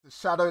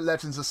Shadow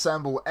Legends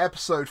Assemble,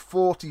 episode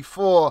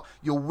 44,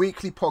 your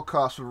weekly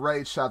podcast for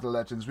Raid Shadow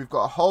Legends. We've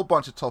got a whole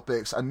bunch of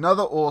topics,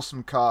 another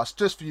awesome cast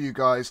just for you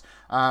guys.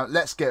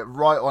 Let's get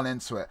right on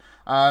into it.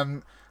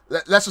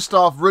 Let's just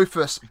start off.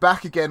 Rufus,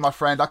 back again, my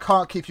friend. I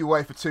can't keep you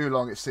away for too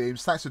long, it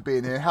seems. Thanks for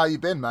being here. How you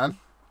been, man?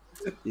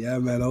 Yeah,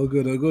 man, all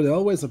good, all good.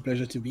 Always a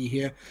pleasure to be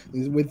here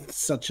with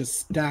such a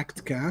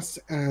stacked cast.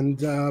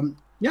 And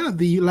yeah,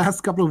 the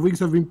last couple of weeks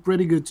have been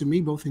pretty good to me,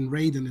 both in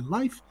Raid and in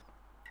life.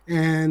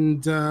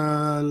 And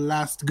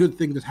last good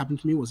thing that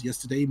happened to me was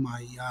yesterday,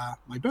 my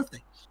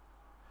birthday.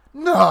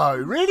 No,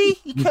 really?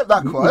 You kept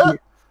that quiet?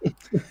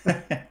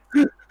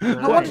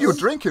 I wonder you're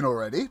drinking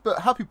already, but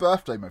happy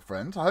birthday, my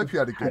friend. I hope you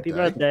had a good day.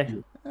 Birthday.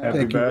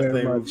 Happy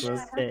birthday, Rufus.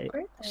 Hey,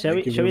 shall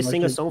we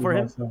sing a song for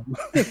him?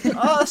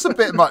 That's a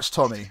bit much,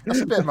 Tommy.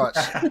 That's a bit much.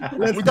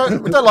 We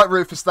don't like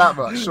Rufus that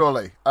much,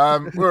 surely.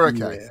 We're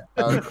okay.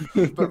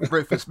 But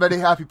Rufus, many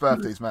happy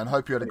birthdays, man.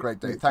 Hope you had a great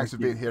day. Thanks for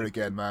being here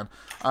again, man.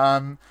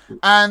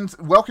 And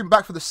welcome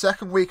back for the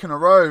second week in a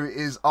row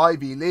is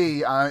Ivy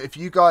Lee. If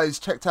you guys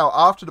checked out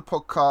after the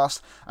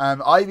podcast,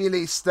 Ivy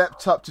Lee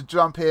stepped up to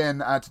jump in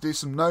to do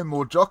some No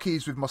More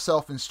Jockeys with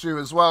myself and Stu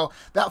as well.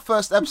 That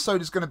first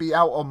episode is going to be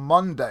out on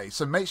Monday,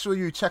 so make sure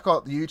you check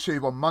out the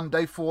YouTube on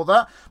Monday for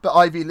that. But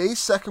Ivy Lee,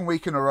 second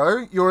week in a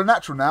row. You're a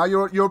natural now.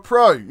 You're a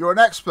pro. You're an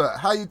expert.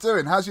 How you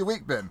doing? How's your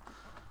week been?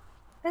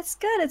 It's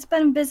good. It's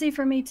been busy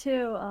for me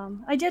too.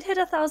 I did hit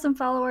 1,000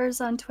 followers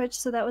on Twitch,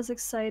 so that was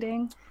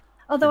exciting.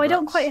 Although Congrats. I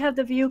don't quite have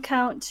the view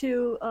count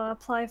to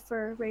apply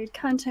for Raid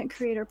Content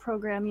Creator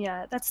Program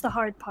yet. That's the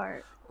hard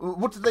part.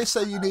 What did they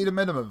say you need a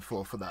minimum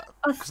for that?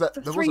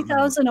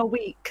 3,000 a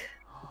week.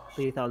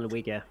 3,000 a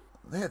week, yeah.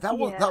 Yeah, that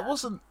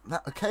wasn't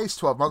the case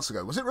 12 months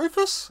ago. Was it,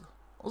 Rufus?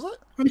 Was it?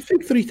 I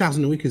think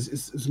 3,000 a week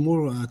is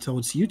more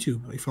towards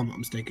YouTube, if I'm not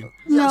mistaken.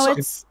 No,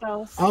 it's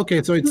both.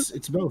 Okay, so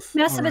it's both.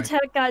 Massive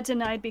Attack got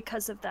denied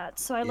because of that,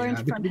 so I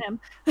learned from him.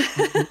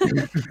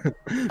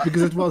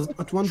 Because it was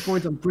at one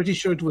point, I'm pretty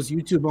sure it was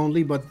YouTube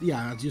only, but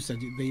yeah, as you said,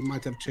 they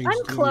might have changed.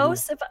 I'm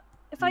close.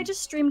 If I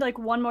just streamed like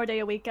one more day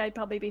a week, I'd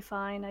probably be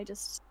fine. I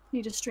just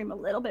need to stream a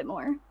little bit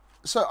more.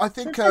 So I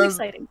think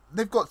exciting.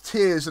 They've got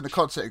tiers in the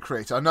content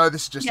creator. I know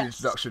this is just an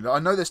introduction. I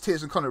know there's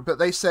tiers in content, but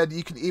they said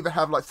you can either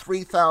have like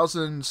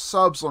 3,000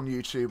 subs on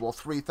YouTube or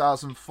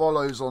 3,000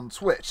 follows on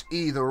Twitch,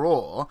 either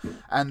or,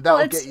 and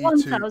that'll get you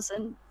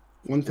 1,000.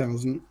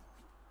 1,000.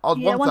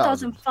 Yeah,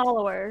 1,000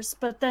 followers,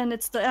 but then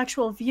it's the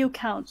actual view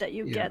count that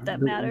you get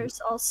that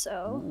matters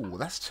also. Ooh,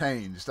 that's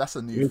changed. That's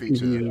a new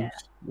feature.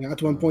 Yeah,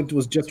 at one point it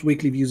was just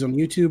weekly views on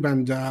YouTube,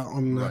 and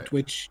on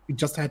Twitch you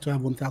just had to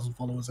have 1,000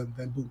 followers, and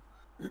then boom.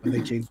 And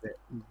they changed it.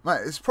 Mate,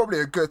 it's probably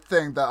a good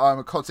thing that I'm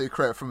a content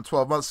creator from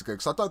 12 months ago,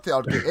 because I don't think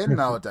I'd get in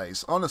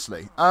nowadays,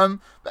 honestly. But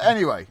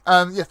anyway,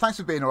 yeah, thanks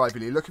for being here, Ivy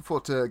Lee. Looking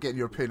forward to getting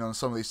your opinion on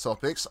some of these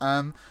topics.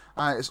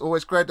 It's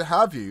always great to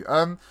have you.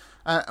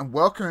 And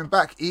welcoming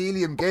back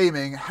Elium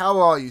Gaming.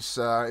 How are you,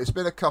 sir? It's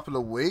been a couple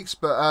of weeks,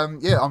 but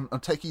yeah, I'm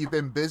taking you've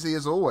been busy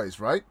as always,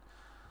 right?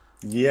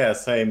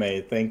 Yes, hey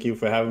mate. Thank you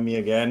for having me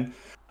again.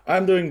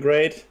 I'm doing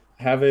great.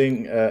 I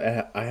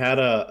had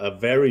a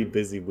very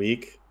busy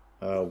week.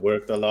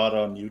 Worked a lot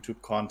on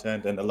YouTube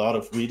content and a lot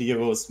of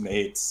videos,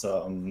 made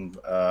some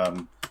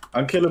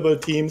unkillable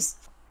teams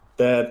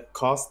that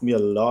cost me a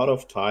lot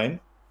of time,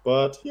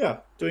 but yeah,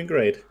 doing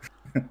great.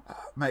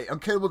 Mate,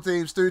 unkillable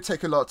teams do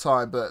take a lot of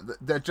time, but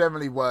they're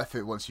generally worth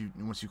it once you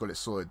got it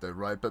sorted, though,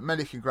 right? But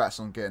many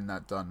congrats on getting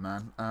that done,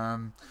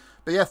 man.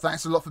 But yeah,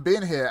 thanks a lot for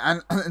being here.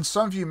 And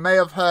some of you may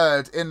have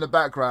heard in the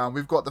background,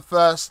 we've got the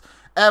first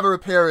ever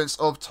appearance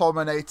of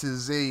Tominator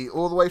Z,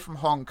 all the way from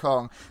Hong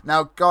Kong.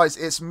 Now, guys,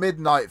 it's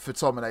midnight for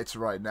Tominator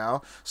right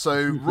now,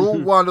 so rule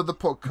one of the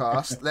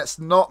podcast, let's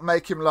not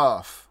make him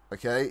laugh,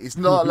 okay? He's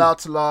not allowed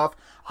to laugh.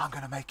 I'm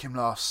going to make him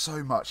laugh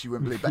so much you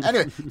wouldn't believe. But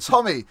anyway,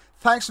 Tommy,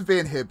 thanks for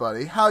being here,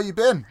 buddy. How you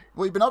been?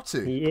 What you been up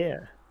to? Yeah,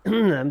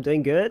 I'm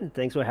doing good.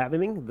 Thanks for having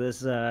me.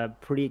 This is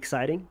pretty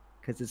exciting,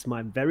 because it's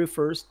my very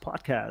first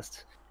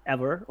podcast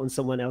ever on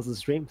someone else's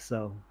stream,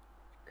 so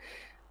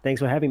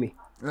thanks for having me.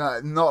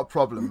 Not a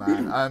problem,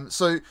 man.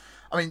 So,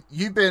 I mean,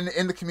 you've been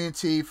in the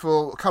community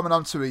for coming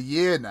on to a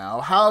year now.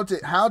 How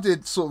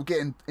did sort of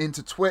getting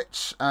into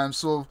Twitch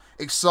sort of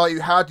excite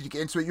you? How did you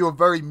get into it? You're a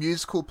very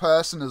musical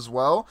person as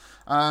well.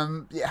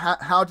 Yeah,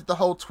 how did the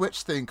whole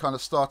Twitch thing kind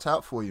of start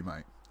out for you,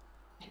 mate?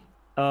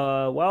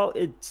 Well,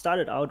 it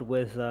started out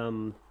with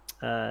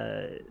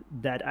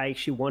that I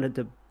actually wanted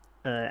to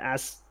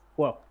ask.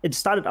 Well, it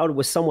started out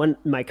with someone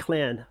in my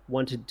clan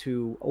wanted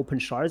to open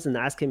shards and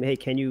ask him, hey,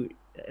 can you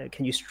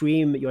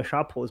stream your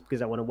shard post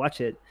because I want to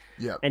watch it?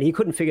 Yeah. And he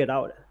couldn't figure it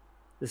out.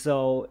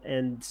 So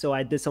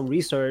I did some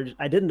research.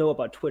 I didn't know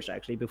about Twitch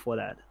actually before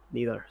that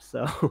neither.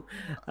 So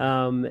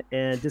and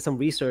did some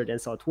research and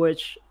saw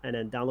Twitch and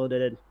then downloaded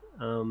it.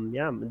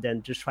 And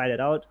then just tried it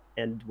out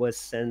and I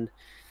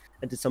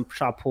did some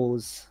shard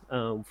polls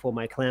for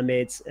my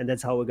clanmates, and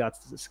that's how it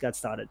got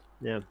started.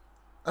 Yeah.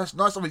 That's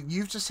nice. I mean,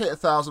 you've just hit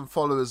 1,000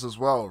 followers as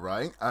well,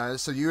 right?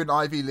 So you and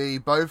Ivy Lee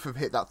both have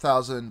hit that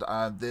 1,000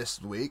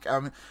 this week.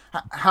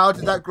 How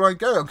did that grind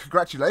go? And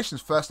congratulations,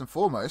 first and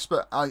foremost.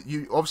 But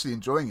you obviously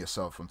enjoying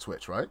yourself on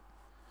Twitch, right?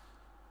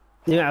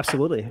 Yeah,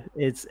 absolutely.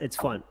 It's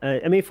fun.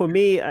 I mean, for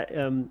me,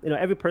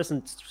 every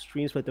person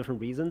streams for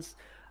different reasons.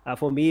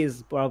 For me,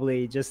 is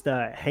probably just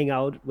hang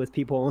out with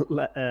people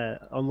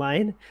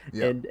online,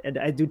 and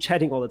I do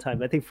chatting all the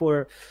time. I think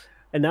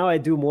and now I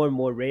do more and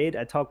more raid.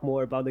 I talk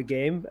more about the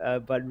game,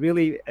 but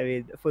really, I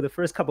mean, for the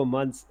first couple of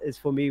months, it's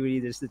for me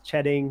really just the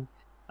chatting,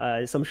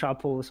 some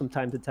shop pulls from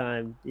time to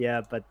time.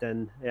 Yeah, but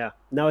then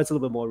now it's a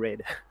little bit more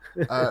raid.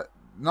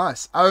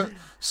 Nice.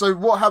 So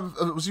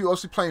what was you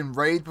also playing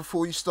raid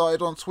before you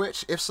started on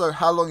Twitch? If so,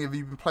 how long have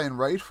you been playing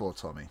raid for,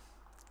 Tommy?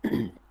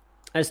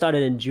 I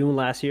started in June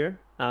last year,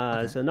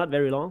 so not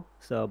very long.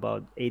 So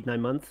about 8-9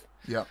 months.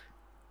 Yeah.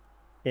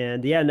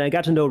 And I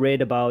got to know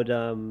Raid about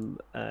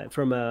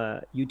from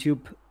a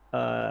YouTube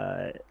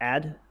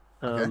ad.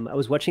 I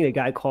was watching a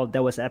guy called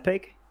That Was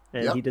Epic,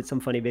 and he did some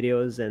funny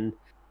videos, and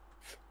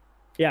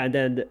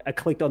then I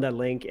clicked on that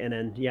link, and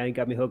then it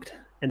got me hooked.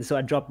 And so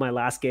I dropped my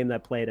last game that I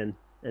played, and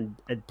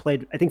I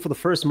played. I think for the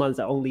first month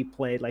I only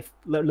played like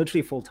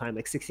literally full time,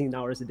 like 16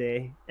 hours a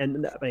day,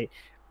 and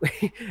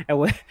I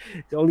was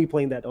only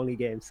playing that only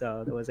game.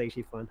 So that was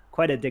actually fun.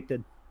 Quite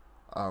addicted.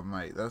 Oh,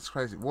 mate, that's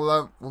crazy.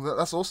 Well,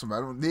 that's awesome,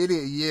 man. Nearly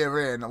a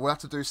year in, we'll have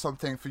to do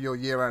something for your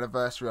year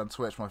anniversary on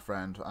Twitch, my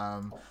friend.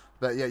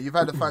 But yeah, you've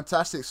had a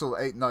fantastic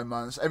sort of 8-9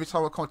 months. Every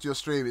time I come to your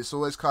stream, it's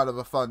always kind of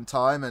a fun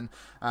time, and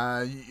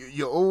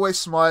you're always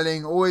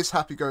smiling, always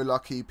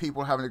happy-go-lucky.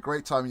 People having a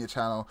great time on your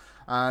channel.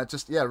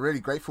 Really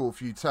grateful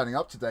for you turning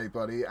up today,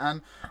 buddy.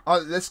 And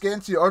let's get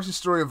into your origin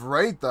story of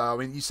Raid, though. I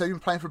mean, you said you've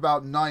been playing for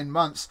about 9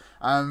 months.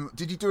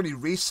 Did you do any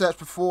research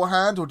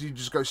beforehand, or did you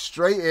just go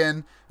straight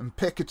in and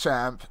pick a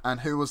champ? And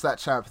who was that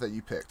champ that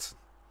you picked?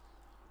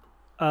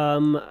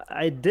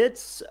 I did,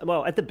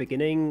 well, at the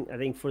beginning, I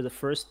think for the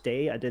first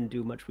day, I didn't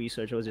do much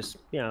research. I was just,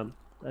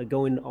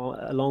 going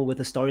along with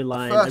the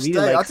storyline.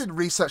 I did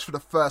research for the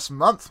first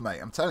month,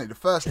 mate. I'm telling you, the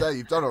first day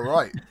you've done all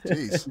right.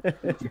 Jeez.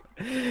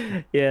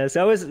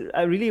 So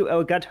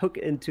I got hooked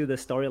into the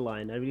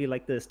storyline. I really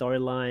liked the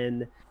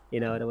storyline.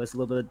 There was a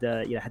little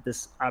bit, had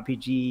this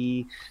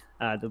RPG,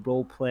 the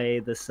role play.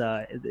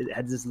 It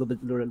had this little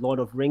bit Lord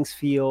of Rings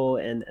feel,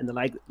 and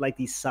like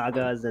these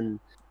sagas, and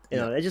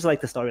I just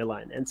like the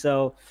storyline. And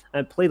so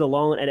I played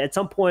along, and at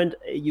some point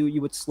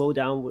you would slow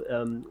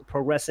down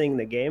progressing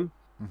the game.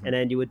 And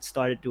then you would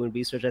start doing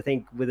research. I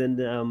think within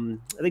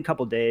a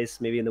couple of days,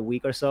 maybe in a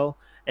week or so,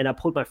 and I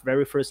pulled my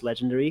very first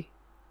legendary,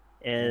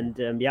 and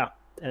and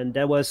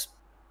that was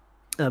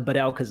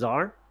Badal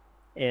Khazar,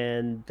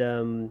 and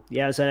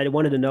so I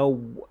wanted to know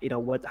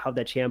how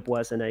that champ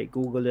was, and I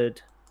googled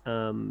it,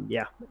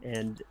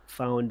 and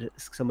found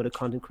some of the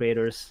content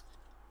creators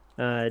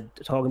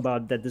talking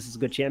about that this is a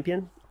good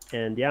champion,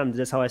 and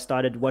that's how I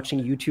started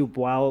watching YouTube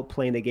while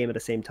playing the game at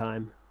the same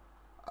time.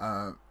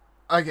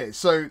 Okay,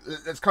 so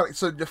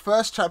so the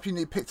first champion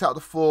you picked out of the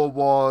 4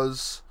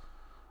 was,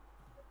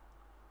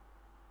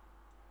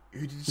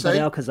 who did you say?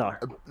 Badal Khazar.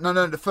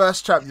 No, the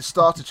first champion, your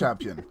starter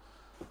champion.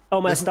 Oh,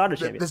 my starter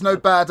champion. There's no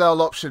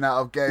Badal option out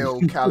of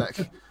Gale,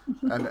 Kalik,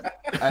 and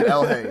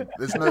Elhain.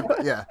 There's no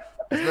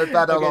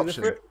Badal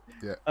option.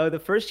 The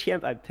first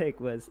champ I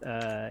picked was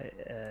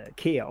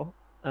Kayle.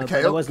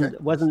 Kayle?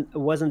 It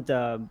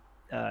wasn't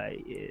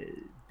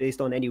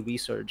based on any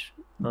research.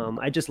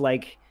 I just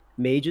like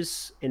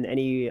mages in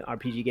any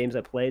RPG games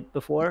I played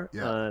before,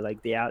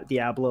 like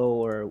Diablo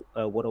or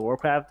World of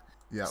Warcraft.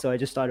 So I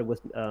just started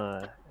with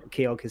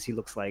Kayle because he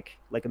looks like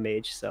a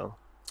mage. So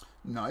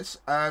nice.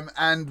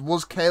 And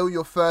was Kayle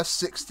your first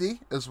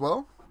 60 as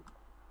well?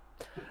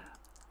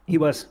 He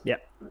was, yeah.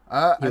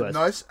 He was.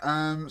 Nice.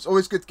 It's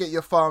always good to get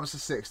your farms to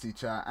 60,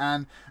 chat.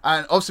 And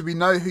obviously we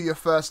know who your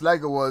first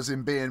legger was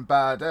in being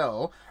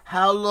Badal.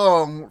 How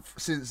long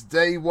since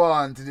day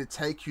one did it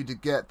take you to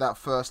get that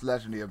first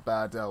legendary of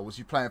Badal? Was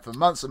you playing for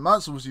months and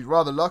months, or was you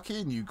rather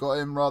lucky and you got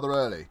him rather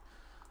early?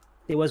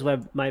 It was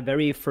my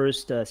very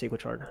first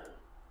Sacred Shard.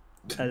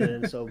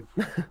 So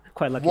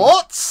quite lucky.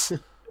 What?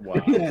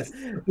 Wow. Yes,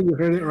 you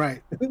heard it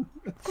right.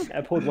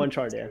 I pulled one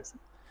chart there.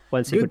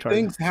 One Sacred Good Shard.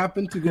 things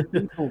happen to good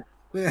people.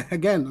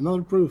 Again,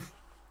 another proof.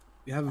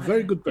 You have a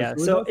very good person.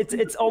 Yeah, so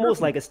it's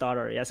almost like a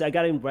starter. Yeah, so I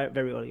got him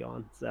very early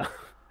on. So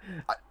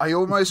I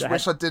almost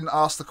wish I didn't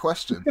ask the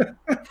question.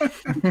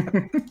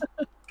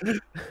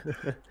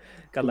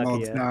 Got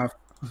lucky. Yeah.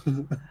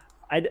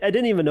 I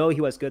didn't even know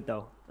he was good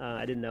though.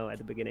 I didn't know at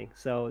the beginning.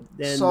 So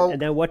then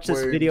watch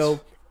this video.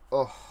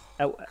 Oh.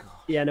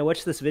 And I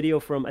watched this video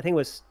from, I think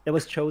it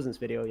was Chosen's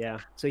video. Yeah.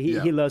 So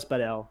he loves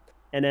Badal.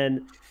 And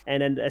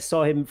then I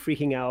saw him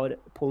freaking out,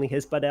 pulling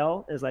his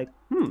Badal. It's like,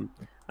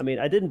 I mean,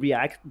 I didn't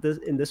react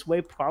in this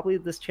way. Probably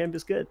this champ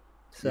is good.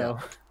 So,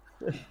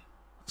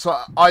 So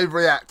I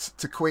react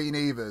to Queen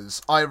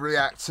Evas. I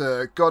react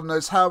to God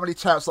knows how many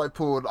champs I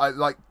pulled. I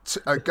like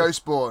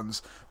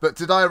Ghostborns. But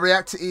did I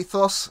react to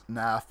Ethos?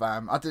 Nah,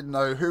 fam. I didn't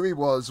know who he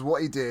was,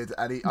 what he did,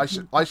 and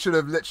I should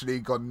have literally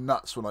gone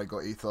nuts when I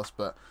got Ethos,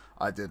 but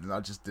I didn't. I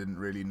just didn't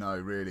really know,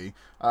 really.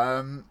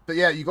 But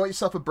yeah, you got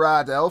yourself a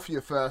Brad Elf for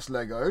your first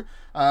Lego.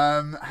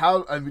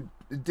 And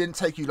it didn't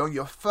take you long.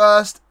 Your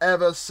first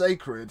ever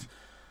Sacred.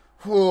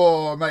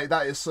 Oh, mate,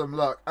 that is some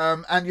luck.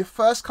 And your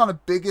first kind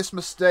of biggest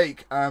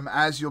mistake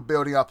as you're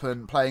building up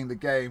and playing the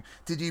game,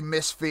 did you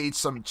misfeed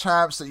some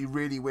champs that you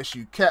really wish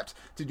you kept?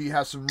 Did you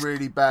have some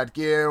really bad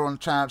gear on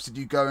champs? Did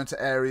you go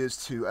into areas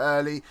too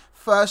early?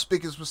 First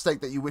biggest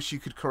mistake that you wish you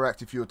could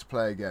correct if you were to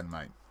play again,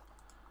 mate?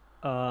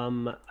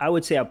 I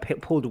would say I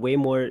pulled way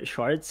more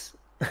shards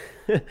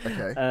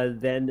Okay.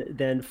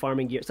 than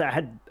farming gear. So I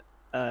had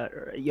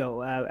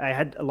I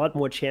had a lot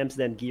more champs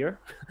than gear.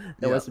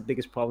 That was the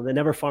biggest problem. I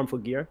never farmed for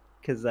gear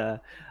because I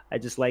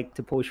just like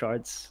to pull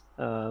shards,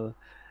 and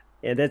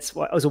that's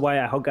also why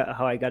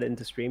how I got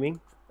into streaming.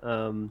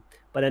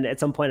 But then at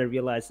some point I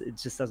realized it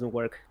just doesn't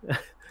work.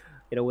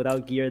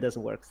 Without gear it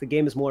doesn't work. The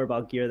game is more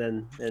about gear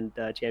than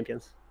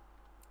champions.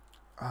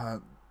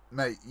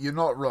 Mate, you're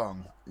not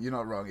wrong. You're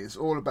not wrong. It's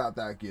all about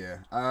that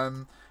gear.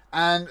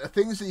 And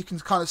things that you can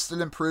kind of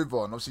still improve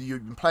on. Obviously,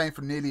 you've been playing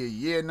for nearly a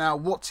year now.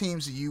 What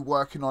teams are you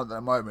working on at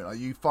the moment? Are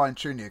you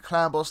fine-tuning your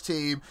Clan Boss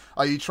team?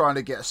 Are you trying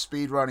to get a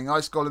speed-running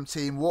Ice Golem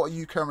team? What are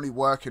you currently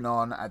working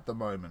on at the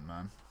moment,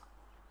 man?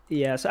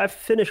 Yeah, so I've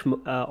finished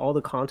all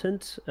the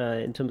content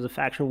in terms of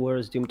Faction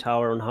Wars, Doom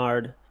Tower on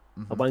hard,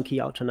 a One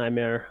Key Ultra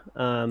Nightmare.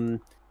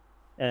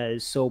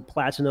 So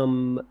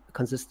Platinum,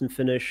 consistent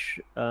finish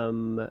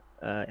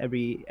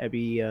every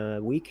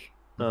week.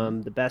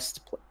 The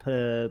best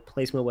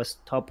placement was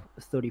top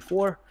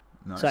 34.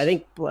 Nice. So I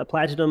think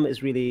Platinum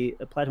is really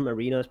Platinum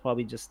Arena is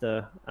probably just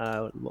a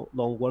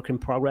long work in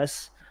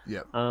progress.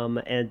 Yeah.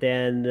 And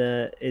then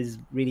is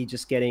really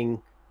just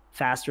getting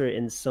faster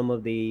in some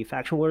of the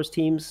Faction Wars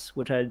teams,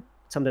 which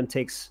sometimes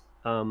takes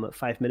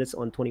 5 minutes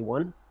on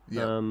 21.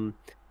 Yeah.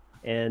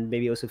 And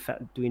maybe also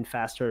doing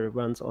faster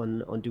runs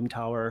on Doom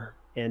Tower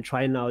and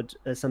trying out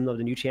some of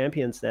the new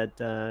champions that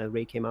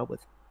Ray came out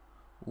with.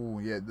 Oh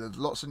yeah, there's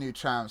lots of new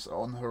champs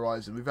on the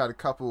horizon. We've had a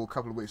couple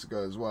of weeks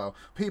ago as well.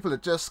 People are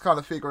just kind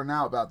of figuring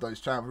out about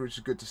those champs, which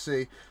is good to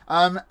see.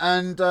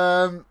 And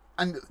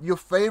your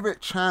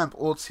favorite champ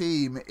or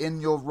team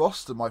in your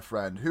roster, my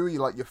friend? Who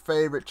are your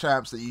favorite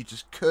champs that you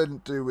just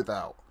couldn't do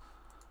without?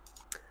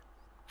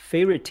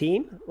 Favorite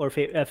team or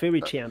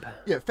favorite champ?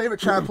 Yeah,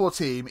 favorite champ or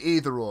team,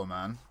 either or,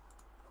 man,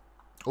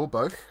 or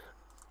both.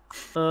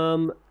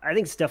 I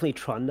think it's definitely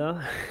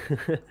Trunda.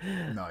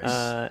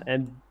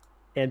 Nice.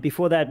 And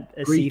before that,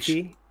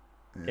 Sifi.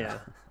 Yeah.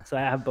 So I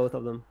have both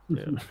of them.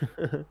 Yeah.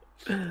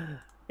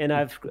 And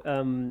I've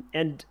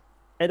and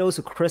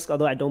also Krisk,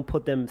 although I don't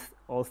put them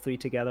all three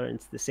together in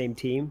the same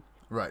team.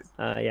 Right.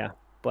 Yeah.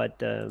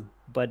 But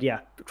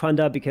yeah,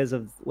 Trunda because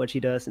of what she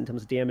does in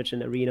terms of damage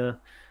in arena,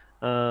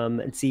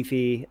 and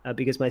Sifi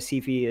because my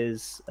Sifi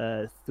is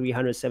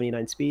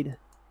 379 speed.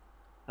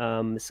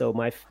 So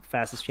my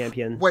fastest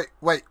champion. Wait.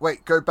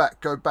 Go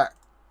back.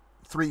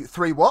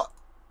 Three what?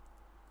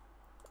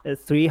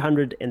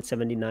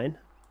 379.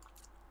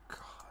 God.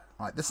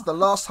 Right, this is the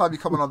last time you're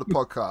coming on the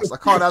podcast. I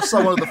can't have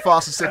someone with the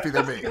fastest Sifi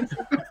than me.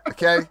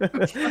 Okay?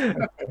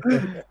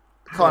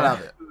 Can't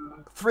have it.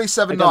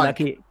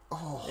 379.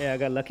 Oh. Yeah, I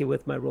got lucky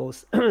with my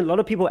rolls. A lot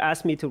of people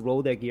ask me to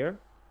roll their gear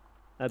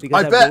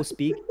because I roll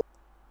speed.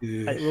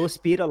 I roll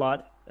speed a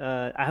lot.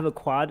 I have a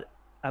quad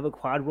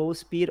roll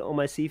speed on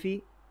my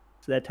Sifi,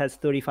 so that has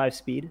 35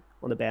 speed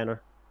on the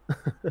banner.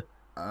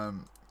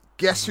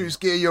 Guess whose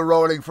gear you're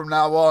rolling from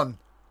now on?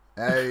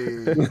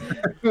 Hey.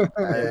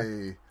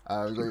 Mate,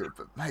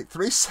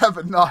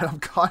 379. I'm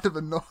kind of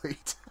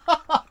annoyed.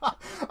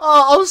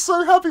 I was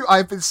so happy.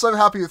 I've been so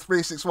happy with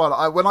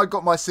 361. When I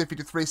got my Sifi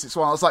to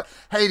 361, I was like,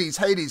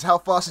 Hades, how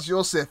fast is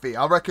your Sifi?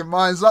 I reckon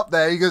mine's up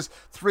there. He goes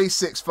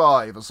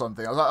 365 or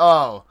something. I was like,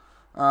 oh,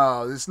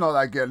 it's not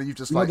that good. And you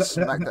just smacked it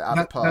out of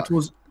the park.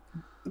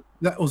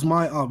 That was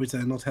my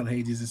arbiter, not how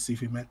Hades is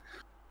Sifi, man.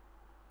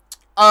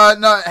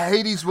 No,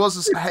 Hades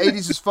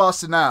is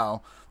faster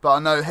now, but I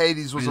know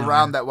Hades was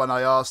around that when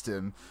I asked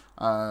him.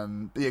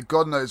 Yeah,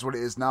 God knows what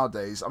it is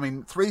nowadays. I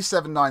mean,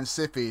 379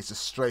 Sifi is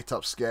just straight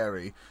up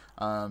scary.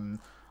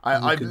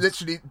 I've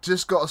literally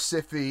just got a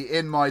Sifi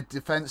in my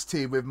defense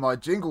team with my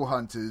Jingle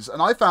Hunters,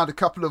 and I found a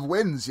couple of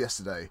wins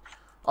yesterday.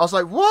 I was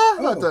like,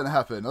 what? That didn't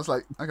happen. I was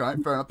like, okay,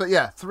 fair enough. But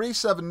yeah,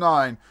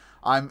 379.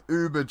 I'm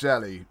uber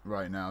jelly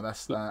right now.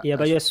 That's that. Yeah,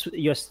 but your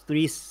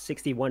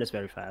 361 is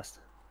very fast.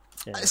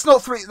 Yeah. It's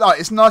not three. Like,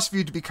 it's nice for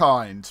you to be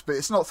kind, but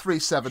it's not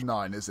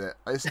 379, is it?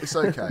 It's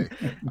okay.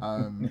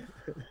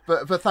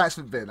 But thanks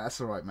for being. That's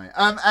all right, mate.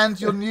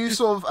 And your new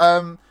sort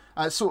of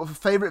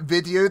favorite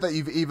video that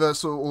you've either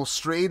or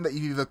streamed that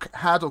you've either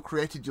had or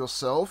created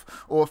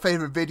yourself, or a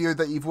favorite video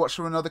that you've watched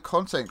from another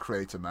content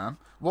creator, man.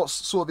 What's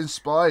sort of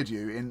inspired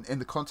you in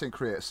the content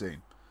creator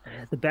scene?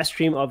 The best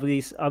stream,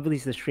 obviously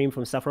the stream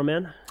from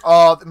Sufferman.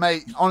 Oh,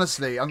 mate,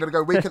 honestly, I'm going to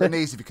go weak at the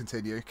knees if you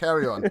continue.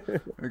 Carry on.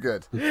 We're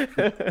good.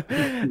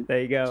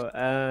 There you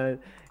go.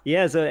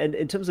 Yeah, so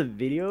in terms of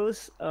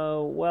videos,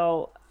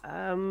 well,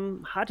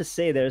 hard to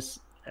say.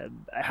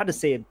 I had to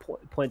say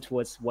point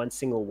towards one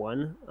single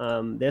one.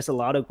 There's a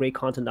lot of great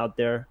content out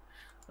there,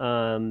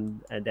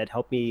 and that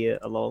helped me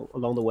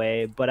along the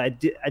way. But I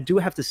do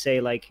have to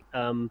say, like,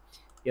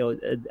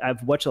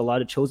 I've watched a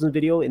lot of Chosen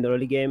video in the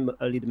early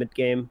to mid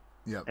game.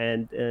 Yeah,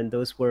 and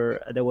there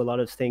were a lot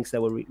of things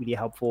that were really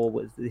helpful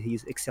with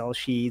his Excel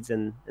sheets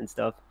and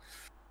stuff,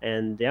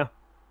 and yeah,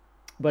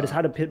 but it's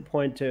hard to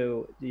pinpoint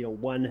to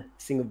one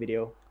single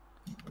video.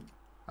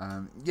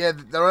 Yeah,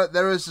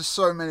 there is just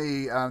so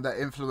many that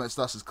influenced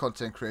us as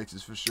content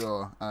creators for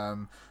sure.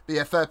 But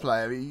yeah, fair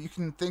play. I mean, you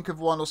can think of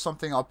one or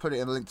something. I'll put it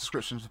in the link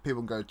description so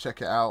people can go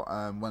check it out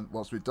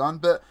once we're done.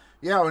 But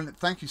yeah, and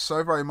thank you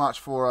so very much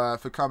for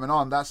coming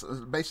on. That's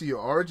basically your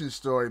origin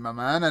story, my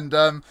man. And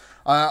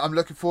I'm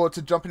looking forward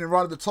to jumping in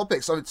right at the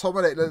topic. So,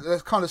 Tommy,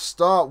 let's kind of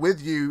start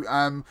with you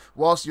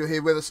whilst you're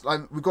here with us.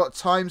 We've got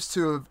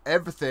 ×2 of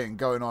everything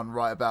going on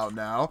right about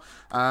now.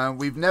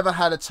 We've never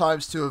had a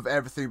 ×2 of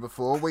everything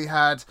before. We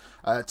had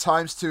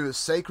 ×2 of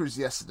Sacreds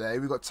yesterday.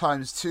 We've got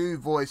 ×2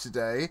 Void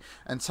today,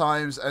 and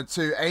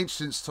 ×2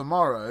 Ancients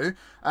tomorrow.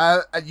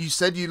 And you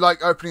said you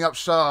like opening up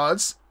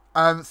shards.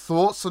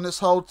 Thoughts on this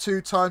whole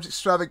 2 times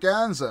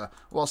extravaganza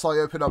whilst I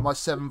open up my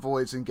 7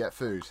 voids and get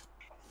food?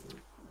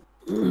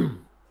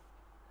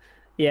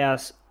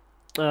 Yes.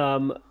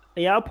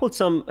 Yeah, I'll put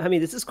some. I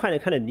mean, this is kind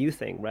of new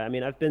thing, right? I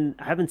mean,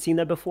 I haven't seen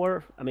that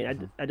before. I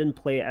mean, I didn't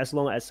play as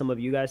long as some of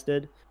you guys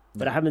did,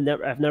 but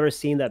I've never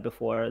seen that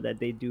before, that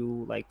they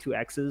do like 2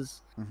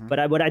 X's.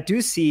 But what I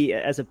do see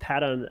as a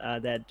pattern,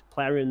 that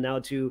Plarium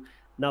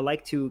now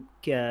like to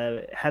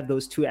have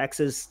those 2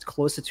 X's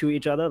closer to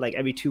each other, like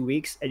every 2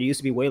 weeks. It used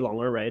to be way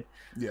longer, right?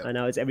 Yeah. And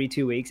now it's every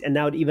 2 weeks, and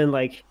now even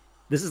like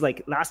this is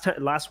like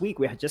last week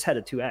we just had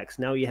a 2X.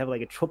 Now you have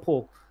like a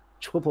triple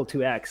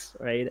 2X,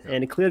 right? Yeah.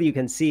 And clearly you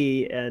can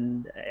see,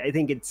 and I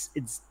think it's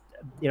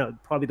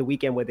probably the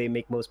weekend where they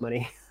make most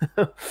money,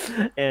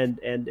 and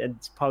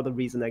it's part of the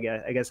reason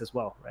I guess as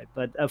well, right?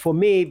 But for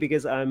me,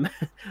 because I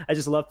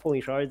just love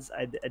pulling shards,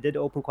 I did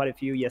open quite a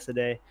few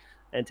yesterday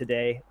and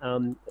today.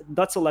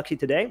 Not so lucky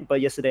today,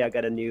 but yesterday I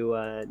got a new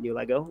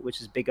Lego,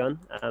 which is Big Gun.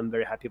 I'm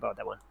very happy about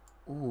that one.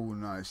 Oh,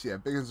 nice. Yeah,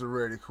 Big Gun's a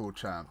really cool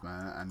champ,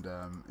 man.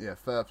 And yeah,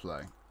 fair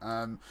play.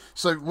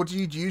 So what do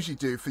you usually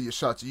do for your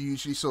shards? Do you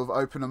usually sort of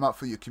open them up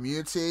for your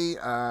community?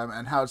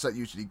 And how does that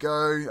usually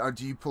go?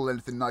 Do you pull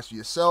anything nice for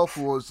yourself,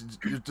 or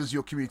does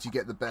your community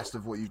get the best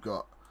of what you've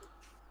got?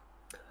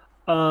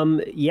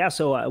 Yeah,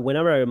 so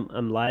whenever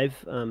I'm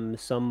live,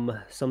 some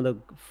of the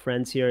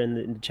friends here in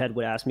the chat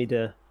would ask me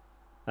to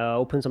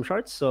open some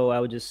shards, so I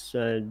would just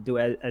do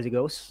as it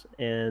goes,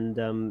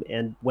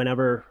 and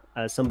whenever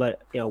somebody,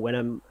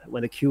 when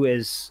the queue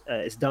is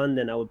done,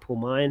 then I would pull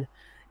mine,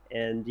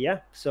 and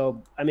yeah.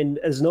 So I mean,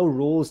 there's no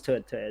rules to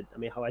it. I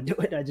mean, how I do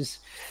it, I just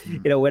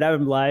whenever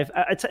I'm live,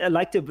 I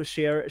like to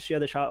share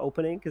the shard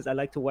opening because I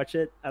like to watch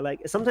it. I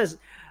like sometimes,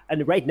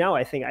 and right now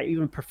I think I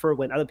even prefer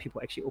when other people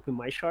actually open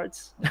my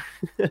shards.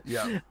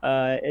 Yeah.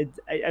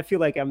 I feel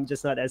like I'm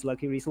just not as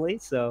lucky recently,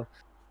 so.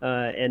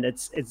 And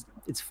it's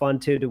fun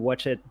too to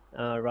watch it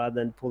rather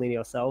than pulling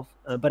yourself.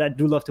 But I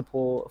do love to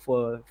pull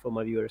for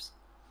my viewers.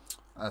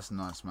 That's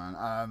nice,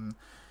 man.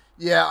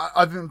 Yeah,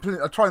 I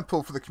try and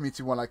pull for the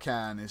community when I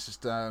can. It's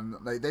just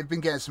they've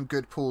been getting some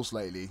good pulls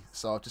lately,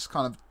 so I've just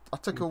I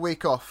took a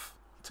week off.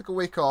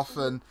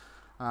 And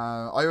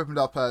I opened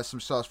up some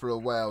shards for a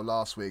whale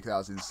last week. That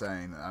was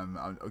insane.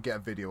 I'll get a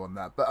video on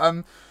that.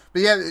 But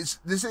yeah,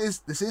 this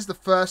is the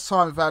first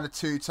time we've had a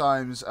 2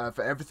 times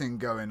for everything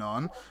going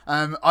on.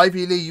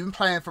 Ivy Lee, you've been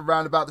playing for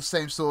around about the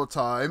same sort of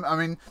time. I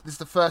mean, this is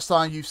the first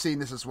time you've seen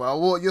this as well.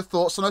 What are your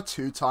thoughts on a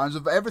 2 times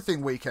of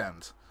everything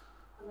weekend?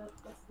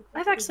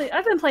 I've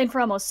been playing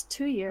for almost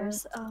 2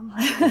 years.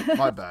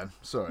 My bad.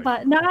 Sorry.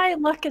 But my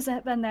luck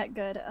hasn't been that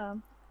good.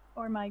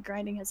 Or my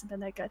grinding hasn't been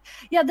that good.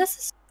 Yeah,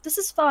 this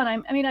is fun.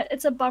 I mean,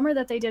 it's a bummer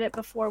that they did it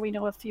before we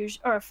know a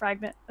fusion or a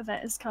fragment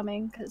event is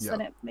coming, because then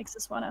it makes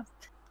us want to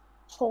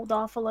hold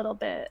off a little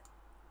bit.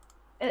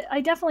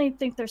 I definitely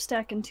think they're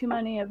stacking too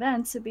many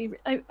events.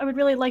 I would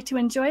really like to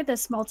enjoy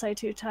this multi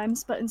 2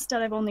 times, but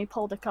instead I've only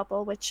pulled a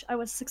couple, which I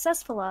was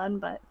successful on.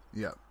 But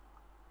yeah,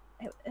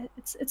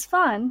 it's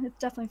fun. It's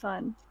definitely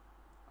fun.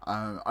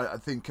 I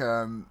think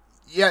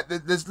yeah,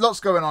 there's lots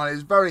going on.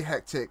 It's very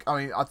hectic. I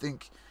mean, I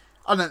think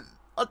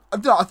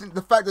I think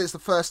the fact that it's the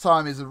first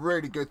time is a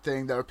really good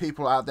thing. There are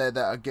people out there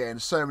that are getting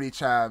so many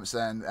champs,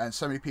 and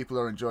so many people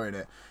are enjoying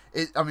it.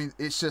 I mean,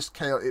 it's just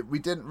chaotic. We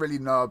didn't really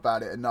know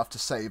about it enough to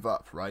save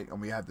up, right? And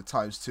we had the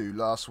 ×2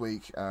 last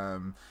week,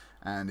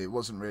 and it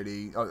wasn't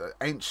really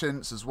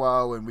Ancients as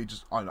well. And we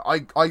just,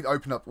 I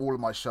opened up all of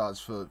my shards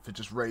for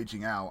just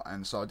raging out,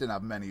 and so I didn't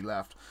have many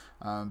left.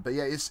 But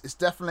yeah, it's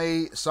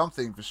definitely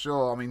something for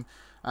sure. I mean.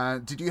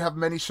 Did you have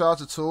many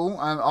shards at all,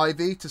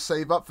 Ivy, to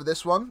save up for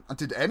this one? And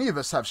did any of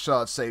us have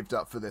shards saved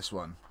up for this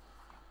one?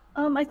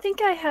 I think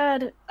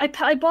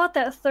I bought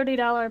that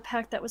 $30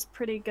 pack that was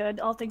pretty good,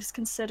 all things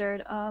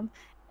considered.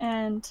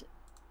 And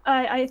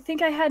I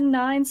think I had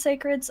 9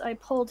 sacreds. I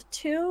pulled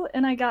 2,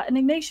 and I got an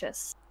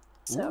Ignatius,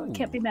 so Ooh.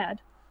 can't be mad.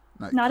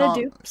 No, Not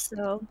a dupe,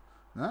 so.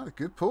 No,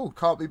 good pull.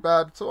 Can't be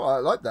bad at all. I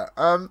like that.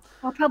 I'll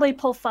probably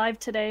pull 5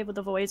 today with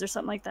the voids or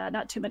something like that.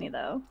 Not too many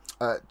though.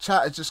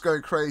 Chat is just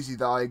going crazy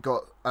that I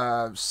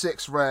got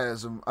 6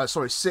 rares and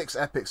 6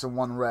 epics and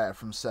 1 rare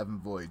from 7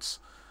 voids.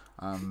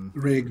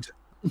 Rigged.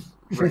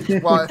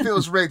 Well, if it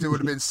was rigged, it would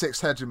have been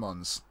 6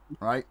 hegemons,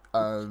 right?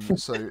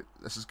 So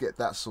let's just get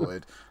that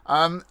sorted.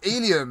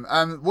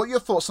 Elium, what are your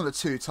thoughts on the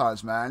 2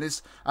 times, man?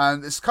 It's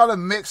kind of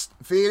mixed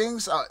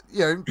feelings,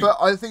 but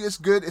I think it's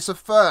good. It's a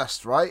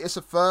first, right? It's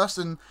a first,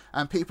 and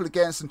people are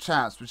getting some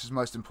chance, which is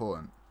most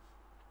important.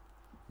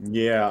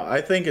 Yeah, I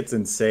think it's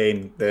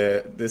insane.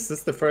 This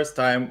is the first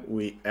time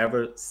we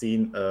ever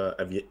seen a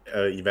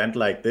event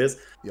like this.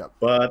 Yep.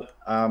 But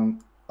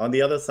on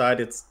the other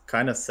side, it's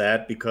kind of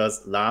sad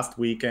because last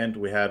weekend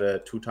we had a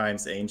 2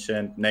 times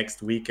ancient.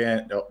 Next week,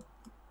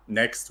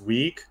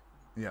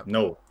 Yep.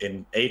 no,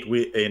 in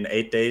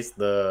 8 days,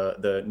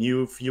 the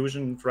new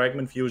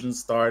fragment fusion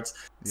starts.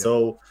 Yep.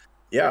 So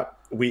yeah,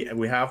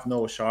 we have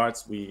no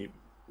shards. We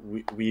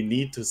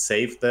need to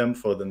save them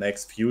for the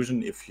next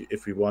fusion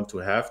if we want to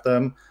have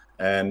them.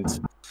 And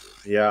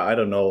yeah, I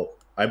don't know.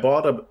 I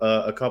bought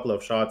a couple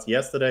of shards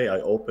yesterday.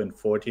 I opened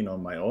 14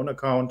 on my own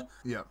account.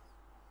 Yeah.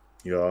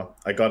 Yeah,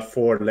 I got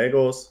 4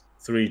 Legos,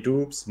 3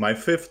 dupes, my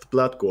 5th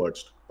blood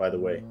gorged, by the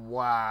way.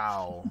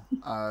 Wow.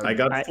 I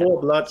got 4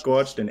 blood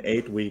gorged in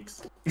 8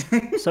 weeks.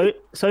 Sorry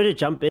to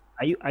jump in.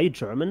 Are you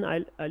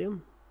German,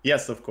 Elium?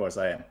 Yes, of course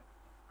I am.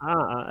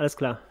 Alles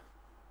klar.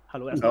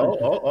 Hallo erstmal.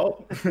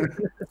 Oh.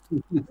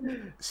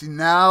 See,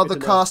 now the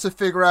cast have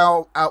figured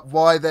out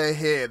why they're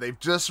here. They've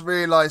just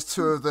realised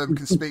 2 of them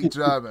can speak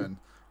German.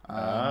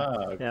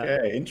 Okay,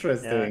 Yeah.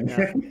 interesting.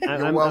 Yeah.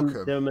 You're welcome.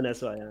 I'm German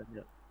as well.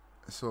 Yeah.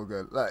 It's all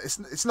good. Look,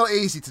 it's not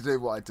easy to do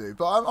what I do,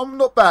 but I'm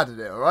not bad at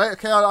it. All right,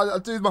 okay. I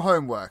do my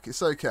homework.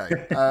 It's okay.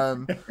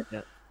 But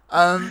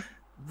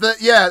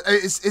yeah,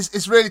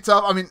 it's really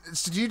tough. I mean,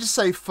 did you just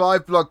say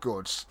 5 blood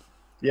gorges?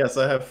 Yes,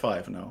 I have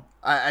 5 now.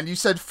 And you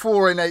said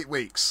 4 in 8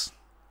 weeks.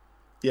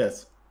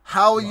 Yes.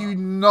 How are you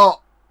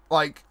not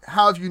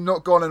How have you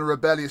not gone on a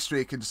rebellious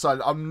streak and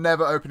decided I'm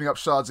never opening up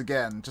shards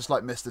again, just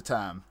like Mr.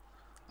 Tam?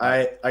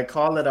 I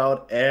call it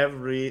out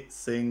every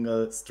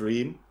single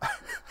stream,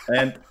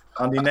 and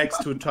on the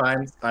next 2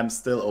 times, I'm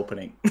still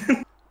opening.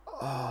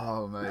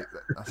 Oh, mate.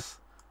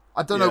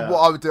 I don't know what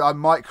I would do. I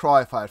might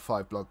cry if I had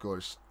 5 blood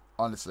gorges,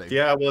 honestly.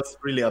 Yeah, I was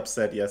really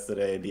upset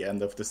yesterday at the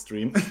end of the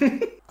stream.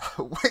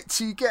 Wait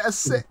till you get a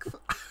 6th.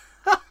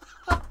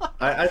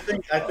 I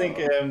think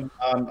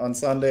on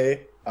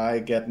Sunday, I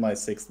get my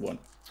 6th one.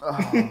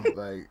 Oh,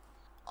 mate.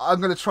 I'm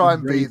going to try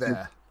and be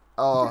there.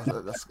 Oh,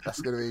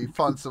 that's going to be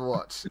fun to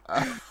watch.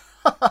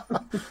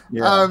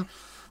 Yeah.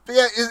 But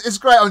yeah, it's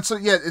great. So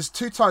yeah, it's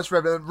 2 times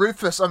forever.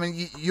 Rufus, I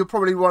mean, you're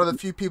probably one of the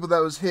few people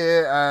that was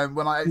here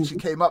when I actually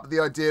came up with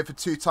the idea for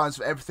 2 times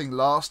for everything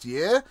last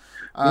year.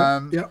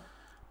 Yeah.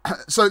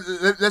 So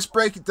let's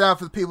break it down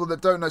for the people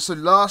that don't know. So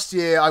last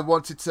year I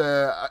wanted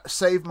to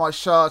save my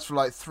shards for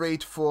like 3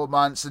 to 4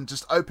 months and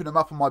just open them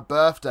up on my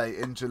birthday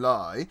in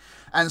July.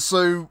 And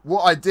so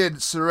what I did,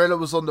 Cirilla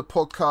was on the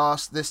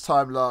podcast this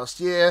time last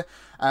year.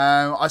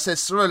 I said,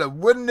 Cirilla,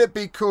 wouldn't it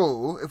be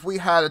cool if we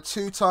had a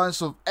 2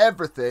 times of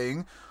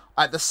everything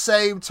at the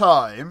same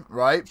time,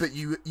 right? But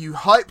you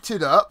hyped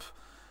it up.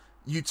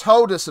 You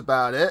told us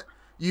about it.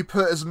 You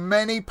put as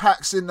many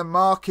packs in the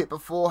market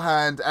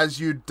beforehand as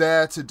you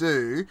dare to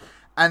do,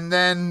 and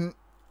then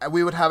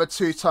we would have a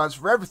 2 times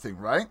for everything,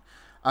 right?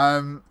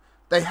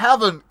 They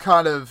haven't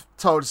kind of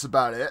told us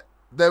about it.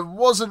 There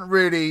wasn't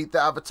really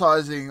the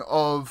advertising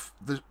of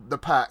the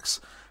packs,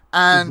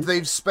 and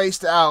they've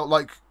spaced it out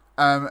like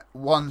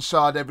 1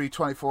 shard every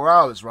 24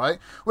 hours, right?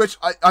 Which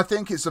I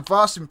think is a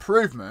vast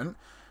improvement.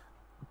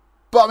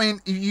 But, I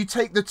mean, you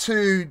take the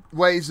 2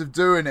 ways of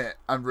doing it,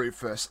 and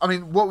Rufus, I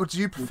mean, what would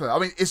you prefer? I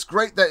mean, it's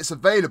great that it's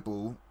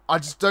available. I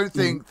just don't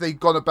think they've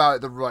gone about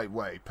it the right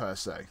way, per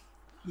se.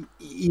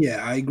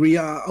 Yeah, I agree.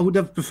 I would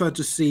have preferred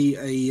to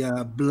see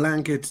a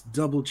blanket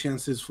double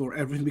chances for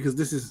everything, because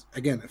this is,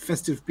 again, a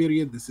festive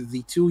period. This is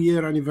the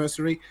 2-year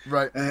anniversary.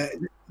 Right.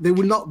 There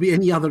will not be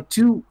any other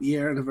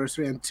 2-year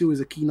anniversary, and 2 is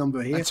a key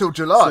number here. Until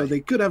July. So they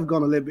could have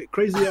gone a little bit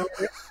crazy out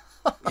there.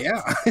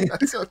 Yeah.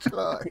 Until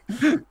July.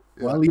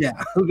 Well,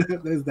 yeah,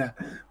 there's that.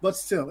 But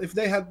still, if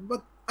they had,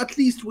 but at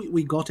least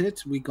we got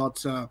it. We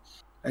got a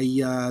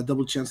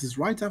double chances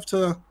right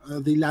after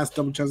the last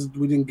double chances.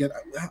 We didn't get.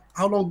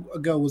 How long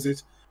ago was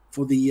it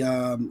for the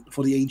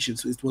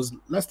ancients? It was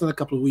less than a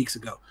couple of weeks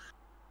ago.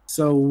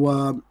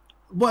 So,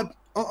 but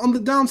on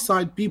the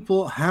downside,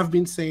 people have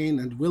been saying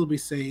and will be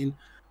saying,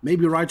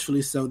 maybe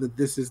rightfully so, that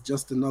this is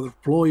just another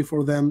ploy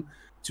for them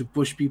to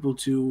push people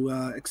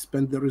to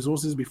expend their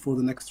resources before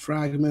the next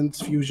fragment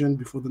fusion,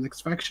 before the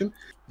next faction. Yep.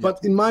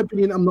 But in my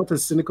opinion, I'm not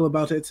as cynical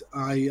about it.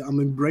 I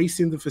am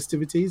embracing the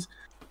festivities.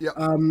 Yep.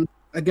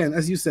 Again,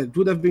 as you said, it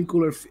would have been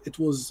cooler if it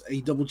was a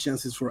double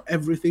chances for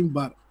everything,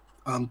 but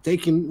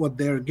taking what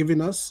they're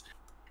giving us,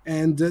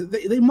 and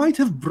they might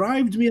have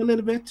bribed me a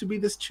little bit to be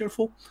this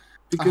cheerful,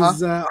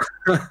 because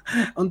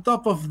on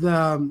top of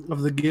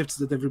the gifts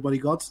that everybody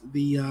got,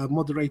 the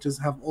moderators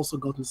have also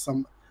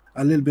gotten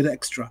a little bit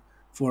extra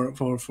for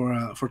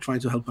trying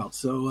to help out.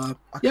 So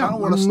I kind of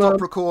want to stop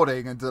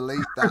recording and delete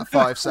that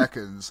 5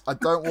 seconds. I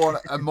don't want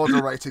a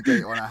moderator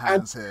gate on our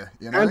hands here,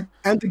 you know.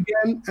 And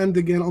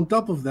again, on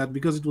top of that,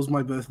 because it was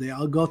my birthday,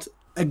 I got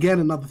again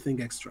another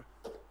thing extra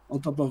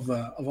on top of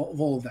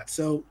all of that.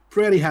 So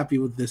pretty happy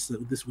with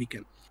this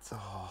weekend.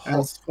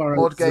 As far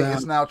Modgate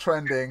is now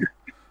trending.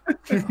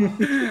 As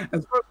far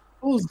as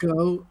pulls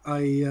go,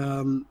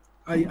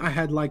 I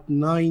had like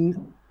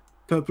 9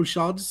 purple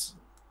shards.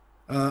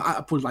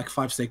 I put like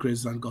 5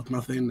 sacreds and got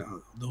nothing.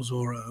 Those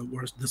were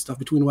the stuff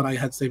between what I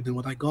had saved and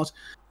what I got.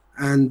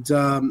 And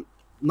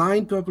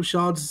 9 purple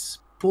shards,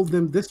 pulled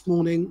them this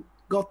morning,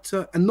 got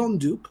a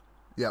non-dupe.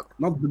 Yep.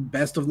 Not the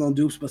best of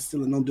non-dupes, but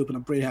still a non-dupe, and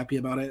I'm pretty happy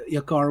about it.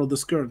 Yakaro the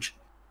Scourge.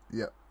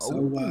 Yep. So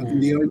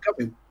the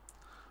incoming.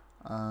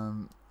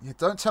 Yeah,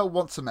 don't tell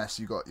once a mess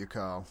you got your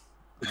Carl.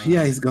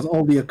 Yeah, he's got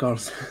all the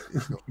Yakars.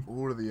 He's got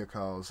all of the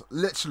Yakars.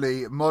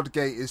 Literally,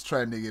 Modgate is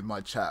trending in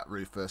my chat,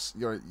 Rufus.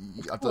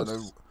 I don't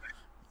know.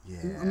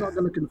 Yeah. I'm not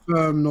going to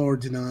confirm nor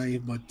deny,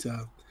 but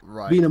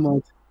right. Being a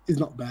mod is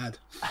not bad.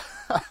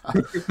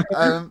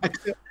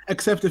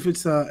 Except if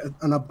it's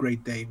an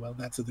upgrade day. Well,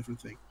 that's a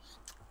different thing.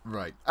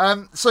 Right.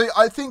 So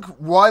I think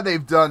why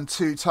they've done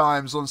 2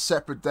 times on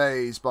separate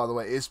days, by the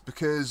way, is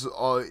because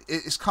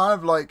it's kind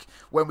of like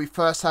when we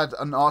first had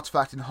an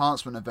artifact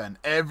enhancement event.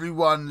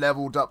 Everyone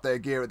leveled up their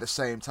gear at the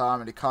same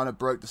time, and it kind of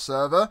broke the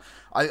server.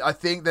 I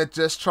think they're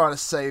just trying to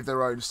save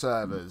their own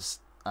servers,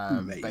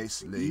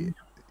 basically.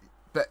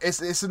 But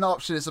it's an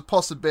option, it's a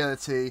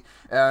possibility.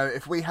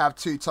 If we have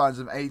 2 times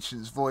of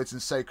Ancients, Voids, and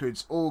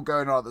Sacreds all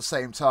going on at the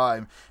same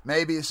time,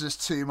 maybe it's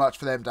just too much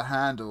for them to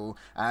handle,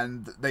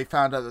 and they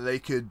found out that they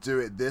could do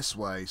it this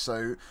way.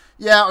 So,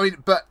 yeah, I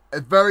mean, but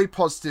a very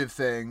positive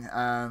thing.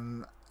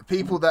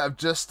 People that have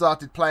just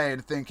started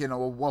playing thinking,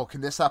 oh, well, can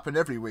this happen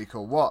every week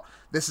or what?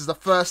 This is the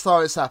first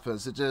time this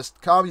happens, so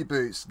just calm your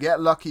boots, get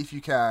lucky if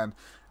you can.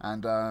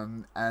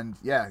 And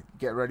yeah,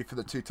 get ready for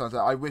the 2 times.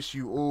 I wish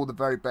you all the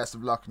very best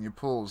of luck in your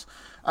pools.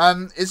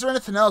 Is there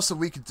anything else that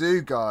we could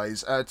do,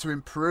 guys, to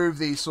improve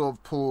these sort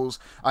of pools?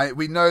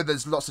 We know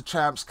there's lots of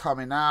champs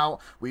coming out.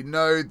 We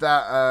know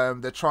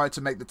that they're trying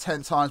to make the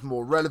 10 times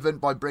more relevant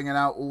by bringing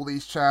out all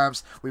these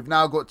champs. We've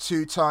now got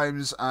 2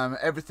 times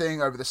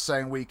everything over the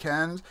same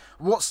weekend.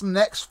 What's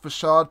next for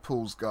shard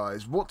pools,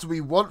 guys? What do we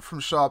want from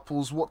shard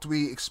pools? What do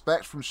we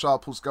expect from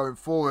shard pools going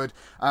forward?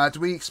 Do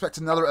we expect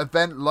another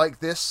event like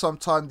this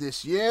sometime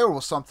this year,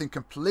 or something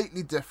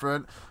completely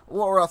different?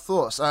 What are our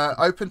thoughts?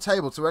 Open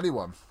table to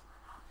anyone.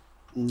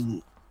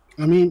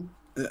 I mean,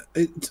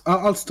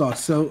 I'll start.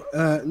 So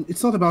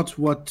it's not about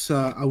what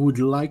I would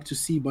like to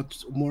see,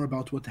 but more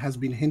about what has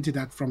been hinted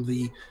at from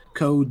the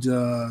code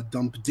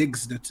dump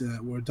digs that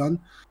were done.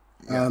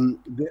 Yeah.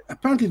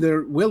 Apparently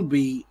there will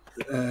be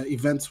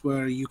events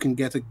where you can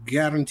get a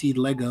guaranteed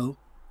Lego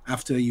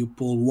after you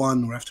pull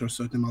 1 or after a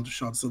certain amount of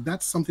shots. So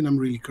that's something I'm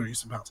really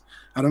curious about.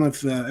 I don't know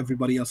if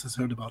everybody else has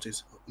heard about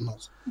it or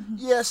not.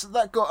 Yes,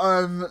 that got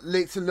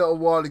leaked a little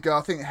while ago.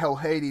 I think Hell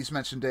Hades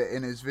mentioned it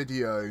in his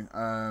video,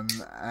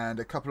 and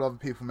a couple other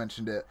people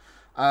mentioned it.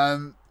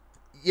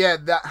 Yeah,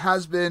 that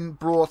has been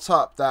brought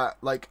up, that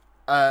like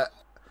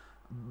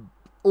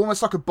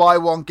almost like a buy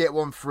 1 get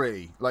 1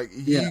 free. Like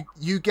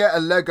you get a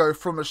Lego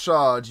from a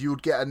shard, you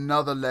would get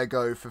another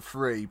Lego for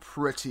free,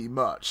 pretty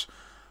much.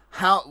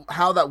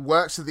 How that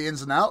works with the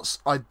ins and outs,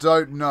 I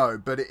don't know,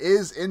 but it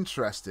is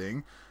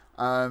interesting.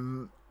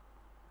 Yeah,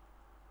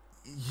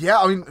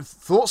 I mean,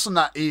 thoughts on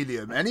that,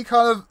 Elium? Any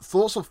kind of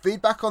thoughts or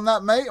feedback on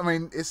that, mate? I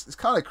mean, it's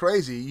kind of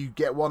crazy. You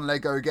get 1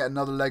 Lego, get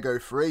another Lego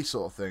free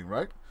sort of thing,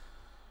 right?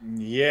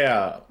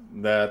 Yeah,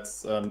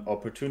 that's an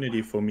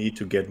opportunity for me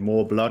to get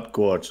more Blood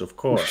Gorge, of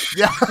course.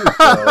 Yeah.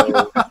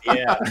 So,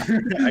 yeah,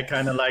 I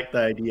kind of like the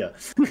idea.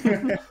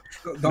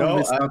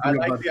 No, I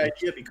like the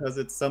idea because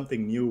it's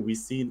something new. We've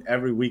seen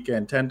every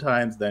weekend 10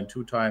 times, then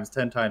 2 times,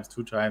 10 times,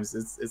 2 times.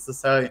 It's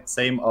the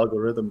same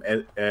algorithm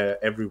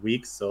every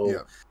week. So yeah.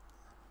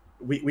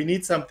 We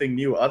need something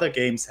new. Other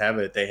games have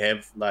it. They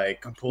have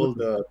like pull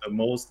the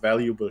most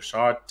valuable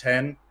shard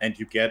 10 and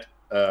you get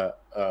a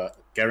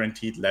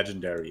guaranteed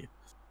legendary.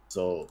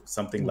 So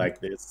something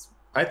like this,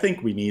 I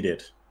think we need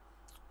it.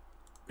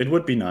 It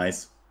would be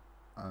nice.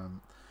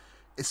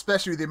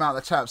 Especially with the amount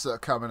of champs that are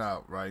coming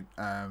out, right?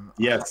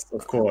 Yes,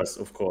 of course.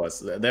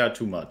 They are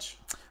too much.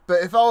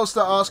 But if I was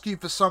to ask you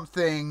for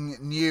something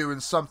new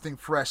and something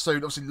fresh, so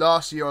obviously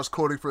last year I was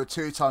calling for a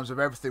 2 times of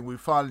everything. We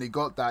finally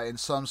got that in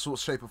some sort,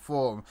 shape or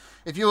form.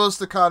 If you was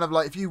to kind of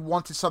like, if you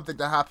wanted something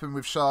to happen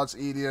with shards,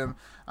 Elium,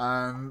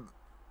 kind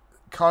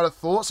of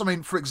thoughts? I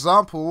mean, for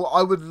example,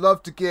 I would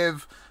love to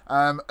give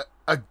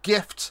a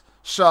gift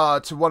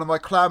shard to one of my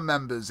clan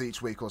members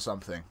each week or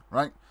something,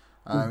 right?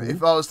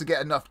 If I was to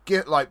get enough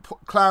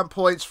clan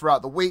points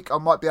throughout the week, I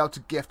might be able to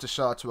gift a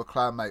shard to a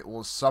clanmate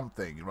or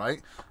something,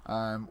 right?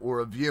 Or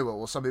a viewer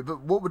or something.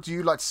 But what would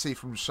you like to see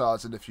from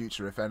shards in the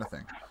future, if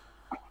anything?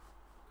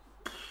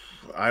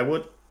 I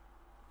would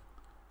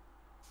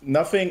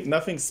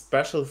nothing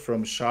special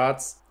from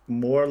shards.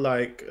 More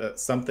like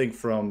something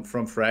from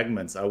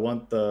fragments. I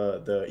want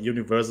the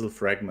universal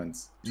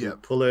fragments to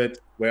pull it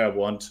where I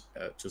want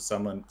to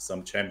summon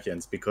some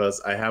champions,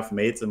 because I have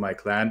mates in my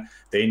clan.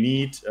 They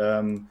need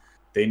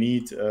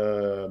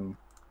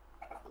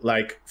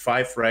like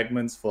 5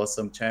 fragments for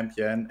some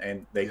champion,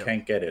 and they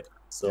can't get it.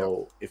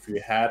 So if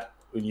you had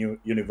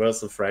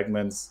universal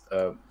fragments,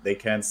 they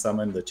can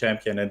summon the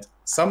champion, and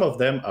some of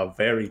them are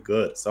very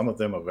good, some of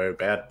them are very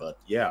bad, but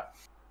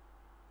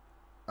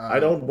I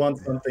don't want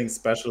something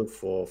special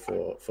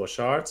for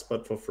shards,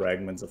 but for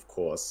fragments, of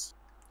course.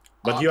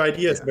 But your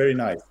idea is very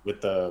nice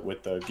with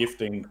the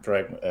gifting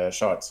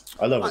shards.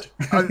 I love it.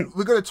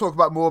 We're going to talk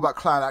more about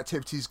clan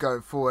activities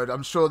going forward.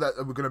 I'm sure that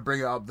we're going to bring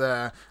it up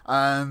there.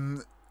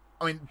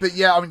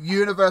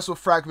 Universal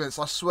fragments.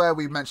 I swear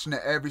we mention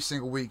it every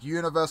single week.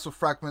 Universal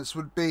fragments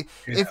would be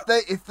if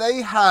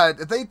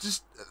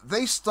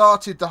they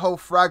started the whole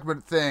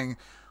fragment thing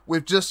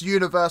with just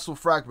universal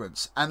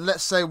fragments, and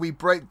let's say we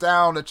break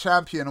down a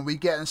champion and we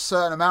get a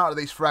certain amount of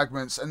these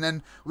fragments, and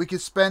then we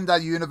could spend our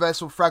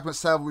universal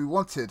fragments however we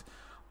wanted.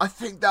 I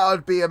think that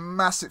would be a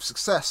massive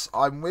success.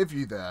 I'm with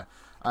you there.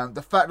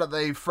 The fact that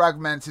they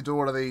fragmented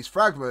all of these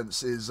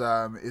fragments is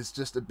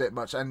just a bit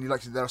much, and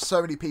like there are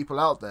so many people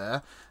out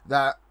there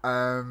that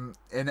an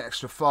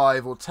extra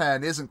 5 or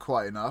 10 isn't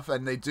quite enough,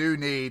 and they do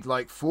need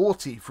like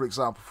 40, for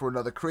example, for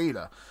another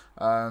Creeler.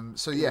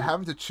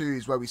 Having to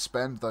choose where we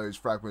spend those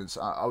fragments,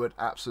 I would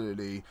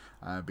absolutely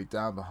be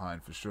down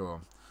behind for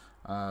sure.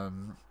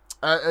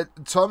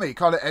 Tommy,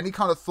 any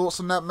kind of thoughts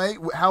on that, mate?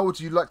 How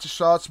would you like to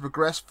shards to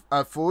progress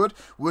forward?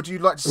 Would you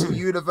like to see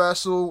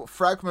universal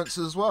fragments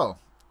as well?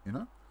 You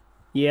know?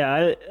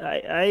 Yeah,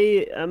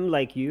 I'm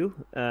like you.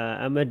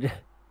 I'm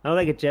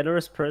like a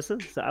generous person,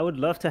 so I would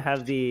love to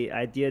have the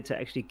idea to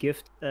actually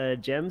gift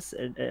shards.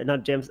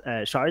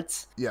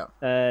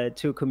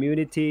 To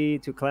community,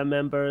 to clan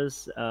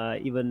members.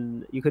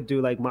 Even you could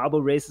do like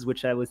marble races,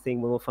 which I would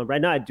think were more fun.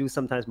 Right now, I do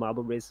sometimes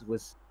marble races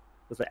with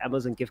like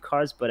Amazon gift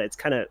cards, but it's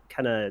kind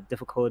of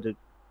difficult to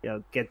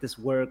get this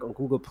work on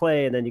Google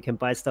Play, and then you can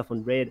buy stuff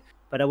on Raid.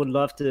 But I would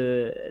love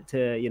to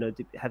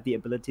have the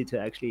ability to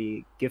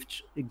actually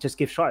gift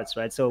shards,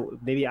 right? So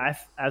maybe I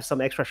have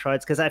some extra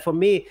shards, because I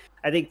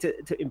think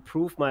to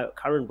improve my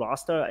current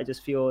roster, I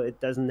just feel it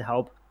doesn't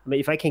help. I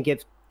mean, if I can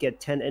get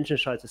 10 engine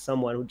shards to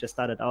someone who just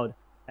started out,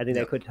 I think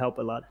that could help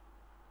a lot.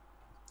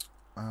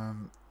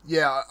 I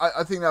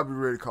think that would be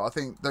really cool. I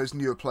think those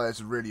newer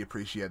players would really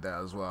appreciate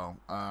that as well.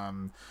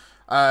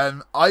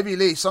 Ivy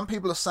Lee, some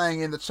people are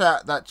saying in the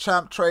chat that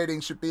champ trading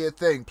should be a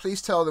thing.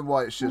 Please tell them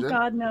why it shouldn't. Oh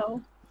God,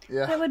 no.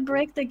 Yeah. That would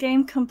break the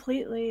game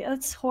completely.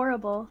 That's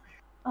horrible.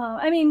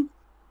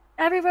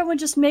 Everyone would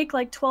just make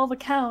like 12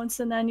 accounts,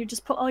 and then you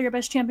just put all your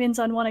best champions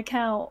on one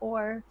account,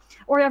 or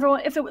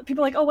everyone. People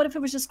are like, oh, what if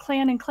it was just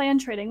clan and clan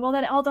trading? Well,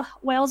 then all the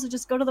whales would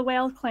just go to the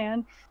whale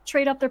clan,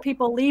 trade up their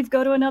people, leave,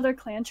 go to another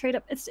clan, trade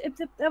up.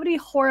 That would be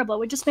horrible. It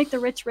would just make the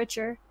rich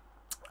richer,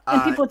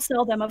 and people would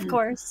sell them, of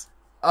course.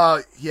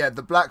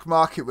 The black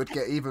market would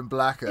get even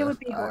blacker. It would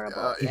be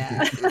horrible.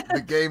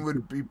 The game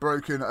would be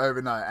broken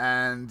overnight,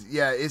 and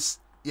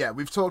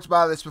we've talked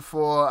about this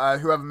before.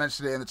 Whoever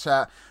mentioned it in the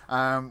chat,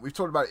 we've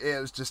talked about it.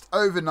 It was just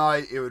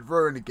overnight. It would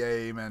ruin the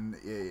game, and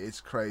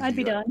it's crazy. I'd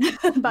be done.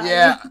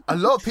 A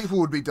lot of people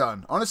would be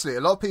done. Honestly,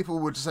 a lot of people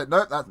would just say,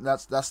 "Nope,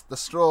 that's the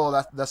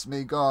straw. That's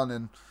me gone."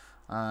 And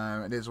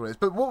it is what it is.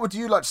 But what would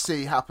you like to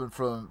see happen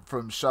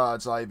from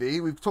shards,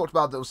 Ivy? We've talked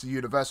about those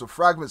universal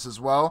fragments as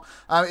well.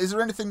 Is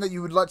there anything that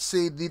you would like to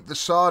see the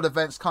shard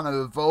events kind of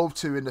evolve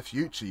to in the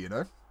future? You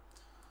know.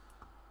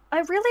 I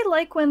really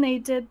like when they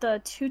did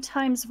the 2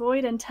 times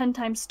Void and 10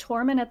 times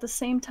Torment at the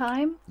same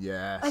time.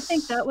 Yes. I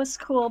think that was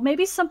cool.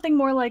 Maybe something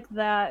more like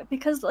that.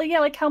 Because,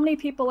 like how many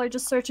people are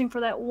just searching for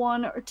that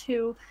 1 or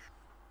 2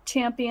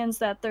 champions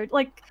that they're,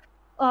 like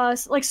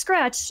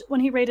Scratch,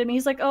 when he rated me,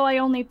 he's like, oh, I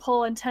only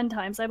pull in 10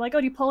 times. I'm like, oh,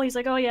 do you pull? He's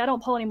like, oh, yeah, I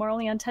don't pull anymore,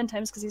 only on 10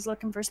 times, because he's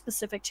looking for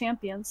specific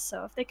champions.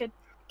 So if they could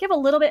give a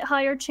little bit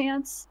higher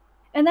chance.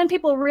 And then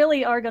people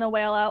really are going to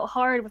whale out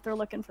hard if they're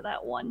looking for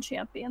that 1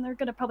 champion. They're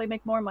going to probably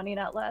make more money,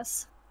 not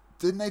less.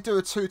 Didn't they do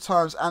a 2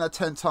 times and a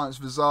 10 times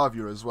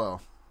Vizavia as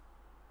well?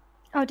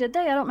 Oh, did they?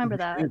 I don't remember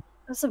that.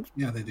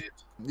 Yeah, they did.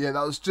 Yeah,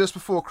 that was just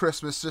before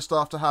Christmas, just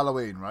after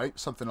Halloween, right?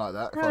 Something like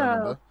that, if I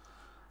remember.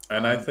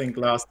 And I think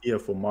last year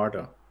for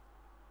Marta.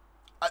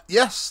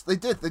 Yes, they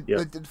did. They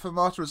did for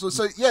Marta as well.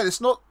 So yeah, it's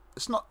not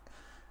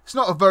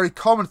a very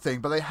common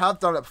thing, but they have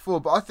done it before.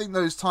 But I think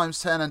those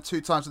times 10 and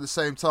 2 times at the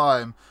same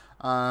time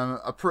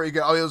are pretty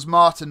good. Oh, it was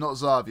Martin, not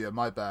Xavier.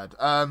 My bad.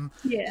 So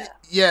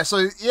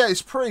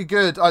it's pretty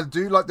good. I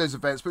do like those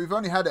events, but we've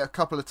only had it a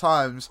couple of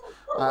times.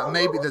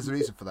 Maybe there's a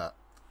reason for that.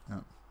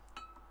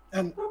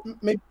 And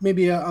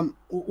maybe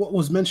what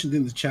was mentioned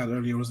in the chat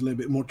earlier was a little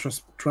bit more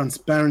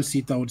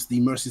transparency towards the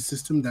mercy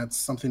system. That's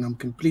something I'm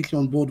completely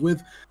on board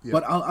with. Yeah.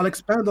 But I'll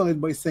expand on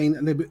it by saying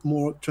a little bit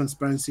more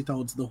transparency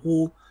towards the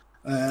whole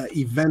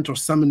event or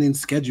summoning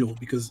schedule,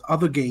 because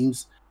other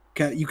games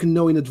you can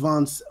know in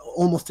advance,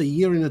 almost a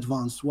year in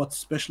advance, what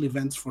special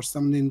events for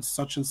summoning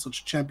such and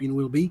such champion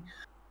will be.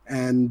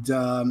 And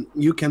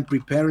you can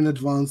prepare in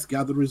advance,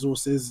 gather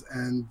resources,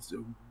 and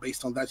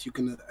based on that, you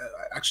can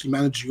actually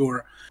manage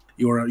your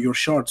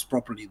shards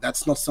properly.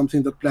 That's not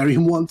something that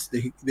Plarium wants.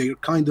 They're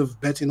kind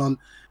of betting on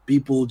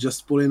people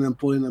just pulling and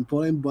pulling and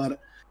pulling. But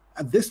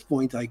at this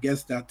point, I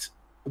guess that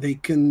they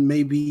can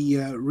maybe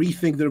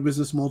rethink their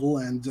business model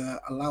and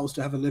allow us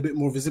to have a little bit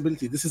more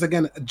visibility. This is,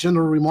 again, a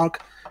general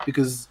remark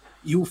because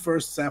you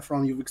first,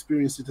 Saffron, you've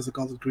experienced it as a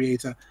content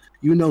creator.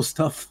 You know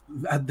stuff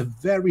at the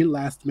very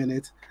last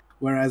minute,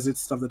 whereas it's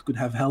stuff that could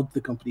have helped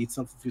the company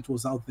itself if it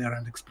was out there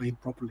and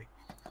explained properly.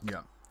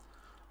 Yeah.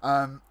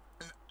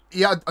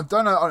 Yeah, I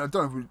don't know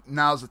if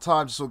now's the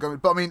time to sort of go,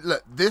 but I mean,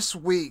 look, this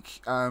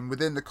week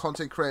within the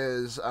content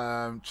creators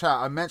chat,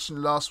 I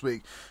mentioned last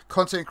week,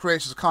 content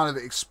creators kind of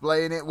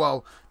explain it.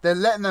 Well, they're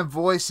letting their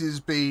voices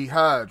be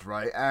heard,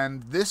 right?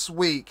 And this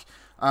week,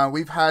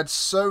 we've had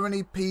so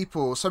many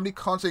people, so many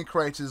content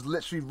creators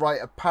literally write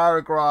a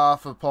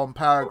paragraph upon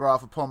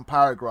paragraph upon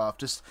paragraph,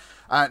 just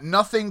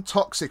nothing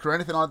toxic or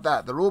anything like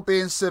that. They're all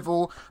being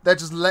civil. They're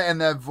just letting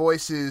their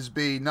voices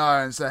be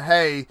known. So,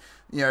 hey,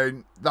 you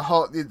know,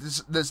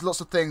 there's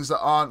lots of things that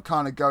aren't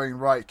kind of going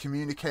right.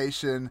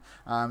 Communication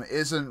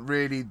isn't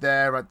really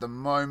there at the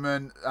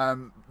moment.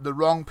 The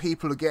wrong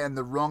people are getting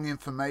the wrong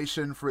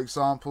information, for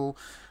example.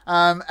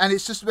 And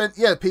it's just been,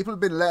 people have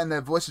been letting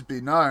their voices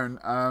be known.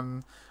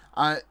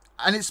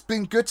 And it's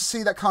been good to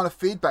see that kind of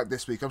feedback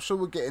this week. I'm sure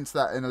we'll get into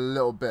that in a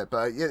little bit,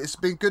 but yeah, it's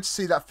been good to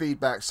see that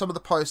feedback. Some of the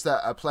posts that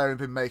a player have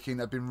been making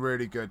have been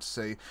really good to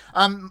see.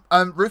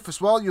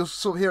 Rufus, while you're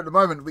sort of here at the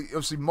moment,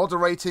 obviously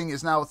moderating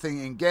is now a thing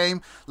in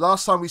game.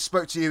 Last time we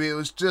spoke to you, it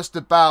was just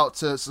about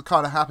to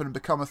kind of happen and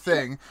become a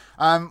thing.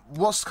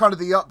 What's kind of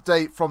the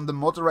update from the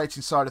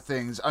moderating side of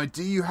things? I mean,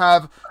 do you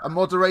have a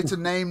moderator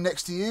name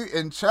next to you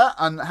in chat,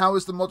 and how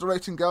is the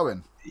moderating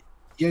going?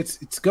 Yeah,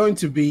 it's going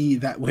to be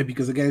that way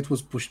because, again, it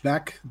was pushed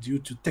back due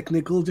to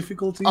technical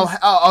difficulties.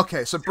 Oh,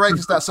 okay. So break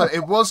us that. So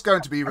it was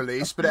going to be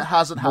released, but it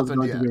hasn't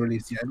happened yet. To be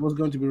released. Yeah, it was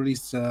going to be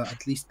released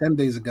at least 10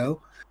 days ago.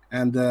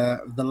 And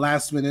the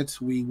last minute,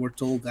 we were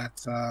told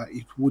that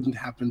it wouldn't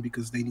happen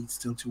because they need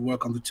still to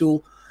work on the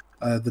tool,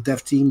 the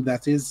dev team,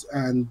 that is.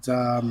 And,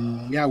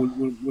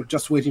 we're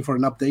just waiting for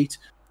an update.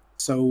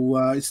 So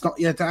it's not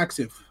yet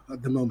active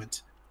at the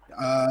moment.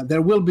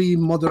 There will be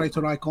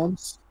moderator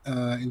icons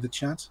in the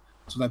chat,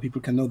 so that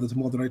people can know that the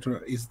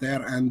moderator is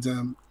there.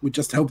 And we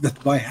just hope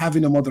that by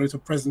having a moderator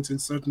present in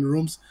certain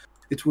rooms,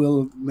 it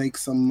will make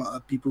some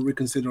people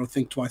reconsider or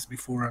think twice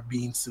before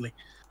being silly.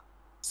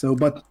 So,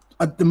 but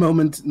at the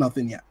moment,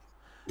 nothing yet.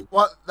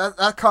 Well,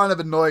 that kind of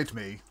annoyed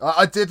me.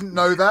 I didn't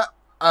know that.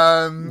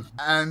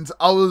 And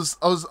I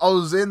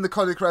was in the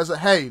content creators that,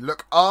 hey,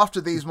 look after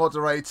these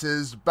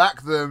moderators,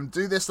 back them,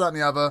 do this, that, and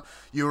the other.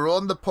 You were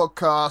on the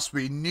podcast.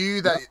 We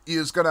knew that it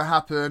was going to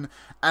happen,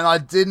 and I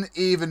didn't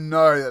even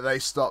know that they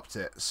stopped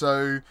it.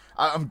 So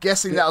I'm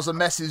guessing that was a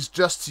message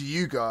just to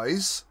you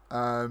guys,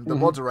 the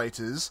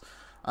moderators.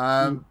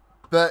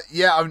 But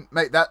yeah,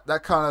 mate,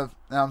 that kind of.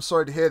 I'm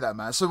sorry to hear that,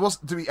 man. So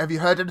have you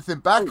heard anything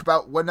back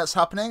about when that's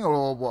happening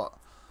or what?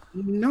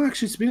 No,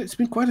 actually, it's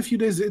been quite a few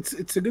days.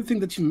 It's a good thing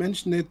that you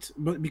mentioned it,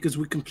 but because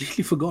we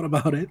completely forgot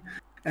about it,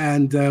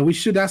 and we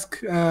should ask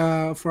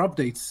for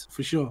updates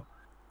for sure.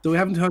 So we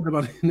haven't heard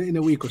about it in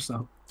a week or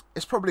so.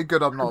 It's probably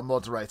good I'm not a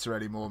moderator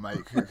anymore, mate.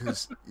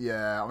 Because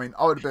I mean,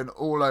 I would have been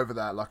all over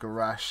that like a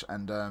rash,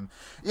 and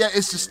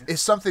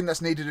it's something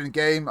that's needed in the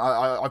game.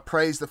 I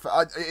praise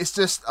it's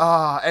just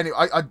anyway.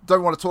 I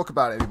don't want to talk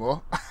about it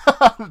anymore.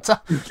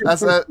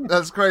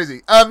 That's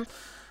crazy.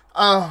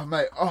 Oh,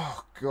 mate.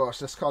 Oh, gosh.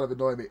 That's kind of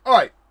annoying me. All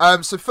right.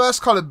 So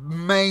first kind of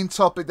main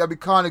topic that we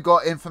kind of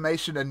got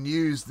information and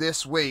news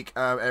this week,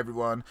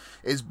 everyone,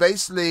 is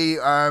basically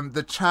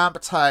the champ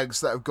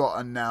tags that have got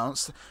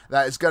announced.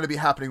 That is going to be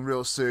happening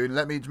real soon.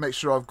 Let me make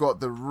sure I've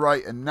got the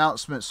right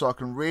announcement so I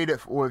can read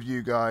it for all of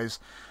you guys.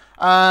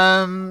 What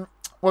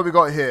have we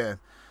got here?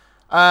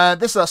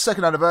 This is our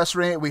second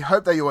anniversary. We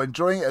hope that you're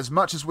enjoying it as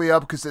much as we are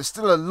because there's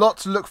still a lot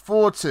to look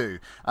forward to.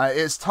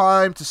 It's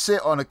time to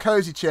sit on a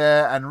cozy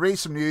chair and read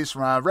some news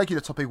from our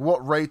regular topic,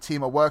 what Raid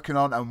team are working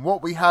on and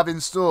what we have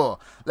in store.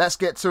 Let's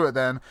get to it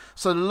then.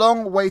 So the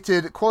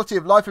long-awaited quality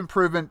of life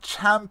improvement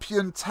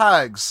champion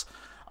tags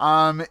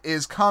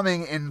is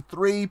coming in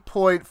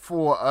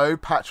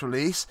 3.40 patch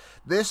release.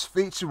 This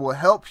feature will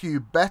help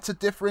you better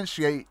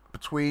differentiate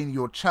between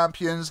your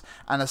champions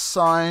and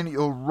assign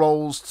your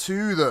roles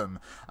to them.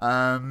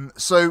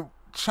 So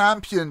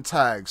champion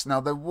tags.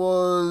 Now there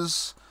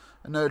was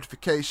a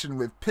notification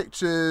with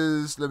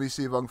pictures. Let me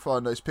see if I can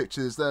find those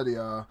pictures. There they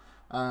are.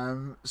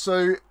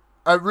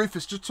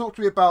 Rufus, just talk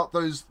to me about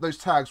those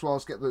tags while I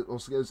get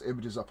those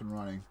images up and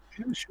running.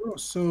 Yeah, sure.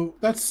 So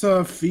that's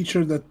a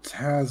feature that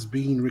has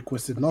been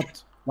requested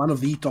not one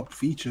of the top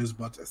features,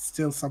 but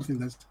still something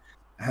that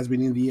has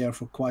been in the air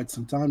for quite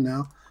some time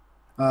now,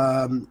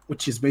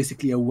 which is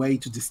basically a way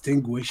to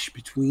distinguish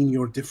between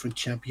your different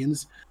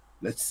champions.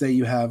 Let's say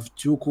you have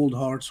 2 Cold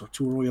Hearts or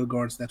 2 Royal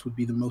Guards. That would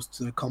be the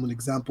most common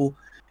example.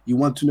 You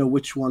want to know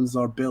which ones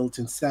are built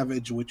in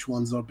Savage, which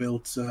ones are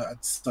built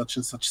at such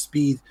and such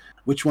speed,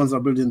 which ones are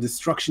built in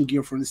Destruction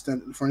gear, for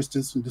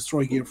instance, and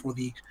Destroy gear for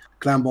the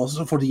Clan Boss,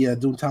 for the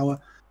Doom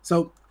Tower.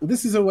 So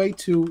this is a way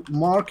to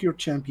mark your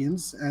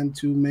champions and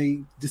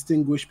to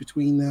distinguish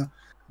between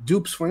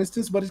dupes, for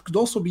instance, but it could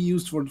also be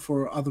used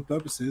for other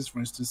purposes. For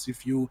instance,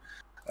 if you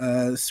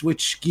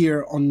switch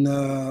gear on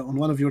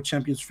one of your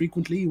champions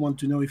frequently, you want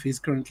to know if he's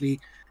currently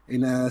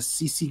in a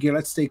CC gear.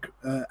 Let's take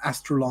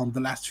Astrolon,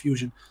 the last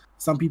fusion.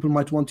 Some people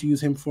might want to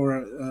use him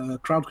for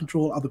crowd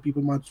control. Other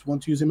people might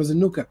want to use him as a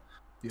nuker.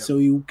 Yep. So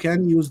you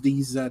can use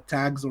these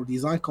tags or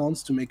these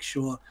icons to make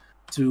sure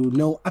to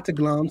know at a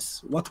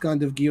glance what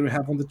kind of gear you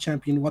have on the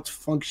champion, what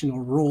function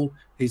or role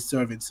he's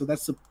serving. So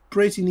that's a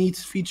pretty neat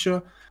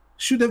feature.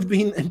 Should have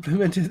been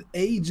implemented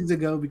ages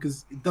ago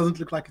because it doesn't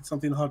look like it's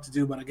something hard to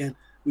do. But again,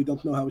 we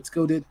don't know how it's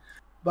coded.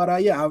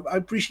 But yeah, I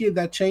appreciate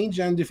that change.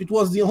 And if it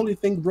was the only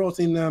thing brought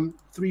in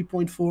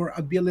 3.4,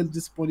 I'd be a little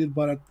disappointed,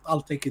 but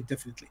I'll take it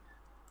definitely.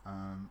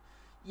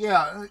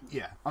 Yeah.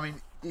 I mean,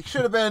 it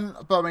should have been,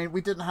 but I mean, we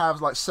didn't have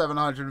like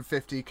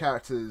 750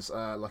 characters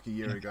like a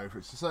year ago,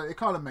 so it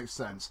kind of makes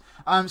sense.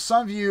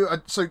 Some of you,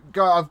 so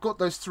guys, I've got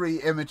those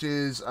 3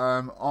 images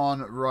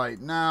on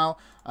right now.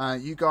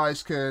 You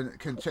guys can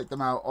check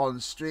them out on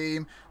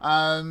stream.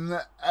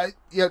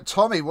 Yeah,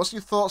 Tommy, what's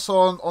your thoughts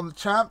on the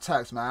champ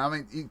tags, man? I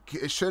mean,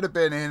 it should have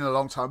been in a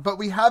long time, but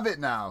we have it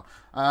now.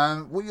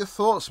 What are your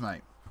thoughts,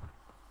 mate?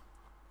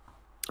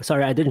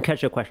 Sorry, I didn't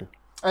catch your question.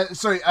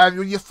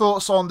 Your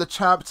thoughts on the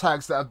champ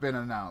tags that have been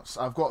announced.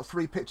 I've got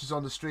 3 pictures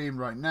on the stream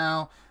right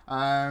now.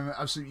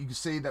 So you can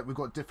see that we've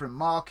got different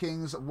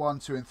markings, 1,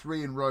 2, and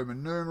 3 in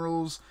Roman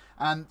numerals.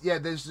 And yeah,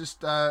 there's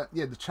just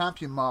the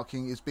champion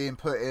marking is being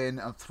put in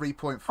on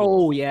 3.4.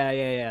 Oh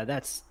yeah.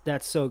 That's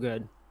so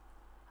good.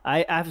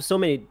 I have so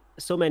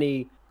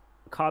many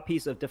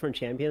copies of different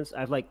champions.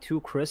 I have like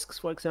 2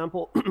 Krisks, for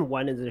example.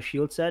 One is a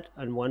shield set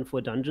and one for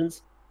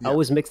dungeons. Yep. I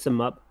always mix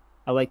them up.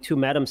 I like 2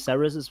 Madame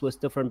Cereses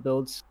with different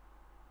builds.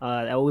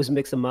 I always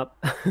mix them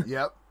up.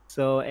 Yep.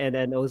 So, and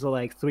then also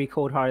like 3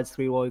 Cold Hearts,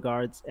 3 Royal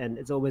Guards, and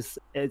it's always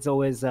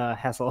a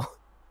hassle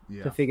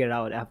to figure it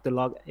out. I have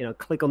to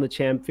click on the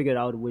champ, figure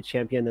out which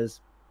champion has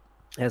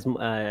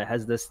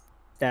the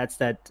stats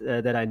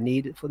that I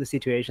need for the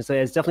situation. So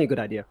it's definitely a good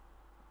idea.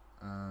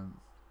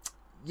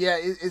 Yeah,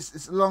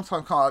 it's a long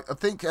time coming. I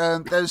think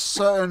there's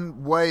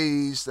certain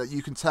ways that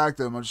you can tag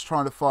them. I'm just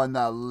trying to find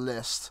that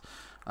list.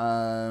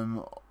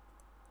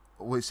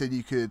 We said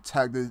you could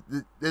tag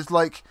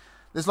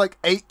there's like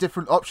 8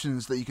 different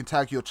options that you can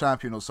tag your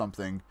champion or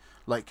something.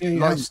 Like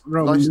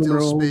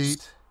lifesteal,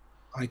 speed,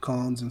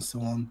 icons, and so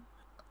on.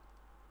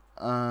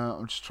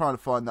 I'm just trying to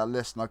find that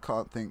list, and I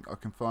can't think I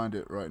can find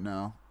it right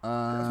now.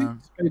 I think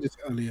I played it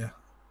earlier.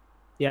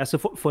 Yeah. So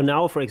for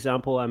now, for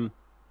example,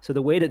 so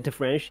the way to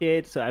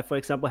differentiate. So I, for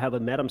example, have a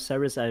Madame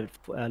Ceres at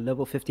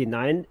level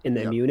 59 in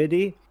the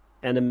immunity,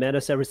 and a Madame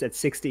Ceres at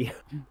 60,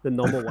 the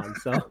normal one.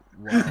 So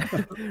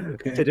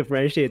to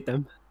differentiate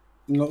them.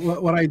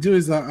 What I do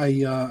is I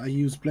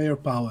use player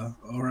power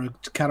or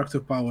character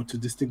power to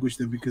distinguish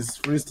them, because,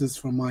 for instance,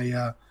 for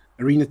my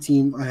arena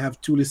team, I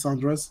have 2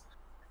 Lissandras,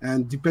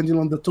 and depending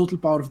on the total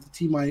power of the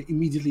team, I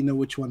immediately know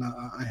which one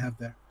I have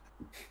there.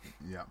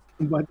 Yeah.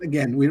 But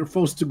again, we're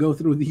forced to go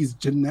through these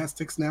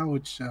gymnastics now,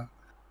 which,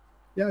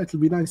 it'll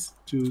be nice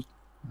to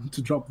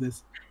drop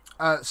this.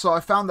 So I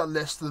found that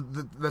list.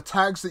 The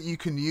tags that you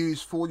can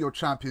use for your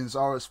champions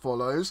are as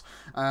follows: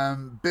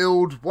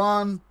 build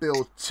 1,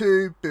 build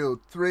 2, build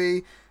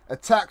 3,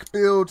 attack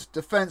build,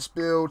 defense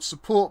build,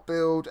 support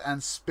build,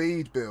 and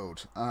speed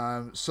build.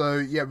 So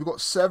yeah, we've got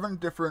 7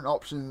 different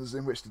options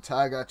in which to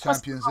tag our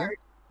champions in.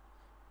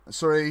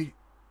 Sorry.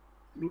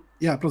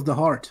 Yeah, plus the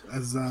heart,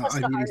 as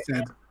Ivy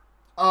said.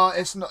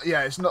 It's not.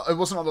 Yeah, it's not. It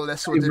wasn't on the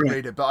list, so I didn't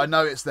read it, but I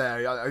know it's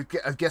there.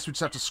 I guess we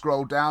just have to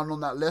scroll down on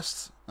that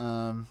list.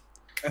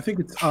 I think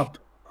it's up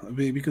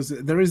because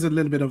there is a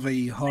little bit of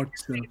a heart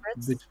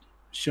bit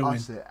showing.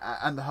 That's it,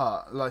 and the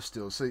heart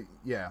lifesteal. So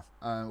yeah,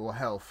 or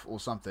health or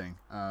something.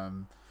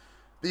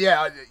 But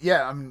yeah.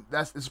 I mean,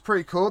 it's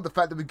pretty cool. The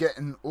fact that we're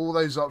getting all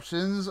those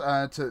options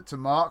to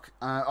mark.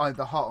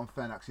 The heart on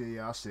Fen, actually.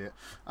 Yeah, I see it.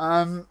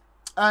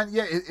 And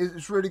yeah,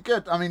 it's really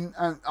good. I mean,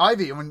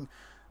 Ivy. I mean,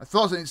 I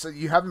thought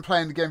you have been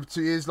playing the game for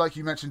 2 years, like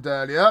you mentioned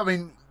earlier. I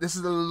mean, this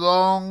is a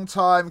long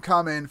time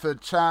coming for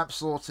champ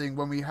sorting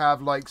when we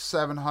have like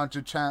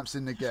 700 champs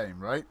in the game,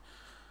 right?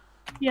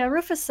 Yeah,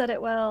 Rufus said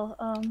it well.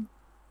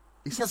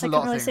 He says a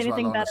lot of things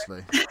well,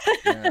 honestly.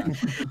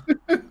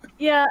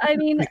 Yeah, I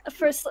mean,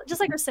 first, just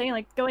like we're saying,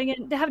 like going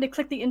in, having to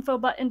click the info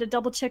button to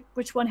double check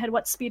which one had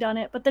what speed on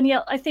it. But then,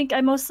 yeah, I think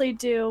I mostly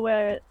do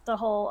where the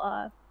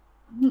whole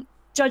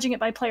judging it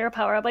by player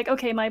power. I'm like,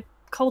 okay, my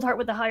Cold Heart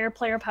with the higher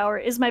player power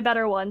is my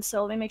better one,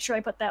 so let me make sure I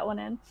put that one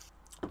in.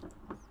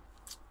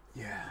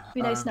 Yeah.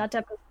 Be nice not to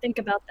have to think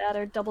about that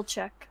or double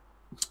check.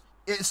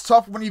 It's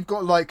tough when you've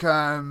got like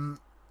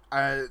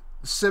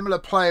similar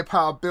player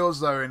power builds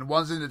though, and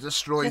one's in a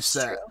destroy That's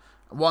set, true.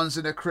 one's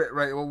in a crit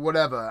rate or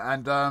whatever,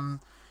 and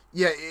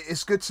yeah,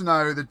 it's good to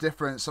know the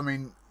difference. I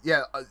mean,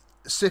 yeah,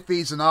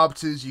 Siphies and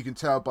Arbiters you can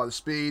tell by the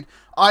speed.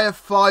 I have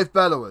 5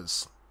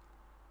 Bellows,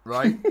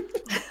 right?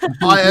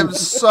 I am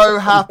so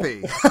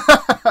happy.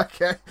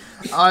 Okay,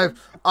 I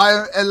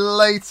am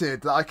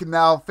elated that I can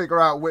now figure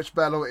out which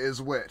Bellow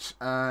is which,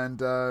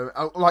 and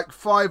like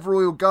 5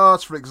 Royal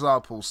Guards, for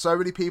example. So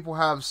many people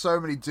have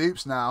so many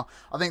dupes now.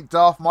 I think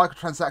Daft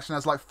Microtransaction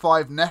has like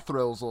 5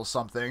 Nethrils or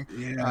something.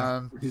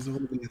 Yeah, he's all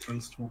the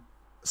Nethrils too.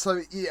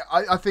 So yeah,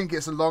 I think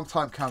it's a long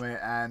time coming,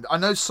 and I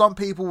know some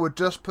people were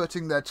just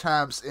putting their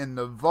champs in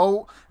the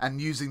vault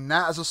and using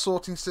that as a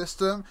sorting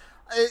system.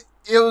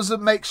 It was a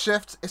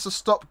makeshift, it's a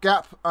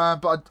stopgap,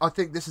 but I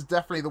think this is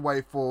definitely the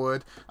way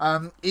forward.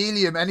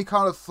 Elium, any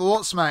kind of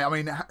thoughts, mate? I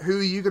mean, who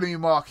are you going to be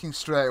marking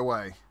straight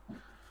away?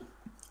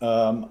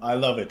 I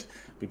love it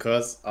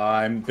because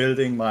I'm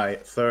building my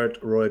 3rd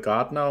Royal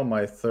Guard now,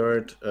 my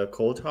 3rd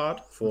Cold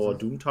Heart for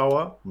Doom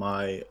Tower,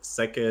 my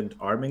 2nd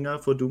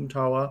Arminger for Doom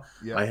Tower.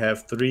 Yeah. I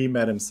have 3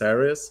 Madame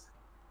Saris.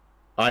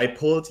 I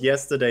pulled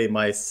yesterday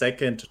my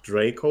 2nd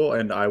Draco,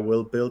 and I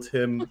will build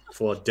him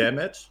for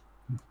damage.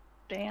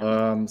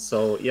 Damn.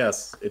 So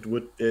yes, it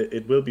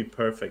will be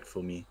perfect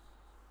for me.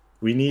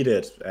 We need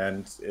it,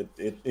 and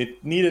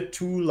it needed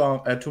too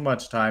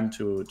much time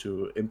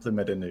to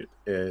implement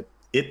it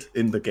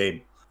in the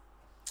game,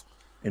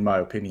 in my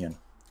opinion.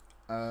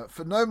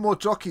 For no more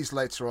jockeys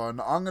later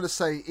on, I'm going to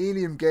say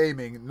Elium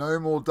Gaming, no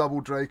more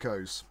double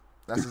Dracos.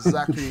 That's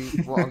exactly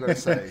what I'm going to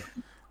say.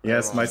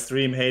 Yes, my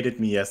stream hated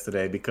me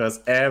yesterday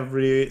because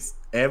everyone's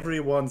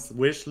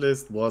wish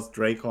list was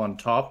Draco on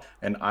top,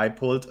 and I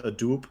pulled a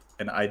dupe,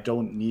 and I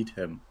don't need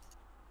him.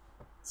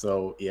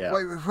 So yeah.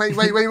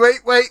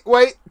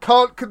 Wait!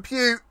 Can't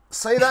compute.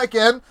 Say that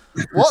again.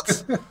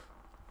 What?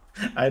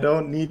 I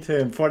don't need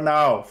him for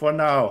now.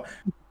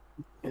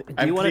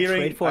 I'm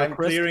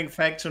clearing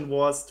Faction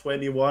Wars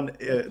 21,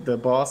 the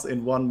boss,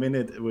 in 1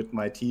 minute with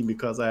my team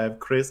because I have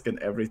Krisk and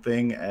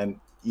everything,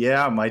 and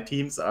yeah, my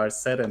teams are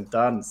set and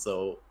done.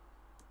 So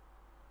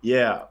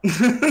yeah.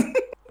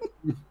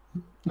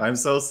 I'm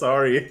so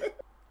sorry.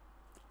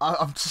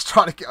 I'm just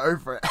trying to get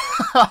over it.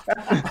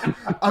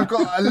 I've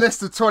got a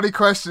list of 20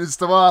 questions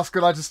to ask,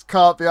 and I just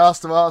can't be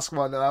asked to ask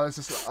one. And I was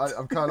just,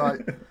 I'm kind of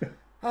like,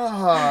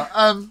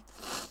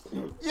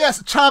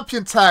 yes,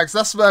 champion tags.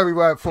 That's where we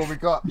were before we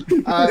got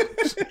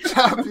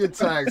champion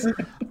tags.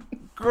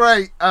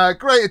 Great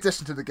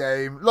addition to the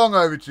game. Long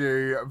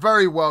overdue.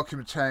 Very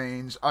welcome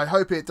change. I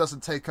hope it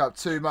doesn't take up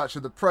too much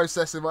of the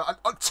processing. 2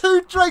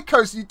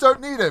 Dracos, you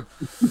don't need him.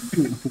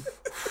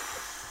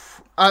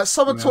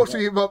 Someone talk to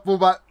me more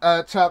about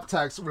champ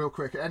tags real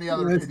quick. Any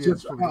other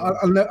opinions?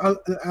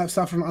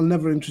 Saffron, I'll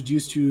never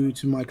introduce you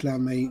to my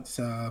clanmates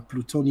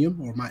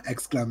Plutonium, or my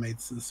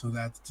ex-clanmates, so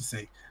that's to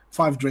say.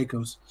 5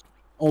 Dracos,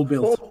 all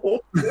built.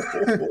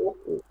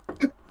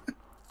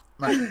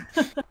 Actually,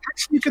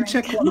 you can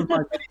check one of my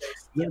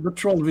videos, the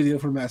troll video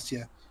from last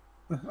year.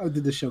 I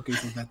did the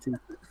showcase of that too.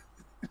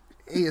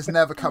 He is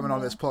never coming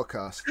on this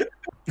podcast.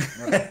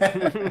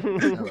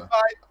 Never.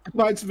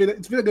 Bye. It's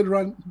been a good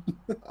run.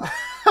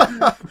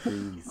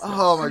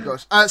 Oh my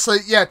gosh. So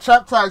yeah,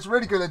 champ tags,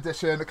 really good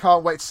addition. I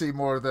can't wait to see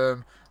more of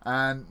them.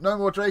 And no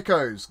more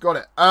Dracos. Got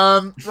it.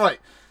 Right.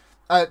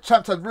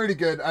 Champ tag, really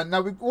good. And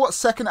now we've got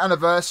 2nd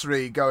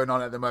anniversary going on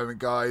at the moment,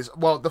 guys.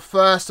 Well, the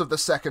first of the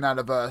 2nd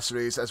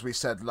anniversaries, as we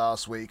said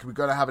last week. We're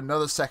going to have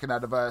another 2nd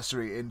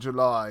anniversary in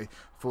July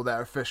for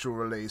their official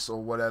release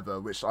or whatever,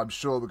 which I'm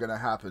sure we're going to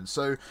happen.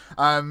 So,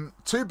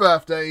 2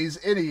 birthdays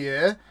in a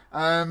year,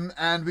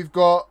 and we've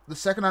got the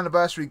 2nd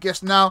anniversary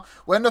gifts. Now,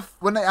 when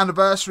the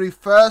anniversary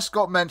first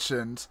got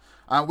mentioned,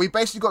 we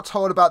basically got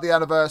told about the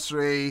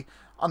anniversary,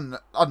 I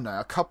don't know,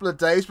 a couple of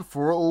days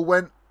before it all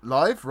went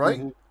live, right?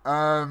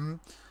 Mm-hmm.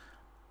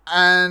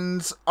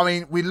 And I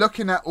mean, we're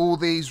looking at all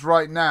these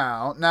right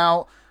now.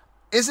 Now,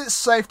 is it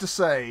safe to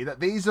say that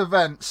these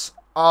events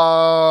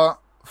are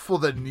for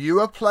the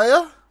newer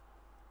player?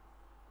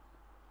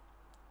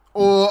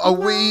 Or are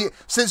we,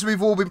 since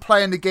we've all been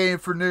playing the game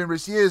for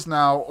numerous years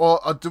now, or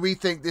do we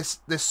think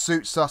this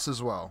suits us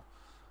as well?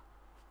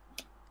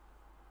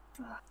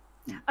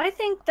 I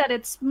think that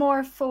it's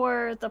more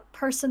for the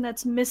person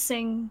that's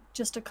missing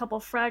just a couple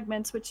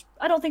fragments, which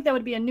I don't think that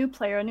would be a new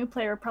player. A new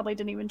player probably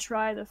didn't even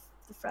try the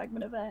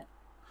fragment event.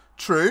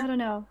 True. I don't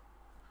know.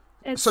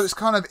 So it's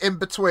kind of in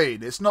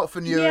between. It's not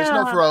for new, it's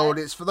not for old,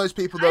 it's for those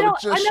people that were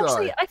just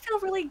shy. I feel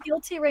really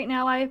guilty right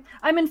now.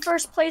 I'm in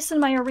first place in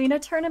my arena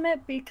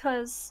tournament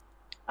because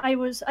I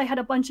had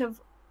a bunch of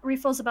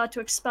refills about to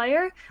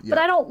expire, but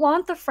I don't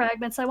want the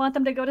fragments. I want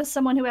them to go to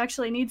someone who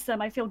actually needs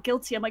them. I feel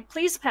guilty. I'm like,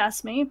 please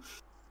pass me.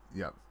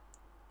 Yeah.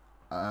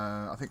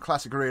 I think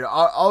Classic Arena,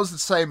 I was the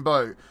same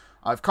boat.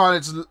 I've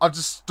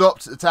just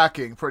stopped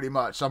attacking pretty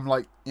much. I'm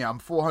like, I'm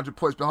 400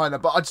 points behind her,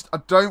 but I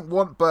don't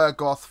want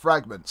Burgoth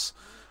fragments.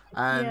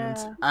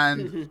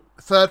 and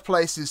third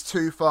place is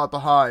too far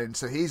behind,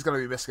 so he's going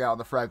to be missing out on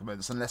the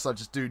fragments unless I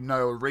just do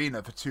no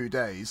arena for 2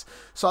 days.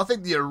 So I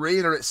think the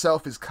arena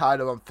itself is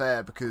kind of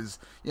unfair because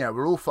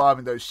we're all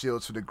farming those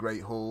shields for the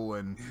Great Hall,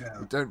 and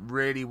we don't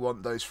really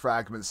want those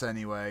fragments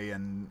anyway.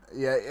 And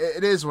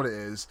it is what it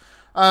is.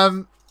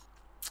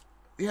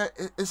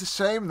 It's a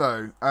shame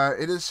though.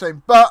 It is a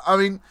shame, but I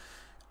mean,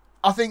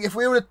 I think if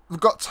we would have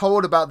got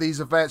told about these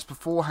events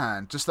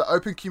beforehand, just the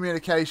open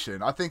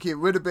communication, I think it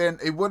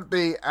wouldn't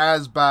be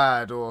as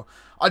bad. Or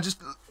I'm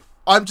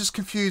just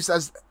confused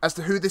as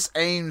to who this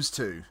aims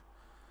to.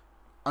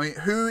 I mean,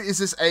 who is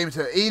this aimed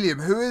to?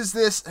 Elium, who is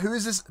this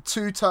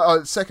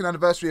second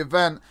anniversary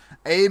event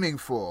aiming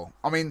for?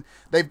 I mean,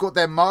 they've got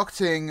their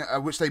marketing,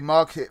 which they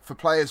market for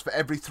players for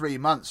every 3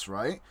 months,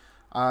 right?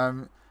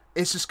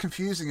 It's just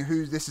confusing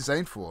who this is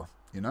aimed for,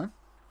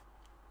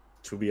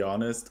 To be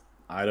honest,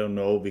 I don't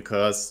know,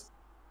 because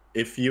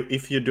if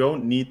you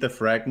don't need the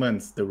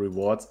fragments, the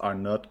rewards are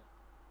not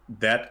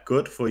that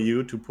good for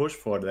you to push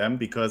for them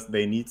because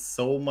they need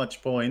so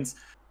much points.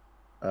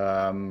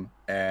 And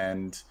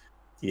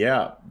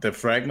the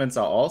fragments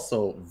are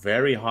also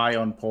very high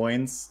on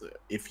points.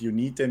 If you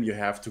need them, you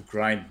have to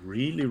grind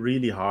really,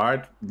 really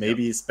hard,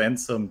 maybe spend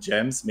some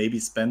gems, maybe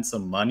spend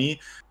some money.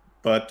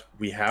 But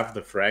we have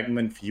the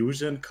fragment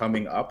fusion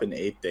coming up in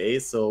 8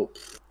 days, so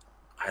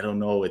I don't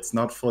know. It's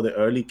not for the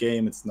early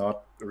game. It's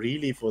not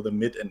really for the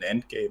mid and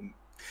end game.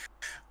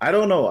 I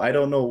don't know. I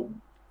don't know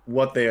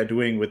what they are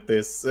doing with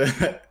this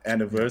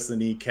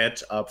anniversary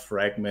catch-up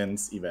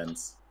fragments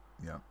events.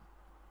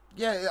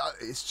 Yeah,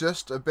 it's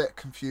just a bit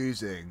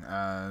confusing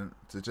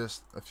to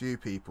just a few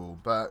people.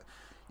 But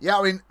yeah,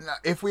 I mean,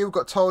 if we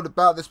got told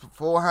about this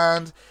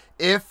beforehand,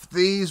 if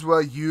these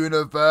were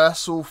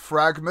universal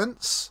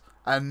fragments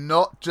and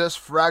not just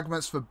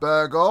fragments for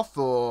Bergoth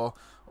or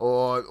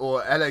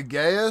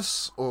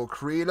Elegaeus or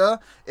Kreela,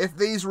 if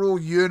these were all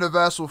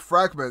universal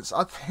fragments,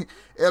 I think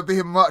it would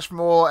be much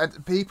more,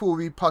 and people would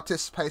be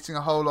participating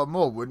a whole lot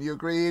more. Wouldn't you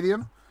agree,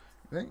 Elium?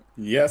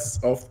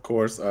 Yes, of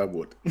course I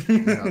would.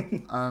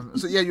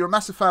 So you're a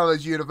massive fan of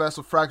those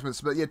universal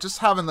fragments, but just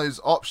having those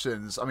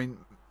options. I mean,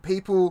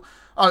 there's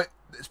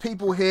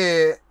people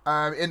here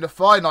in the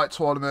Finite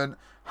tournament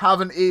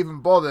haven't even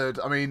bothered.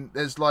 I mean,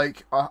 there's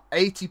like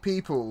 80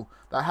 people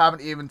that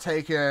haven't even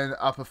taken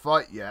up a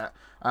fight yet.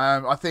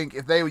 I think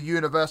if they were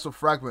universal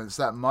fragments,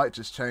 that might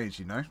just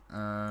change,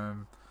 But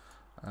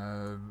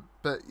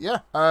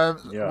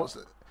what's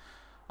it?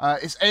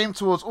 It's aimed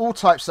towards all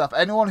type stuff.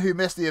 Anyone who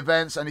missed the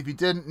events, and if you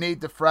didn't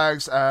need the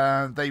frags,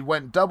 they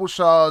went double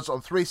shards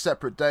on 3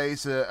 separate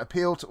days to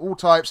appeal to all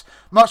types.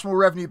 Much more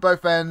revenue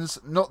both ends.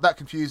 Not that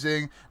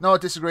confusing. No, I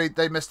disagree.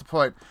 They missed the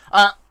point.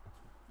 I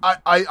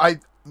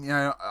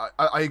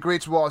agree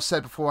to what I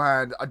said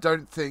beforehand. I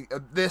don't think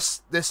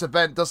this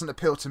event doesn't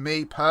appeal to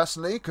me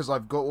personally because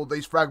I've got all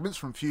these fragments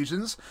from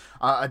fusions.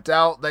 I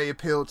doubt they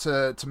appeal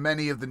to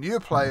many of the newer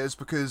players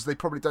because they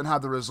probably don't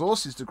have the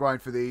resources to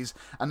grind for these,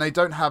 and they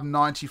don't have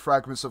 90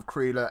 fragments of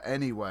Kreela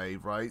anyway,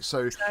 right?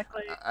 So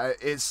exactly,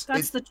 that's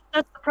the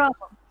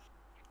problem.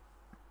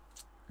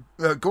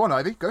 Go on,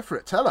 Ivy. Go for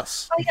it. Tell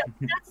us. Oh, yeah,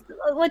 that's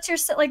what you're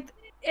like.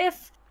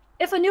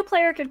 If a new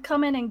player could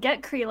come in and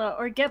get Kreela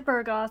or get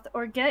Bergoth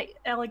or get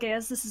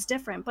Elegaeus, this is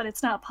different, but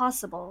it's not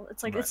possible.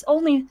 It's like this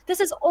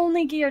is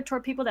only geared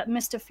toward people that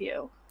missed a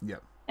few. Yeah.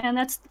 And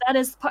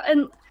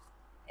and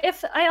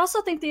if I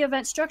also think the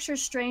event structure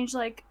is strange,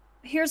 like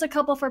here's a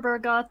couple for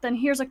Bergoth, then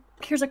here's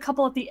a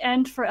couple at the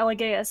end for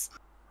Elegaeus.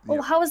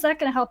 Well, how is that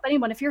going to help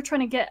anyone? If you're trying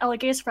to get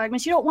Elegaeus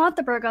fragments, you don't want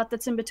the Bergoth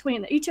that's in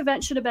between. Each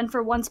event should have been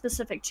for one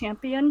specific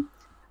champion,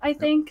 I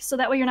think, so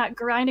that way you're not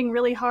grinding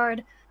really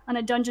hard on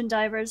a Dungeon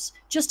Divers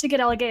just to get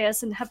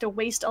Elegaeus and have to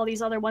waste all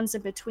these other ones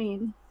in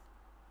between.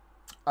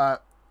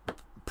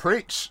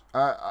 Preach.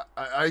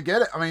 I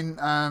get it. I mean,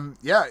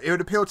 it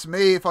would appeal to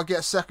me if I get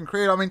a second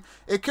Kreela. I mean,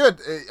 it could.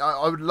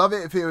 I would love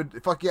it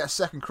if I could get a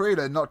second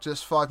Kreela, not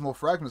just 5 more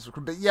fragments.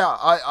 But yeah,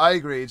 I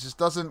agree. It just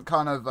doesn't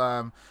kind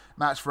of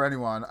match for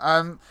anyone.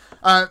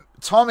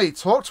 Tommy,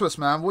 talk to us,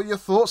 man. What are your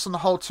thoughts on the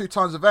whole 2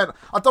 times event?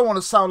 I don't want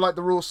to sound like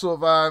they're all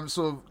sort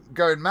of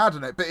going mad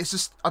on it, but it's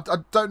just I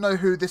don't know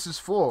who this is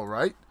for,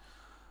 right?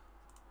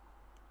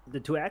 The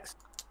 2X?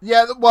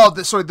 Yeah, well,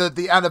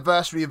 the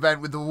anniversary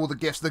event with all the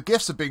gifts. The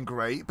gifts have been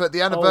great, but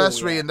the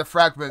anniversary and the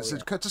fragments,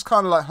 it's just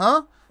kind of like,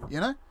 huh?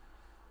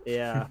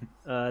 Yeah.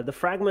 The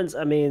fragments,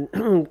 I mean,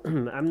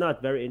 I'm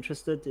not very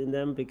interested in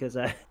them because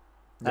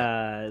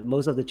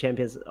most of the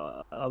champions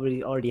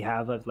already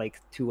have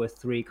like 2 or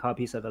 3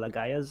 copies of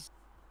Elegaeus.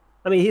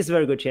 I mean, he's a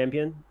very good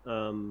champion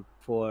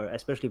for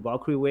especially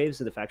Valkyrie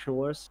waves in the faction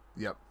wars.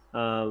 Yep.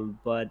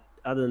 But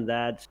other than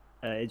that,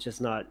 it's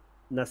just not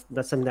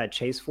something that I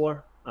chase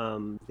for.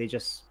 They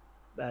just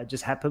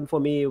happen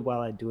for me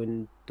while I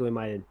doing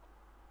my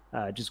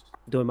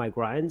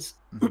grinds.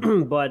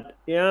 Mm-hmm. but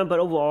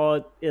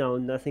overall,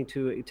 nothing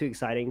too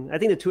exciting. I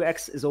think the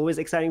 2X is always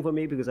exciting for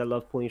me because I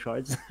love pulling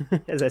shards,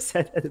 as I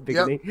said at the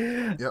beginning.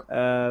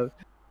 Yep.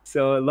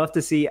 So I love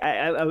to see.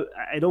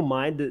 I don't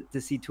mind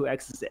to see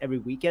 2Xs every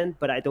weekend,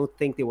 but I don't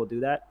think they will do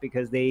that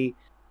because they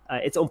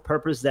it's on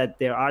purpose that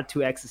there are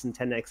 2Xs and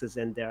 10Xs,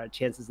 and there are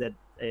chances that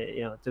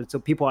so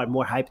people are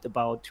more hyped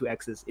about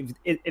 2Xs.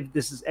 If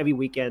this is every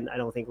weekend, I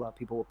don't think a lot of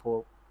people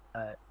will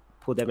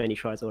pull that many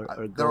shards or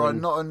there are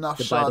not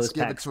enough shards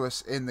given packs. to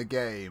us in the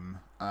game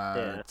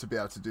to be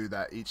able to do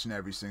that each and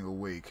every single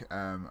week.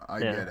 I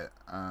get it.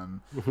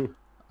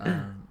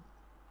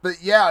 But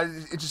yeah,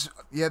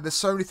 there's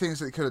so many things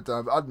that they could have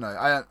done. But I don't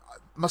know.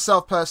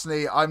 Myself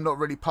personally, I'm not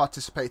really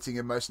participating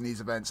in most of these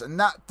events, and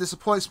that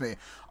disappoints me.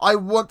 I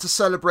want to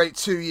celebrate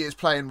 2 years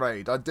playing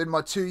Raid. I did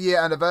my 2-year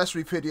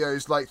anniversary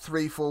videos like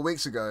 3-4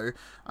 weeks ago.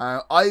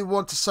 I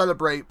want to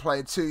celebrate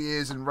playing 2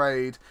 years in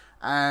Raid,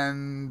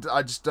 and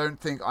I just don't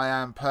think I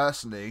am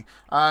personally.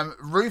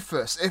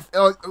 Rufus,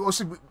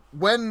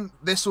 when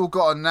this all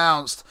got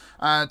announced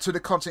to the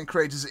content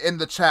creators in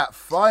the chat,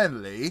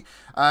 finally,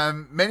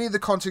 many of the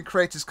content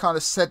creators kind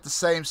of said the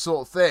same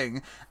sort of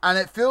thing, and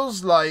it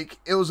feels like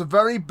it was a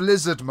very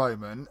Blizzard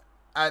moment,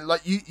 and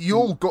like you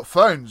all got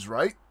phones,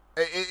 right?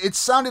 It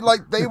sounded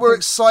like they were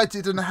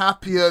excited and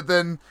happier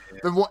than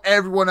what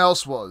everyone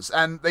else was,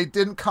 and they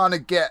didn't kind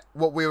of get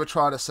what we were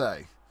trying to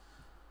say.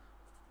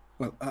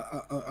 Well,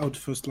 I would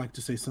first like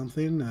to say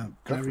something.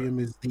 Plarium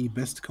is the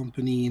best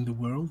company in the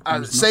world.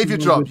 Save your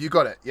job. You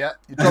got it. Yeah,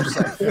 your job's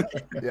safe.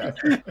 Yeah.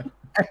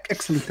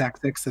 Excellent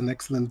tactics and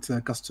excellent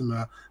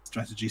customer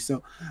strategy.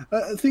 So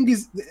the thing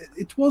is,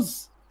 it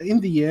was in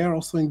the air,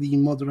 also in the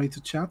moderator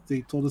chat. They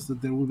told us that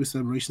there will be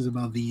celebrations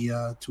about the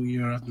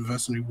 2-year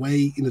anniversary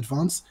way in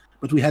advance,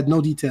 but we had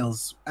no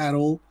details at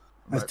all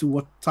as to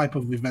what type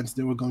of events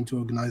they were going to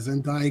organize.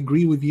 And I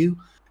agree with you.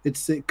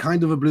 It's a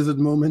kind of a Blizzard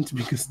moment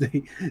because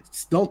they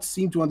don't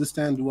seem to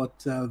understand what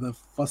the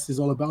fuss is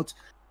all about.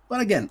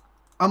 But again,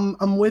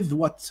 I'm with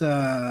what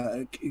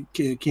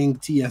King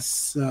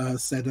TS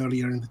said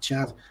earlier in the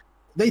chat.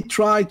 They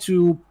try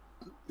to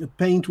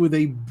paint with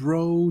a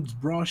broad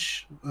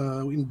brush,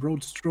 in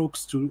broad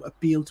strokes, to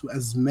appeal to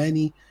as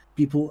many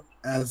people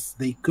as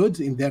they could,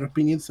 in their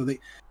opinion. So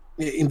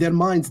in their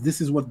minds, this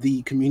is what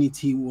the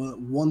community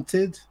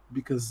wanted,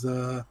 because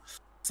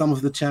some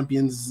of the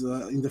champions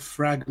in the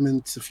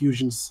fragment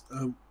fusions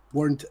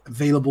weren't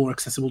available or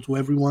accessible to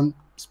everyone,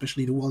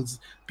 especially the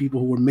people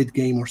who were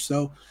mid-game or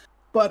so.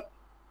 But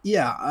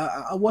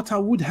yeah, what I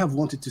would have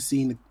wanted to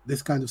see in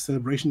this kind of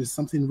celebration is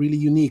something really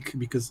unique,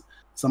 because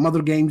some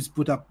other games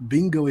put up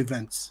bingo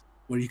events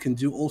where you can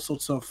do all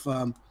sorts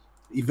of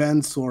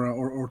events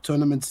or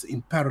tournaments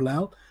in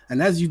parallel.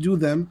 And as you do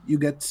them, you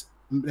get,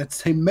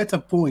 let's say, meta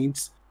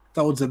points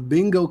towards a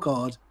bingo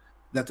card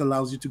that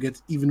allows you to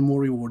get even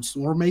more rewards,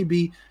 or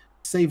maybe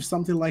save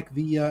something like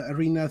the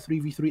Arena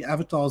 3v3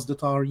 avatars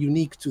that are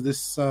unique to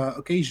this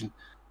occasion.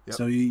 Yep.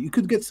 So you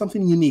could get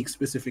something unique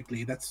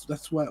specifically.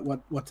 That's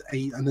what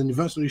an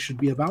anniversary should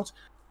be about.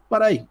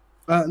 But hey,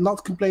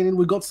 not complaining.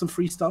 We got some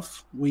free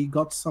stuff. We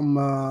got some,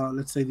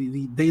 let's say,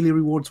 the daily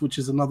rewards, which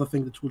is another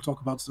thing that we'll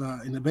talk about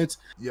in a bit.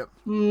 Yep.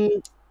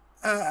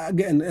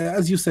 Again,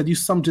 as you said, you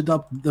summed it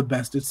up the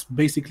best. It's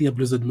basically a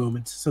Blizzard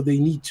moment. So they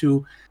need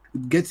to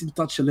get in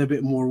touch a little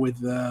bit more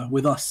with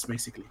us,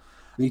 basically.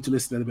 They need to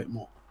listen a little bit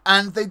more.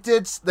 And they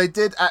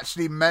did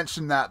actually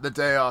mention that the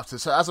day after.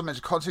 So as I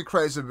mentioned, content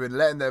creators have been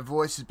letting their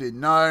voices be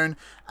known,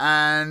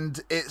 and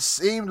it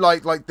seemed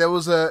like there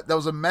was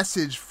a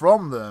message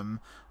from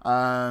them,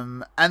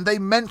 and they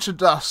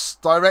mentioned us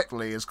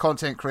directly as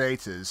content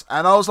creators,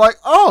 and I was like,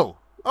 oh,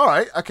 all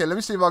right, okay, let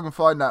me see if I can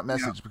find that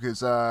message,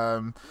 because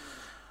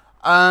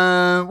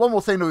one more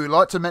thing that we'd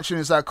like to mention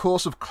is our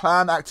course of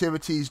clan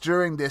activities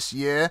during this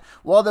year.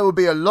 While there will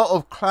be a lot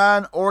of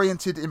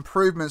clan-oriented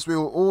improvements, we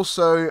will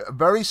also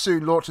very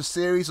soon launch a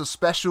series of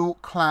special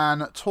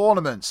clan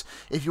tournaments.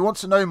 If you want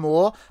to know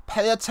more,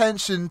 pay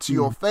attention to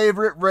your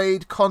favorite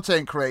Raid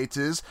content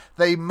creators.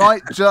 They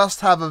might just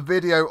have a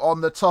video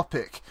on the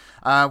topic.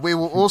 We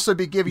will also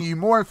be giving you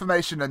more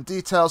information and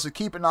details, so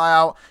keep an eye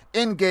out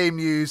in game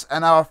news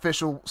and our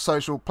official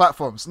social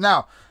platforms.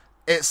 Now,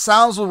 it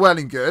sounds all well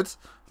and good,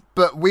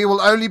 but we will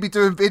only be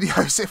doing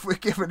videos if we're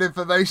given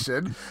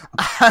information.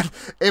 And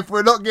if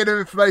we're not given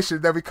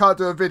information, then we can't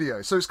do a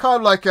video. So it's kind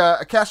of like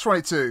a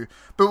catch-22,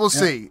 but we'll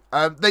see.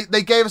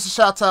 They gave us a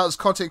shout-out as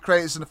content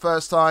creators in the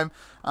first time,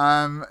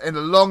 in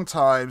a long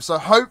time. So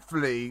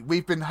hopefully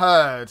we've been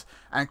heard,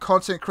 and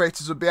content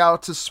creators will be able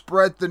to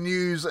spread the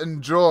news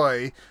and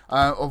joy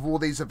of all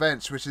these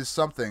events, which is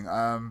something.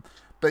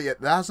 But yeah,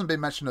 that hasn't been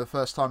mentioned the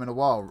first time in a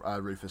while,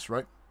 Rufus,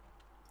 right?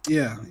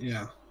 Yeah.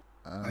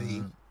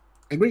 I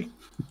agree.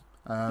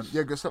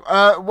 Yeah, good stuff.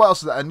 What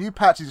else is that? A new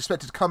patch is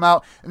expected to come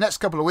out in the next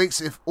couple of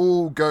weeks if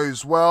all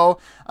goes well.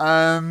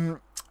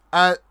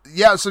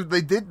 Yeah, so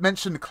they did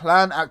mention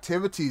clan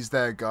activities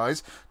there,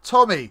 guys.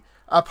 Tommy,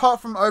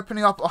 apart from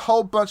opening up a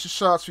whole bunch of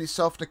shards for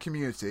yourself in the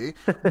community,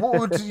 what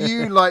would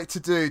you like to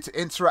do to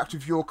interact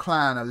with your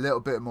clan a little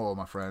bit more,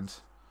 my friend?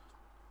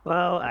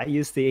 Well, I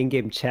use the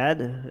in-game chat.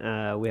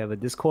 We have a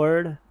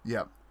Discord.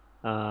 Yep.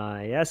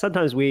 Yeah,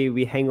 sometimes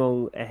we hang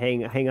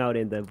out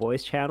in the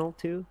voice channel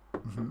too.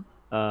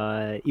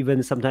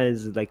 Even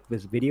sometimes like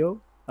with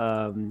video.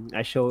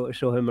 I show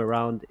him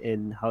around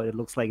in how it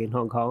looks like in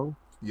Hong Kong.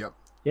 Yep.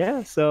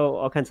 Yeah, so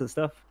all kinds of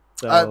stuff.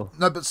 So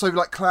no, but so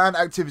like clan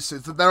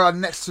activities, there are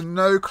next to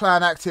no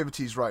clan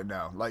activities right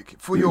now. Like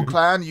for your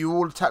clan, you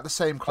all attack the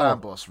same clan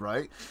boss,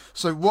 right?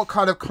 So what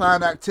kind of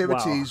clan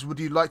activities would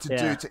you like to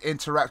do to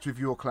interact with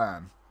your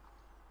clan?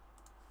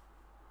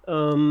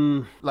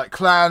 Like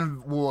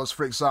clan wars,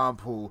 for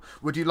example.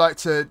 Would you like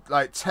to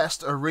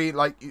test arena,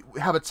 like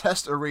have a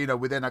test arena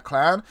within a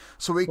clan,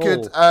 so we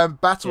could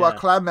battle our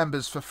clan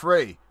members for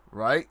free,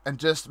 right? And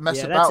just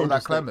mess about with our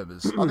clan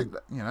members. I think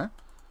that, you know.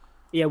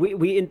 Yeah,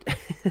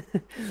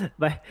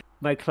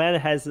 my clan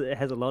has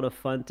a lot of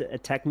fun to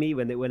attack me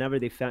whenever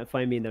they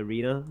find me in the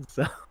arena.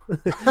 So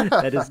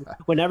that is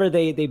whenever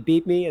they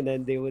beat me, and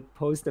then they would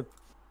post their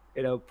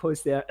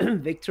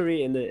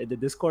victory in the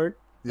Discord.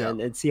 Yeah.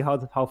 And see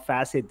how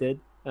fast it did.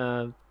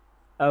 But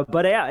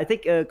yeah, I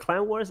think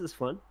Clan Wars is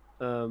fun.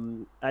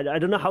 I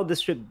don't know how this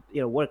should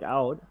work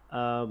out.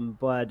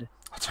 But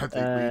I don't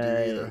think we do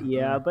either.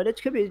 Yeah, but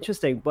it could be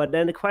interesting. But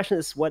then the question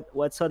is,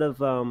 what sort of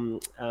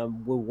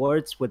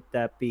rewards would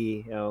that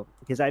be?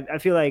 Because I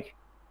feel like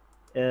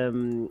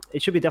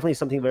it should be definitely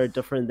something very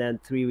different than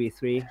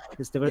 3v3.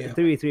 Because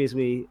 3v3 is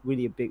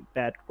really a big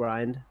bad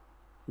grind.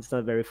 It's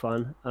not very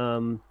fun.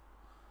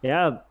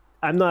 Yeah.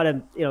 I'm not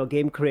a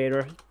game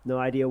creator. No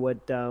idea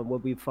what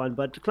would be fun.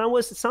 But Clan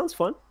Wars, it sounds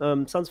fun.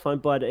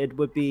 But it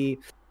would be,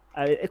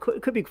 it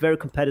could be very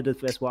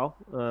competitive as well.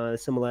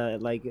 Similarly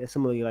like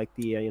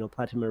the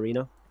Platinum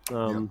Arena.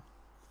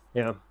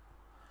 Yeah.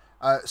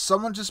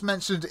 Someone just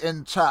mentioned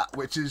in chat,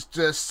 which has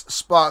just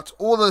sparked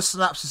all the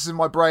synapses in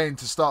my brain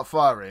to start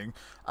firing.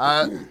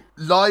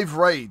 Live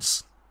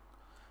raids.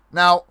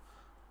 Now,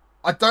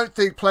 I don't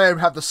think Plarium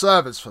have the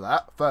servers for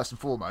that, first and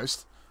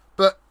foremost.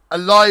 But a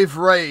live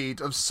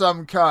raid of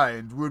some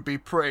kind would be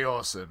pretty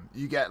awesome.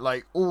 You get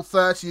like all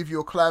 30 of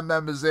your clan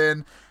members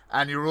in,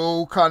 and you're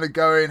all kind of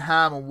going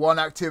ham on one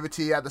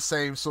activity at the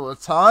same sort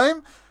of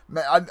time.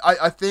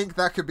 I think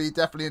that could be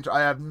definitely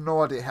I have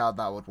no idea how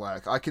that would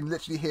work. I can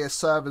literally hear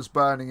servers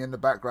burning in the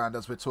background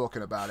as we're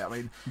talking about it. I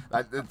mean,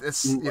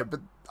 but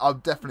I'm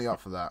definitely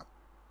up for that.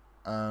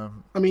 I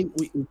mean,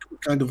 we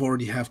kind of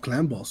already have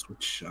Clan Boss,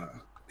 which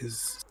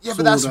is but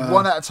that's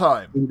one at a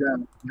time.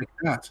 Like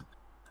that.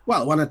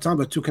 Well, one at a time,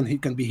 but two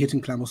can be hitting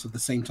clan boss at the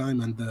same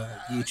time, and the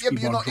HP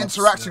but you're not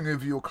interacting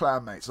with your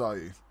clan mates, are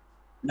you?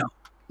 No,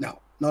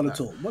 not at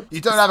all. You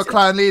don't have a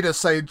clan leader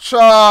saying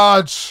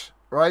 "charge,"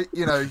 right?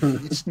 You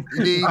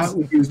need. I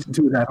used to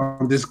do that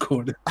on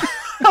Discord.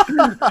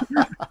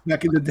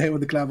 Back in the day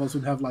when the clan boss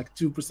would have like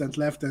 2%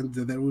 left, and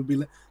there would be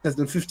less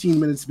than 15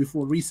 minutes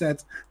before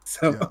reset.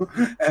 So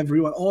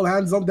everyone, all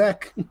hands on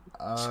deck,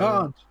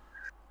 charge.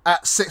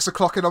 At 6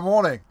 o'clock in the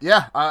morning.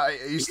 Yeah,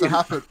 it used to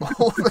happen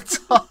all the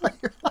time.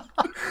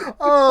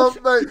 Oh,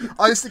 mate.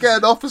 I used to get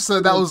an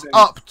officer that was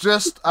up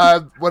just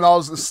when I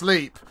was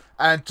asleep,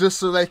 and just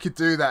so they could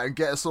do that and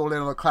get us all in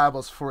on the clan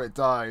boss before it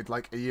died,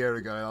 like a year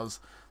ago.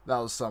 That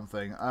was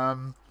something.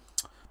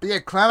 But yeah,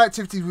 clan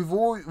activities, we've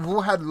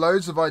all had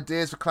loads of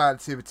ideas for clan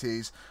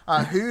activities.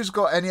 Who's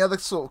got any other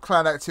sort of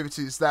clan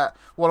activities that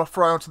want to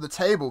throw onto the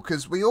table?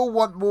 Because we all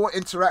want more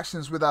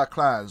interactions with our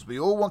clans. We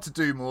all want to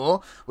do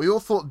more. We all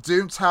thought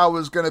Doom Tower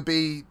was going to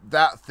be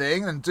that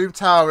thing, and Doom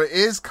Tower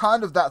is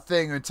kind of that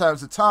thing in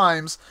terms of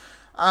times.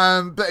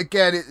 But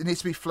again, it needs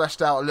to be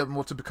fleshed out a little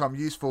more to become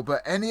useful.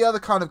 But any other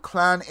kind of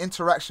clan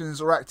interactions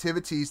or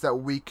activities that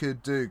we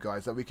could do,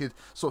 guys, that we could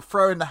sort of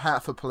throw in the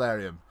hat for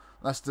Plarium?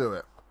 Let's do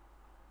it.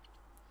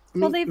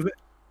 Well,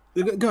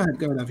 go ahead,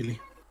 Avilie.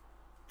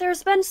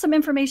 There's been some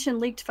information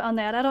leaked on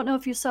that. I don't know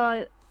if you saw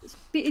it.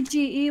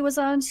 BGE was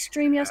on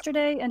stream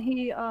yesterday, and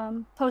he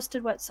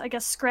posted what I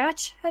guess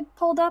Scratch had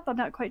pulled up. I'm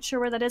not quite sure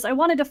where that is. I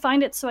wanted to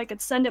find it so I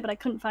could send it, but I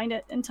couldn't find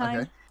it in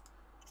time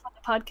for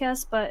the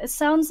podcast. But it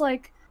sounds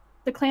like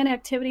the clan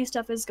activity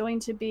stuff is going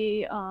to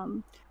be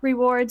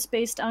rewards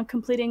based on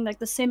completing like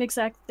the same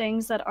exact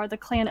things that are the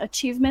clan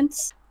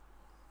achievements.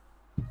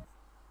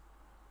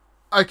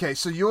 Okay,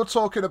 so you're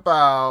talking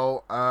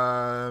about.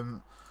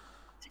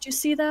 Did you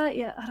see that?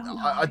 Yeah, I don't know.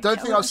 I don't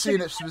think I've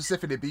seen it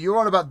specifically, but you're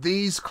on about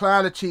these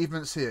clan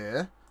achievements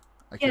here.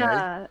 Okay.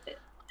 Yeah.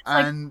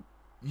 And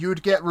you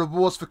would get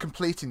rewards for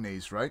completing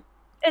these, right?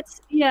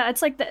 It's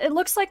like it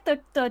looks like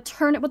the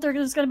what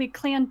there's going to be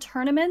clan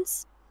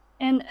tournaments,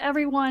 and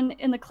everyone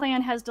in the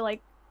clan has to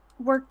like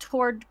work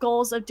toward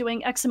goals of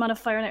doing X amount of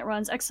Fire Night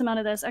runs, X amount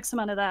of this, X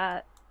amount of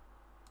that.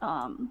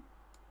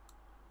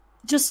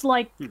 Just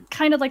like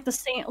kind of like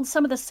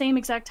some of the same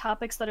exact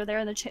topics that are there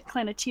in the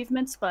clan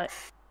achievements, but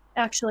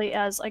actually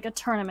as like a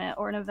tournament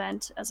or an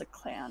event as a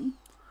clan.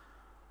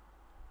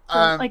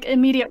 Like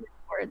immediate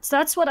rewards.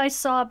 That's what I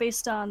saw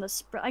based on the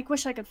spread. I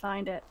wish I could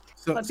find it.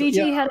 But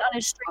BG had it on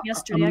his stream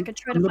yesterday. I could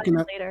try to find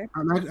it later.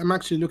 I'm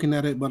actually looking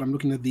at it, but I'm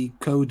looking at the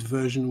code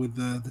version with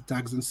the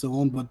tags and so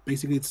on. But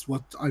basically, it's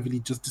what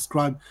Ivy just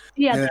described.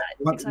 Yeah.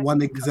 Exactly.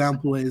 One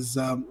example is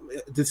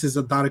this is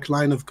a direct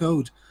line of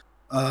code.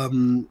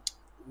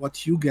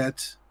 What you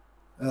get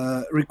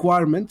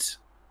requirement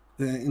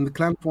in the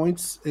clan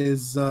points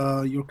is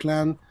your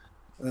clan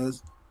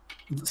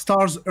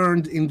stars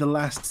earned in the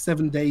last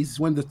 7 days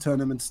when the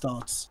tournament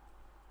starts.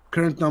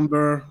 Current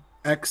number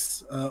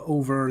X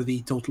over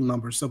the total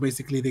number. So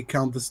basically, they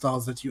count the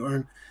stars that you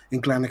earn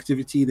in clan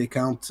activity. They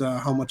count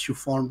how much you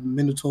farm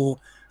Minotaur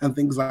and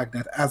things like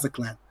that as a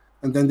clan.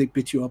 And then they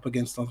pit you up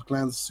against other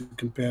clans to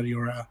compare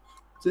your...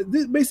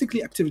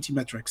 basically activity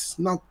metrics.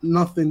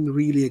 Nothing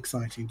really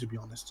exciting, to be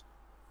honest.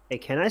 Hey,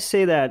 can I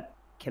say that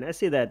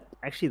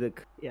actually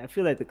I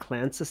feel like the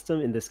clan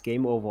system in this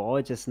game overall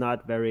is just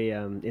not very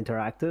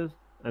interactive.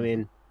 I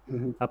mean,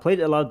 I played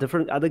a lot of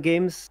different other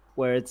games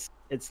where it's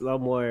a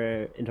lot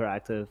more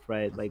interactive,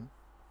 right? Like,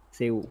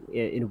 say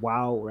in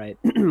WoW, right,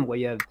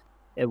 where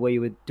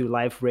you would do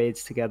live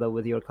raids together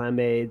with your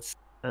clanmates,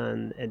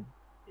 and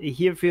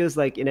here feels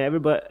like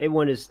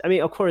everyone is. I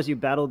mean, of course you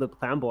battle the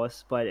clan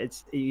boss, but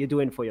you're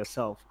doing it for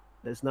yourself.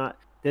 There's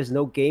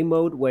no game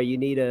mode where you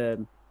need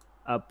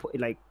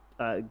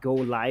go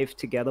live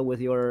together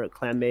with your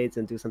clanmates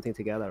and do something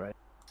together, right?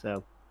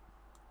 So.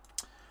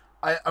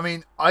 I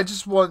mean, I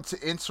just want to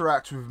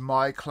interact with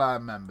my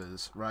clan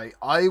members, right?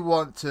 I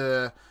want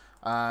to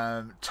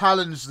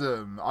challenge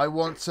them. I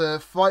want to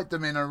fight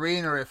them in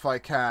arena if I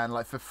can,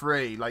 like for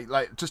free,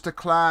 like just a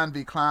clan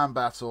v clan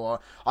battle.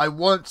 I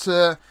want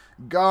to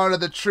garner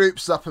the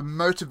troops up and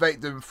motivate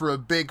them for a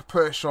big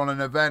push on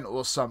an event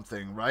or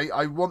something, right?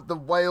 I want the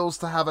whales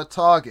to have a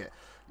target.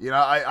 You know,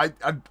 I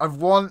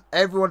want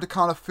everyone to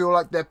kind of feel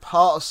like they're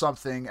part of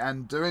something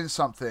and doing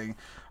something.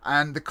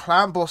 And the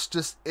clan boss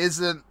just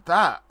isn't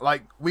that.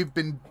 Like, we've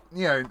been,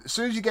 as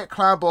soon as you get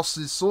clan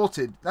bosses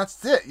sorted,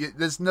 that's it.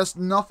 There's just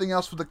nothing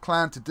else for the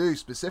clan to do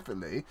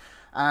specifically.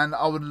 And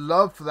I would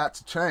love for that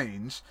to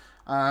change.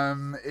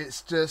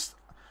 It's just,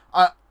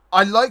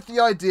 I like the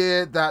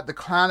idea that the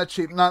clan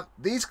achievement... Now,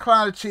 these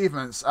clan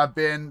achievements have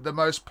been the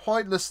most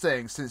pointless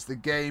thing since the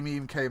game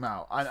even came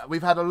out.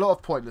 We've had a lot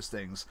of pointless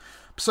things.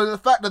 So the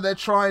fact that they're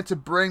trying to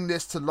bring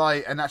this to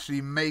light and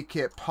actually make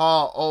it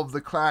part of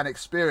the clan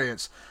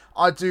experience,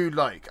 I do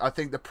like. I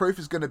think the proof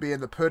is going to be in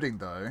the pudding,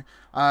 though.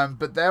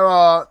 But there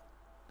are...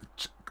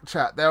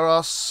 there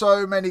are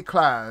so many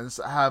clans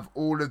that have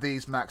all of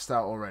these maxed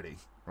out already,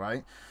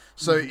 right?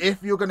 So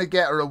if you're going to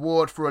get a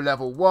reward for a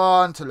level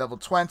 1 to level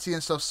 20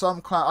 and stuff,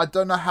 some clan... I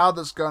don't know how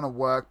that's going to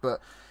work,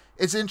 but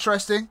it's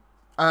interesting.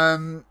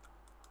 I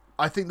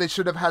think they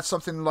should have had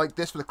something like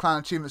this for the clan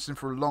achievements in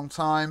for a long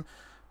time.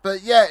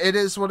 But yeah, it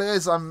is what it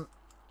is.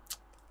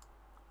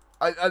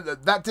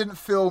 That didn't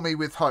fill me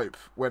with hope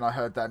when I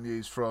heard that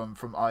news from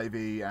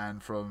Ivy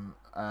and from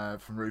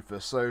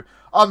Rufus. So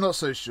I'm not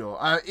so sure.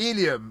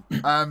 Elium,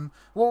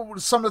 what were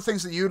some of the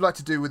things that you'd like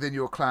to do within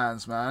your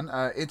clans, man?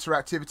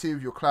 Interactivity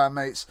with your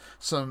clanmates,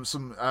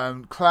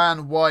 some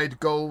clan-wide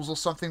goals or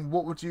something.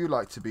 What would you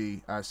like to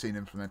be seen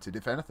implemented,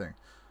 if anything?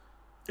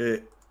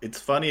 It's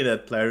funny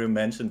that Plarium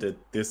mentioned it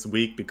this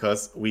week,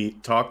 because we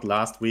talked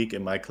last week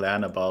in my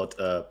clan about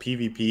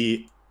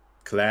PvP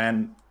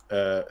clan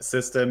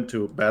system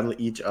to battle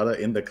each other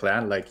in the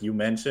clan, like you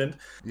mentioned.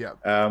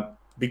 Yeah.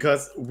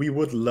 Because we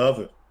would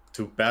love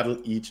to battle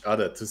each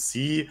other, to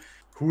see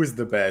who is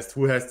the best,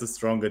 who has the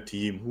stronger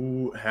team,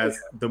 who has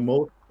the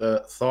most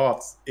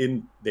thoughts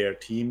in their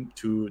team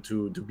to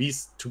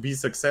be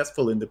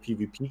successful in the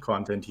PvP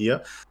content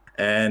here.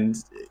 And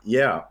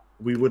yeah,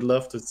 we would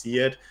love to see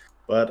it,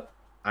 but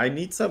I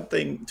need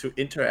something to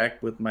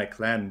interact with my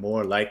clan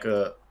more, like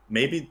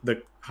maybe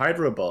the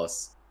Hydra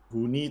boss,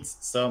 who needs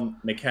some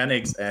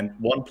mechanics, and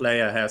one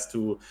player has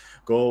to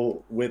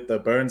go with the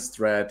burn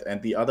strat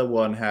and the other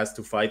one has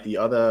to fight the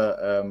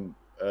other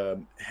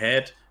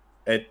head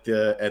at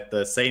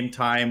the same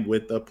time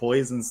with the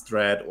poison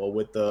strat, or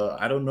with the,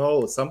 I don't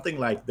know, something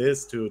like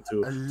this to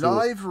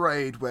live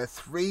raid where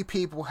 3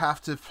 people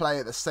have to play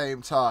at the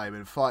same time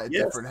and fight a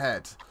different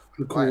head.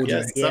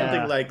 Yes,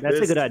 something like that's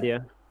this. That's a good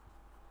idea.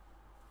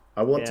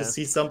 I want to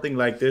see something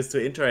like this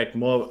to interact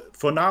more.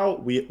 For now,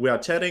 we are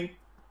chatting,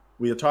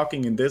 we are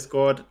talking in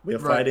Discord, we are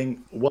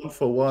fighting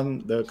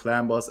 1-for-1 the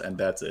clan boss, and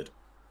that's it.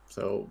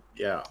 So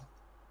yeah,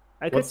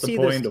 what's the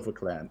point of a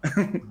clan?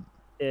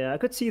 Yeah, I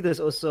could see this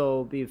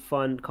also be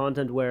fun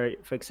content where,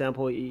 for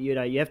example, you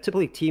have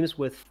typically teams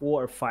with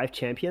 4 or 5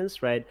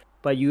 champions, right?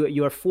 But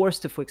you are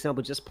forced to, for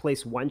example, just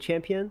place 1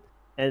 champion,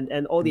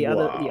 and all the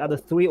other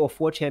 3 or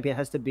 4 champion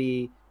has to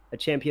be a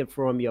champion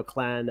from your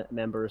clan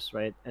members,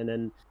 right? And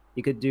then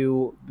you could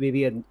do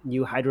maybe a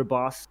new Hydra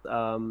boss,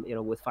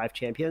 with 5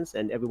 champions,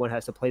 and everyone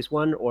has to place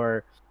 1.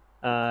 Or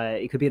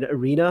it could be an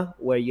arena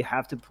where you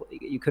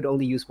could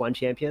only use 1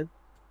 champion,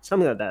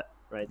 something like that,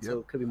 right? Yep. So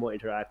it could be more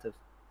interactive.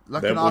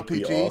 Like an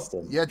RPG,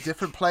 awesome. Yeah,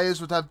 different players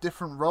would have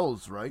different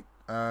roles, right?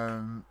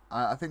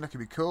 I think that could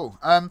be cool.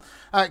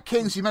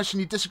 Kings, you mentioned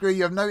you disagree.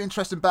 You have no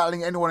interest in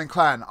battling anyone in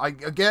clan. I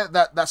get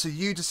that. That's a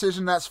you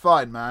decision. That's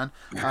fine, man.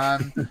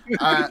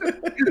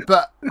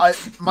 But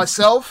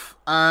myself,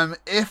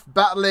 if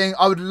battling,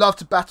 I would love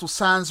to battle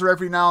Sansa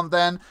every now and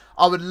then.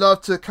 I would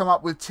love to come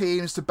up with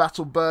teams to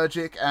battle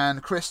Burgic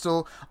and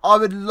Crystal. I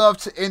would love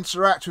to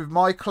interact with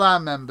my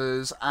clan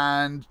members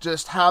and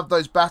just have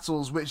those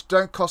battles which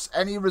don't cost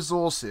any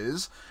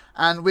resources.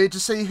 And we're to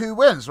see who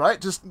wins,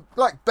 right? Just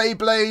like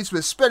Beyblades,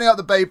 we're spinning up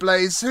the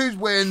Beyblades. Who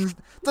wins?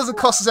 Doesn't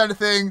cost us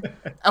anything,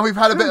 and we've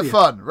had a bit of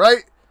fun,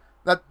 right?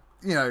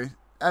 you know,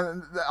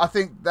 and I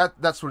think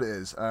that's what it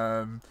is.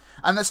 And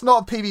it's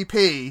not a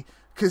PvP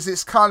because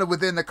it's kind of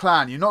within the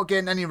clan. You're not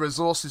getting any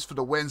resources for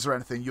the wins or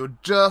anything. You're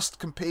just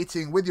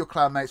competing with your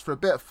clanmates for a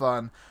bit of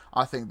fun.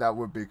 I think that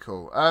would be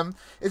cool.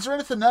 Is there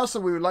anything else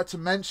that we would like to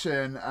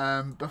mention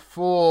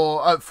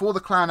for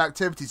the clan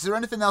activities? Is there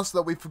anything else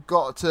that we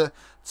forgot to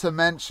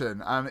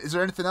mention? Is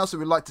there anything else that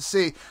we'd like to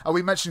see?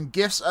 We mentioned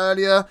gifts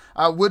earlier.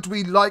 Would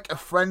we like a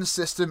friend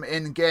system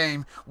in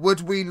game?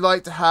 Would we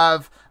like to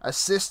have a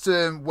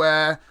system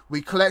where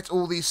we collect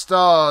all these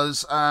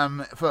stars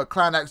for a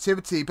clan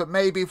activity, but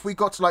maybe if we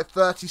got to like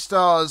 30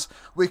 stars,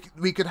 we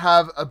could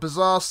have a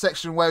bazaar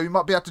section where we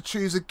might be able to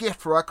choose a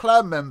gift for our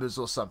clan members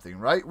or something,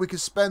 right? We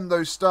could spend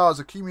those stars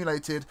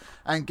accumulated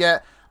and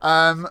get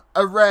a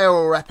rare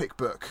or epic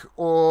book,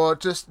 or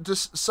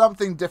just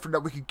something different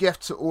that we could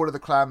gift to all of the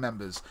clan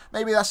members.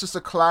 Maybe that's just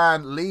a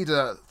clan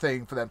leader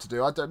thing for them to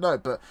do. I don't know,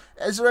 but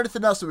is there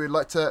anything else that we'd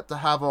like to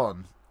have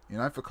on, you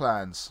know, for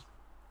clans?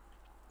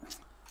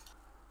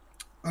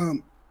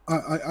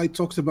 I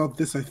talked about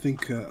this, I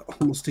think,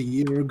 almost a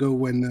year ago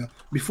when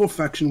before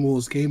Faction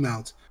Wars came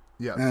out.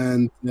 Yeah.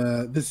 And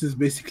this is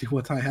basically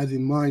what I had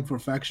in mind for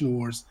Faction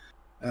Wars.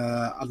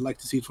 I'd like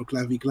to see it for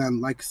Clan v Clan,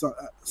 like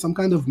some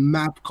kind of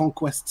map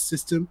conquest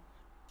system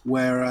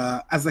where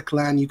as a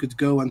clan you could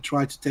go and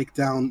try to take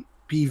down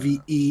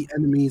PvE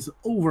enemies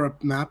over a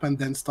map and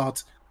then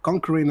start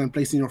conquering and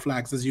placing your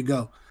flags as you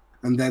go.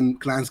 And then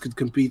clans could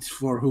compete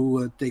for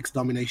who takes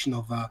domination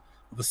of a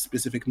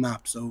specific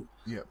map. So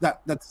yeah,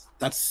 that's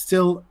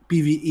still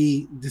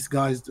PvE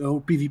disguised,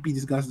 or PvP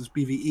disguised as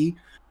PvE.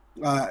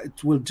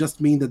 It will just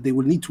mean that they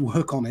will need to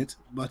work on it,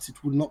 but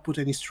it will not put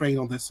any strain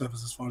on their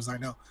servers as far as I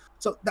know.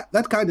 So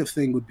that kind of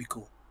thing would be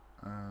cool.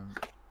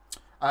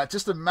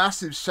 Just a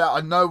massive shout. I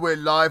know we're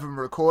live and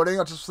recording.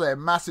 I'll just say a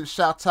massive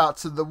shout out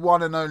to the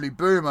one and only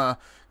Boomer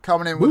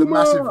coming in with a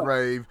massive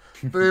rave.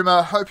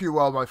 Boomer, hope you're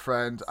well, my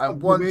friend. And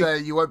one day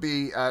you won't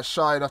be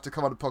shy enough to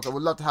come on the podcast.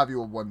 We'd love to have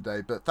you on one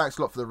day, but thanks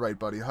a lot for the raid,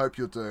 buddy. Hope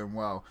you're doing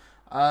well.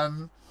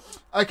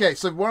 Okay,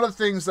 so one of the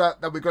things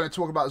that we're going to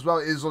talk about as well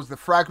is the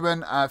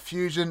Fragment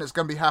fusion that's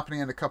going to be happening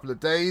in a couple of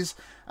days.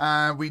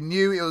 We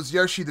knew it was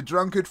Yoshi the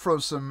Drunkard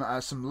from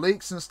some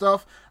leaks and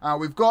stuff.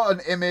 We've got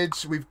an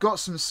image, we've got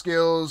some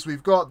skills,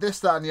 we've got this,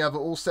 that, and the other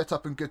all set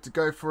up and good to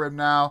go for him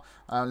now.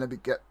 Let me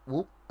get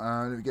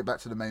back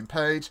to the main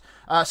page.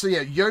 So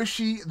yeah,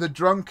 Yoshi the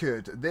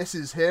Drunkard. This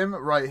is him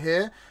right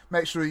here.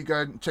 Make sure you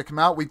go and check him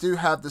out. We do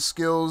have the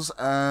skills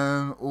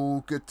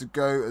all good to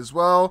go as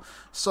well.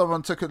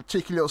 Someone took a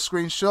cheeky little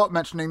screenshot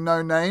mentioning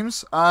no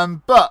names.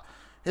 But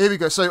here we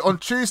go. So on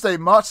Tuesday,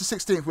 March the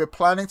 16th, we're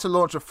planning to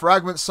launch a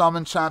Fragment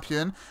Summon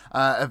Champion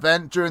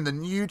event during the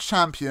new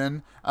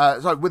champion.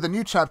 With the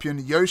new champion,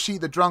 Yoshi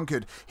the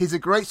Drunkard. He's a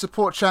great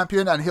support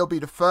champion, and he'll be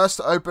the first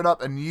to open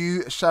up a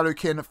new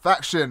Shadowkin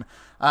faction.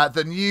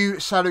 The new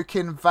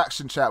Shadowkin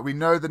faction, chat. We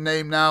know the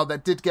name now.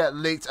 That did get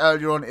leaked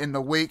earlier on in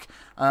the week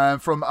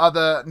from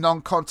other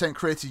non-content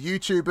creator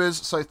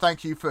YouTubers. So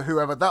thank you for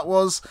whoever that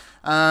was.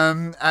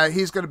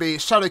 He's going to be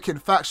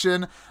Shadowkin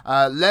faction,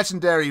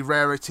 legendary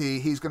rarity.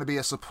 He's going to be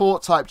a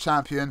support type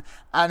champion,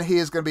 and he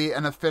is going to be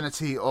an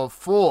affinity of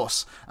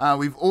force.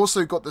 We've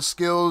also got the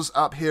skills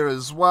up here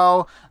as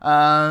well.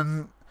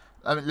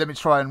 Let me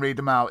try and read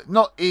them out.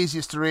 Not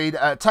easiest to read.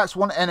 Attacks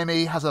one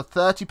enemy, has a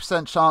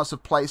 30% chance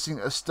of placing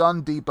a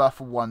stun debuff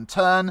for 1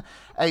 turn.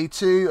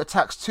 A2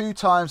 attacks 2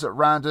 times at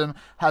random,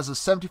 has a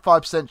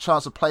 75%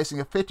 chance of placing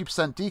a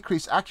 50%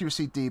 decreased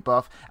accuracy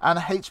debuff and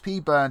a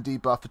HP burn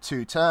debuff for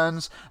 2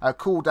 turns. A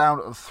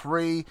cooldown of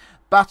 3.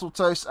 Battle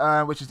Toast,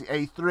 which is the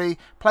A3,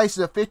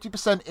 places a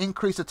 50%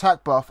 increased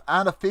attack buff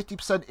and a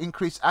 50%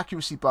 increased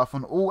accuracy buff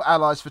on all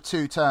allies for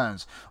 2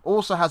 turns.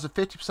 Also has a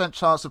 50%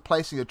 chance of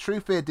placing a True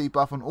Fear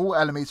debuff on all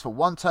enemies for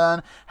 1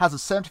 turn. Has a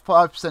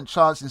 75%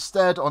 chance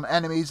instead on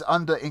enemies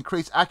under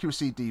increased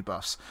accuracy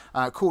debuffs.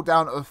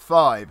 Cooldown of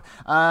 5.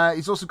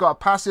 He's also got a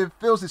passive,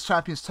 fills his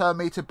champion's turn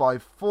meter by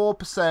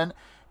 4%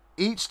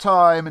 each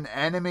time an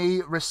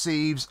enemy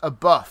receives a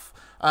buff.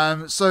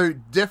 So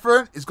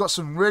different. It's got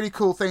some really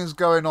cool things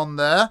going on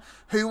there.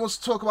 Who wants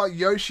to talk about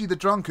Yoshi the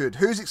Drunkard?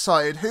 Who's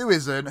excited? Who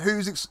isn't?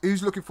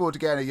 Who's looking forward to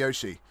getting a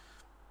Yoshi?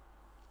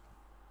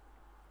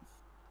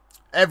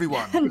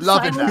 Everyone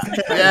loving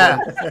that. Yeah,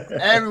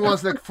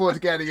 everyone's looking forward to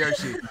getting a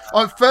Yoshi.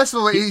 First of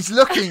all, he's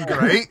looking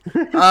great,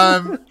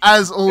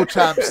 as all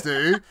champs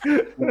do.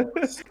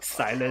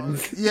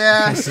 Silence.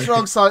 Yeah,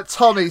 strong side.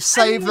 Tommy,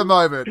 save the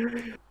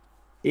moment.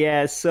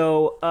 Yeah,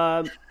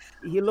 so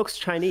he looks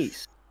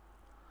Chinese.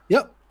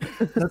 Yep,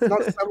 that's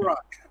not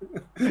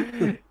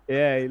samurai.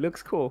 Yeah, he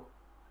looks cool.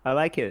 I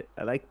like it.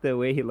 I like the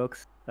way he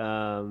looks.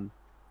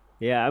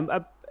 Yeah,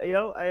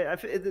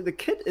 the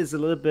kit is a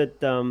little bit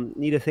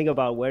need to think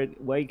about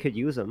where you could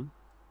use him.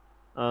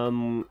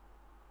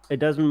 It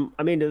doesn't.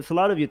 I mean, there's a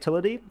lot of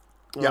utility.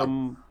 But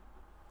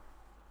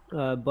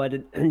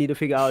I need to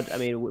figure out. I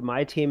mean,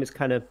 my team is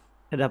kind of.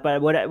 But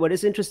what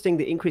is interesting,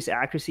 the increased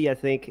accuracy. I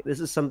think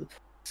this is some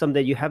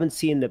that you haven't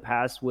seen in the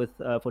past with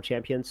for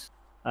champions.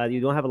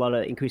 You don't have a lot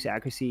of increased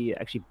accuracy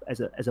actually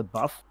as a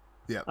buff.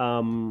 Yeah.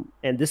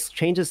 And this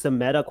changes the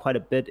meta quite a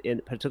bit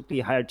in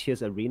particularly higher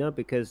tiers arena,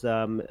 because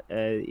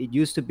it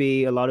used to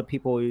be a lot of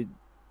people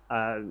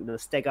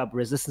stack up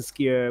resistance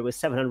gear with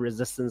 700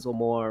 resistance or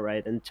more,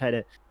 right, and try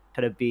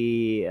to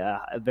be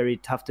very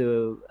tough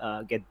to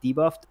get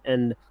debuffed.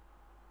 And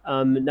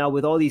now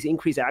with all these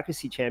increased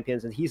accuracy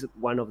champions, and he's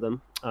one of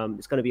them,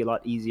 it's going to be a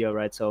lot easier,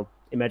 right? So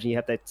imagine you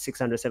have that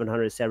 600,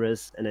 700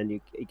 Ceres, and then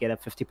you get a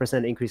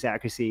 50% increased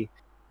accuracy.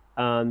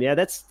 Yeah,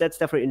 that's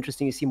definitely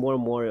interesting. You see more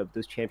and more of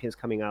those champions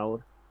coming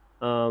out.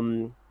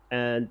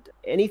 And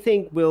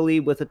anything really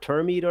with a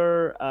turn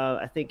meter,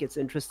 I think it's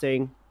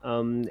interesting.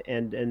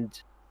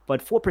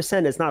 But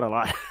 4% is not a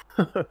lot,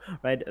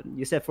 right?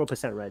 You said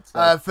 4%, right?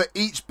 So... for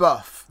each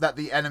buff that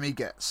the enemy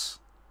gets.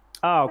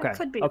 Oh, okay. That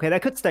could be. Okay,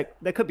 that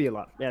could be a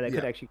lot. Yeah, that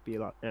could actually be a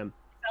lot. Yeah,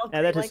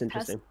 that is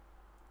interesting.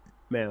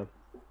 Yeah.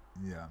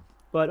 Yeah.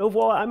 But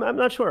overall, I'm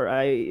not sure.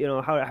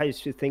 How you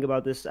should think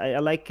about this. I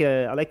like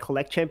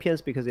collect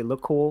champions because they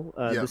look cool.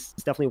 This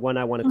is definitely one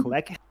I want to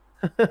collect.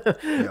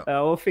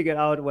 I'll figure it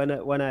out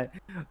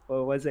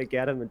once I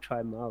get them and try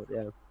them out.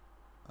 Yeah.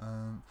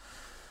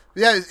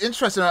 Yeah, it's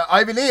interesting.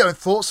 Ivy Lee,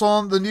 thoughts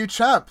on the new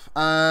champ?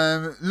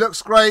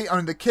 Looks great. I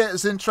mean, the kit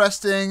is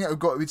interesting.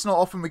 It's not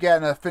often we get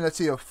an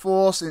Affinity of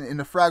Force in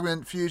the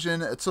Fragment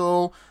Fusion at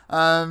all.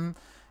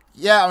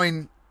 Yeah, I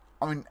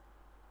mean,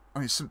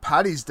 St.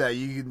 Paddy's Day,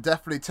 you can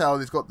definitely tell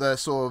he's got the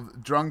sort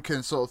of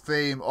drunken sort of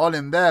theme on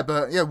him there.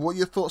 But yeah, what are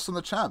your thoughts on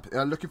the champ?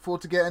 Looking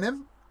forward to getting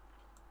him?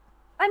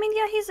 I mean,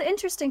 yeah, he's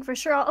interesting for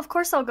sure. Of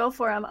course, I'll go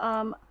for him.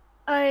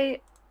 I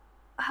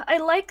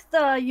like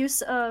the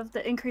use of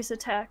the increased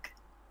attack.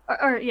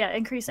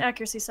 Increased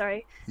accuracy,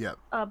 sorry. Yeah.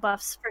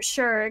 Buffs for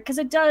sure, because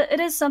it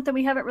is something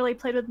we haven't really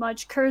played with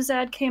much.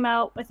 Kurzad came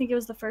out, I think it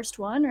was the first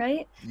one,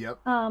 right?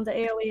 Yep. The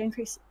AoE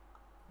increased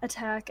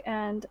attack,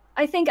 and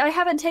I think I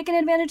haven't taken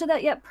advantage of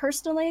that yet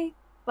personally,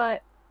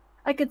 but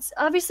I could.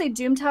 Obviously,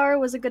 Doom Tower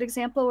was a good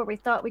example where we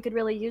thought we could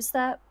really use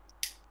that.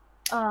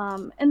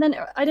 And then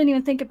I didn't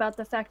even think about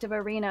the fact of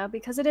Arena,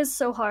 because it is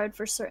so hard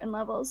for certain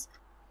levels.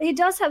 He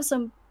does have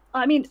some.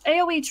 I mean,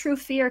 AoE True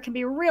Fear can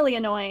be really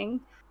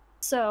annoying.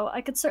 So I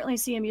could certainly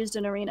see him used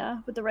in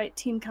Arena with the right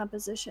team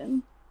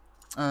composition.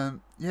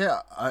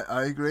 Yeah,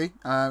 I agree.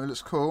 It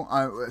looks cool.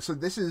 So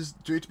this is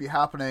due to be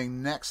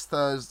happening next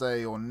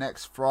Thursday or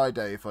next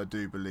Friday, if I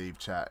do believe,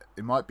 chat.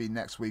 It might be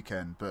next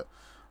weekend, but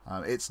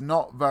it's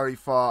not very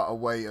far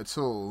away at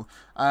all.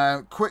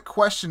 Quick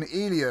question,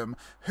 Ilium.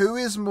 Who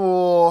is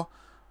more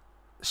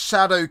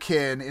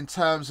Shadowkin in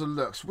terms of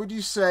looks? Would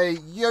you say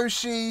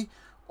Yoshi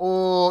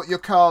or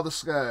Yokar the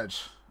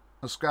Scourge?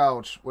 Or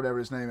Scourge, whatever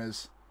his name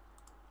is.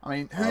 I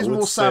mean, who's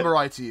more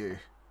samurai to you?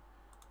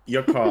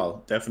 Your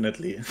Carl,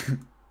 definitely.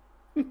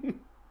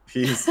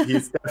 he's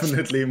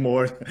definitely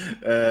more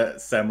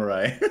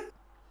samurai.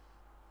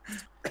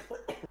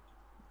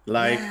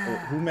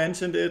 Who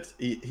mentioned it?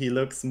 He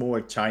looks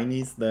more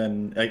Chinese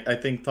than I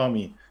think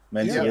Tommy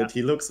mentioned it.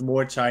 He looks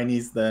more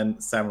Chinese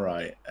than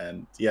samurai,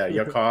 and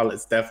your Carl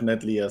is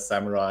definitely a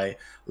samurai.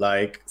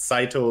 Like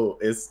Saito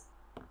is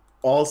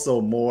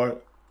also more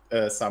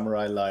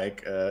samurai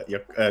like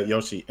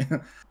Yoshi.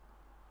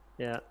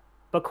 Yeah,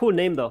 but cool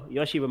name though.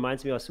 Yoshi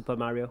reminds me of Super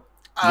Mario.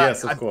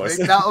 Yes, of course. I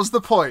think that was the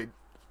point.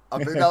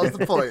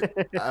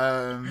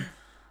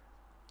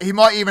 He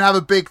might even have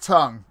a big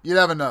tongue. You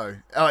never know.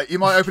 You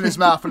might open his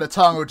mouth and the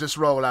tongue will just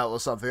roll out or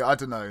something. I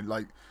don't know.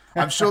 Like,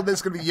 I'm sure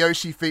there's going to be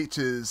Yoshi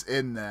features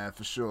in there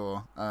for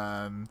sure.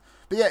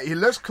 But yeah, he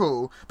looks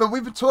cool. But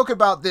we've been talking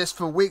about this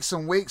for weeks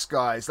and weeks,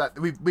 guys. That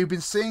we've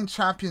been seeing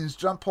champions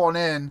jump on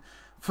in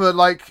for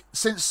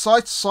since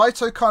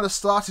Saito kind of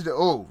started it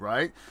all,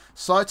 right?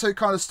 Saito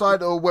kind of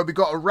started it all where we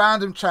got a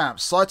random champ.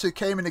 Saito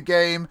came in the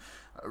game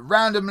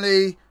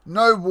randomly,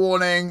 no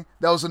warning.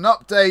 There was an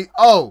update.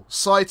 Oh,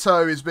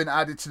 Saito has been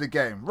added to the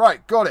game.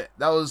 Right, got it.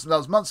 That was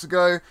months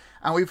ago,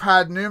 and we've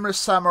had numerous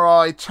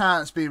samurai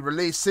chants being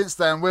released since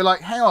then. We're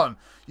like, hang on,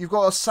 you've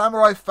got a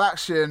samurai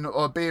faction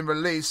being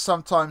released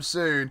sometime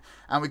soon,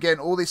 and we're getting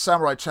all these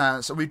samurai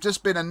chants. And we've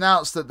just been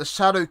announced that the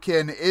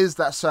Shadowkin is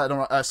that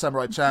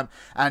samurai champ,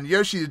 and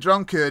Yoshi the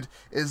Drunkard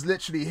is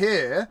literally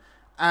here.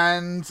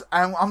 And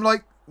I'm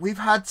like, we've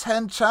had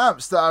 10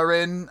 champs that are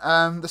in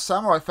the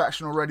samurai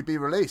faction already be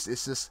released.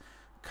 It's just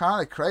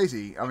kind of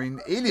crazy. I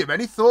mean, Ilium,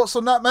 any thoughts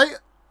on that, mate?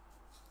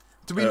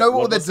 Do we know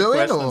what they're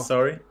doing? Or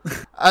sorry.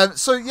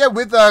 So yeah,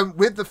 with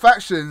the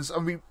factions,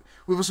 and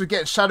we've also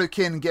getting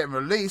Shadowkin getting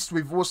released.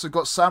 We've also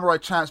got samurai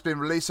champs being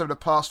released over the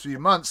past few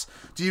months.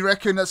 Do you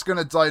reckon that's going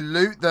to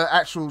dilute the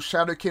actual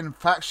Shadowkin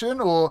faction,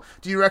 or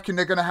do you reckon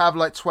they're going to have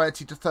like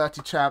 20 to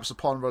 30 champs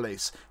upon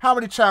release? How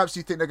many champs do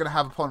you think they're going to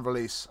have upon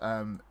release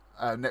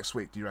next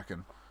week? Do you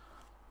reckon?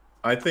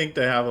 I think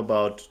they have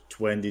about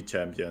 20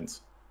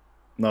 champions,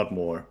 not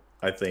more.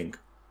 I think.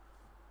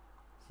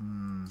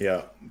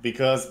 Yeah,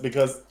 because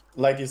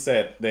like you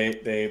said,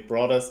 they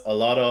brought us a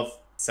lot of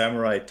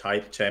samurai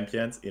type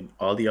champions in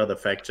all the other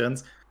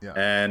factions,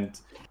 and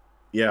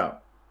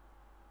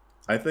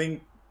I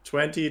think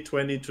 20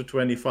 to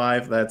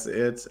 25. That's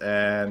it,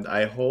 and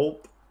I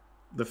hope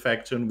the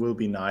faction will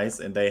be nice,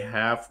 and they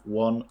have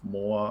one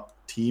more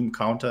team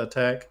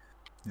counterattack.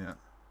 Yeah.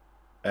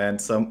 And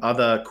some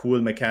other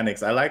cool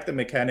mechanics. I like the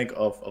mechanic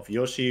of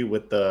Yoshi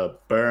with the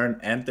burn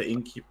and the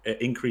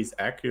increased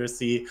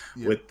accuracy,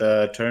 with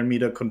the turn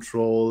meter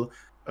control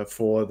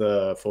for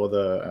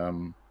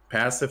the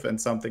passive and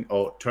something,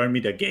 or turn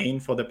meter gain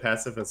for the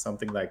passive and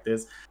something like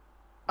this.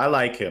 I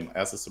like him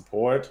as a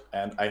support,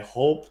 and I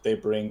hope they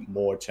bring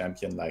more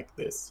champion like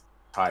this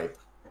type.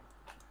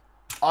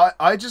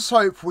 I just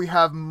hope we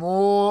have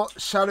more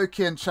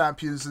Shadowkin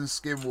champions than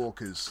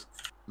Skinwalkers.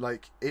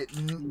 Like, it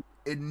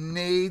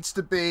needs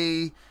to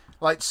be...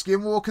 Like,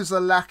 Skinwalkers are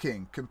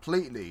lacking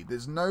completely.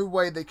 There's no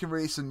way they can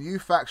release a new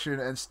faction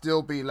and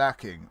still be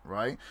lacking,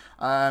 right?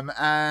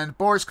 And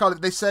Boris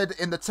Karloff, they said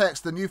in the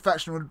text the new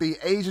faction would be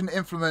Asian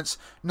influence,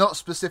 not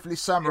specifically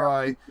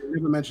samurai. Yeah, they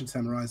never mentioned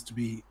samurais, to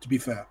be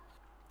fair.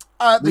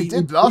 They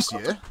did last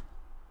year.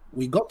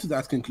 We got to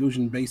that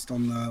conclusion based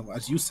on,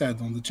 as you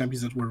said, on the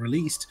champions that were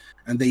released,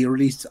 and they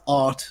released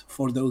art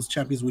for those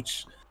champions,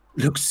 which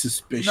looks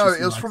suspicious. No,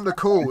 it was from the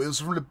call. It was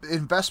from the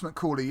investment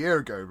call a year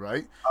ago,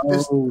 right?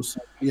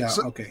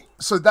 Okay.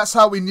 So that's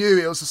how we knew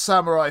it was a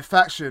samurai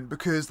faction,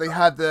 because they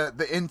had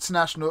the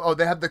international,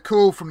 they had the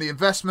call from the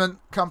investment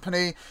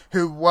company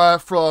who were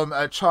from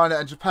China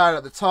and Japan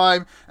at the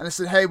time, and they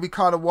said, hey, we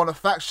kind of want a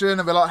faction,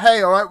 and we're like,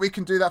 hey, all right, we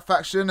can do that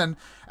faction,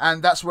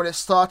 and that's when it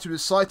started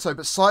with Saito,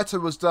 but Saito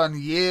was done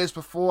years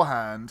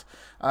beforehand.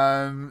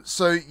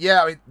 So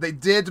yeah, I mean, they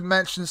did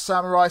mention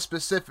samurai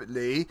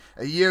specifically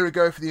a year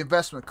ago for the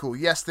investment call.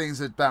 Yes,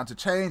 things are bound to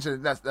change,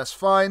 and that's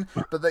fine,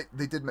 but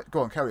they did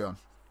go on, carry on.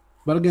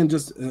 But again,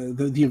 just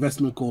the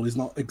investment call is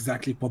not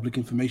exactly public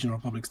information or a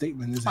public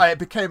statement, is it? It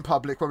became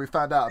public when we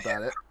found out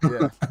about it.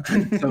 Yeah.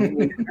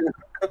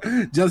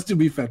 So, just to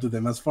be fair to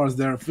them, as far as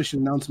their official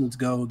announcements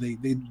go,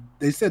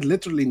 they said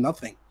literally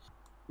nothing.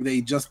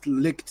 They just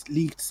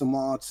leaked some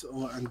art,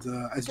 and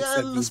as you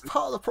said, that's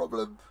part of the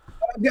problem.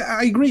 Yeah,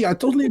 I agree. I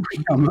totally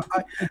agree.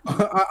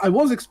 I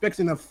was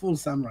expecting a full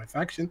samurai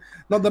faction.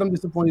 Not that I'm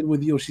disappointed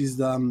with Yoshi's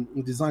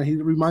design. He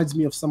reminds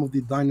me of some of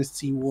the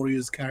Dynasty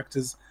Warriors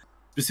characters.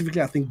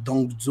 Specifically, I think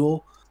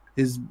Dongzhou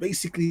is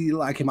basically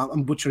like him.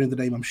 I'm butchering the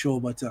name, I'm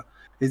sure, but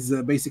is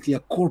basically a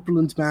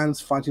corpulent man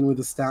fighting with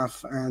a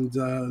staff and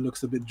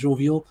looks a bit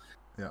jovial.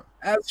 Yeah.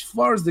 As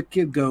far as the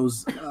kid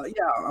goes,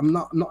 I'm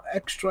not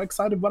extra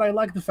excited, but I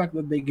like the fact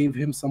that they gave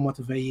him somewhat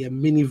of a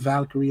mini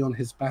Valkyrie on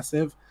his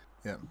passive.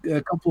 Yeah.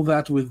 Couple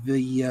that with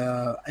the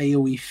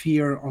AoE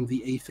fear on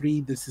the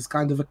A3. This is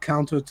kind of a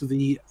counter to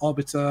the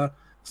Obita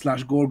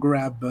 / Gore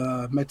Grab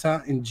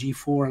meta in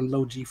G4 and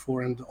low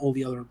G4 and all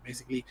the other,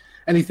 basically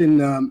anything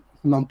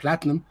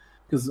non-platinum,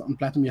 because on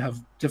platinum you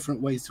have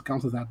different ways to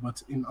counter that,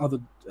 but in other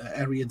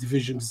area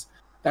divisions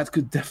that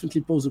could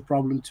definitely pose a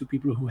problem to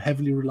people who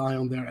heavily rely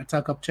on their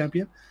attack up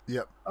champion.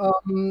 Yep.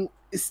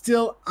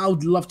 Still, I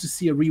would love to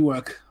see a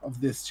rework of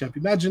this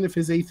champion. Imagine if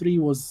his A3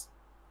 was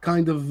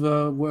kind of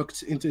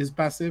worked into his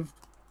passive.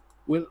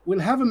 We'll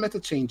have a meta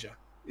changer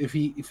if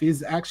he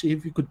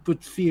could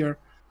put fear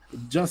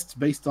just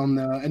based on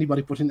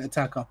anybody putting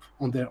attack up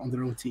on their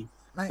own team.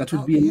 Mate, that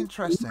would be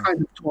interesting.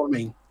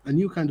 A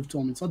new kind of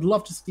torment. So I'd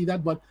love to see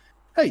that, but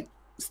hey,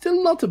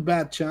 still not a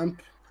bad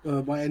champ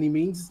by any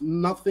means.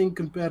 Nothing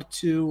compared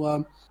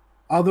to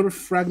other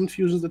fragment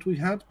fusions that we've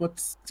had, but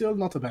still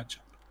not a bad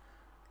champ.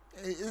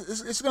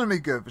 It's going to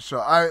be good for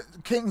sure.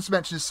 Kings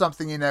mentioned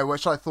something in there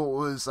which I thought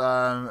was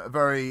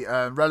very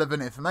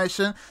relevant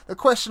information. The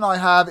question I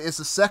have is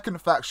the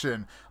second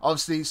faction.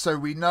 Obviously, so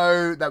we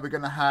know that we're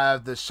going to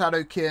have the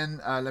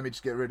Shadowkin. Let me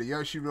just get rid of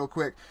Yoshi real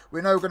quick.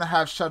 We know we're going to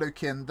have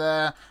Shadowkin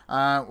there.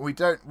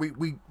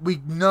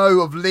 We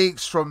know of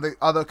leaks from the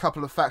other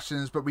couple of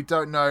factions, but we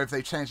don't know if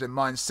they changed their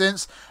minds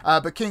since.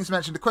 But Kings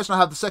mentioned the question I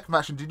have the second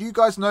faction. Did you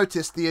guys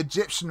notice the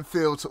Egyptian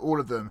feel to all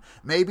of them?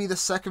 Maybe the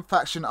second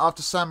faction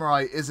after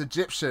Samurai is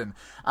Egyptian.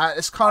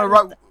 It's kind of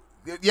right.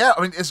 Yeah,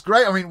 I mean, it's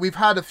great. I mean, we've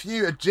had a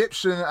few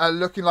Egyptian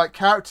looking like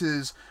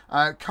characters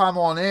come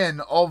on in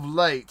of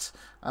late.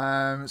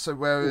 So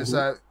where is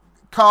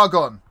car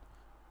gone?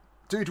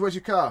 Dude, where's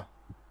your car?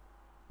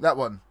 That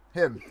one.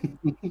 Him.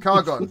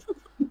 Car gone.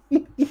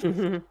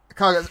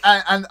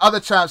 And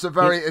other champs are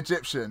very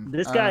Egyptian.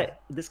 This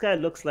guy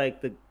looks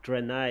like the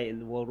Draenei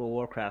in World of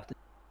Warcraft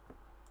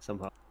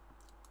somehow.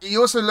 He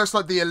also looks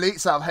like the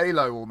elites out of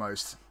Halo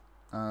almost.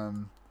 A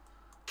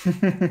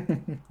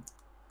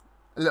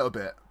little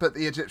bit, but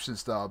the Egyptian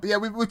style. But yeah,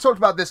 we talked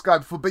about this guy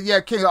before. But yeah,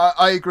 King,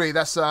 I agree.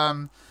 That's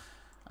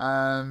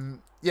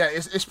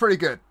it's pretty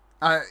good.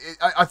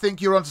 I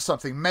think you're onto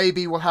something.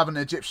 Maybe we'll have an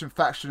Egyptian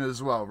faction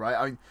as well,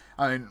 right?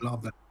 I mean,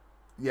 love that.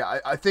 Yeah,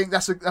 I think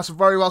that's a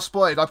very well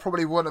spotted. I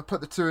probably want to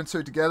put the two and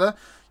two together.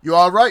 You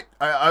are right.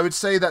 I would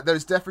say that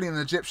there's definitely an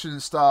Egyptian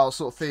style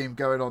sort of theme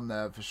going on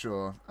there for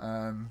sure.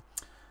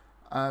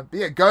 But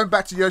yeah, going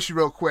back to Yoshi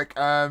real quick.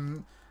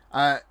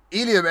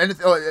 Ilium,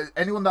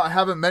 anyone that I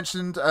haven't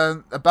mentioned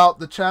about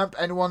the champ?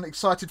 Anyone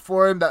excited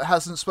for him that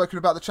hasn't spoken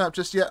about the champ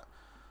just yet?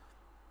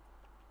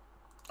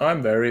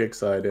 I'm very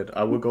excited.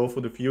 I will go for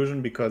the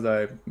fusion because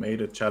I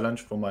made a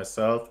challenge for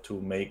myself to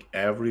make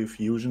every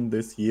fusion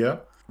this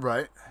year.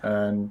 Right.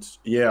 And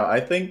yeah, I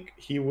think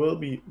he will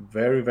be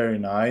very, very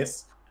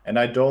nice. And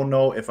I don't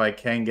know if I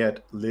can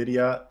get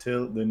Lydia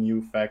till the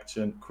new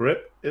faction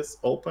Crypt is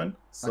open.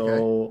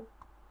 So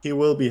he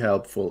will be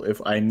helpful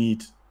if I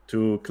need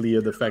to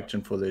clear the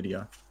faction for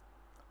Lydia.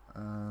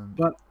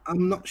 But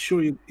I'm not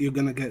sure you're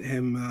going to get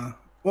him...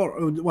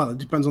 well, it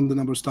depends on the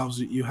number of staffs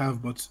that you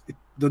have, but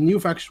the new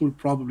faction will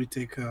probably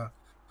take a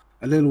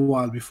little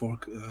while before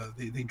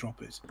they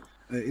drop it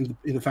in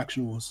the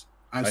faction wars.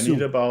 I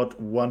need about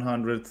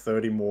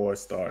 130 more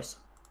stars.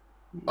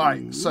 All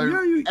right, so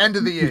end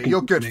of the year,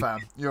 you're good,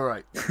 fam. You're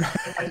right.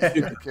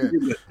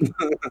 Good.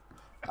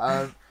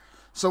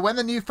 So when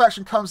the new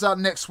faction comes out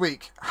next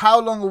week, how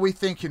long are we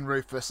thinking,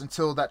 Rufus,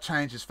 until that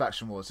changes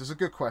faction wars? It's a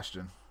good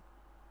question.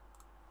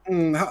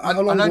 How I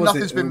long know was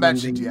nothing's it been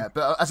mentioned yet,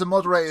 but as a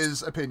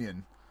moderator's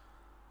opinion.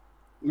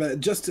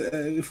 Just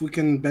if we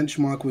can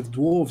benchmark with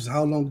dwarves,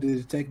 how long did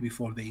it take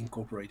before they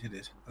incorporated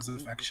it as a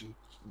faction?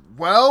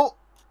 Well,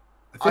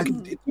 I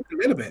think it took a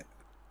little bit.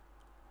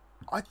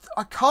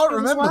 I can't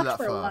remember that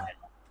far.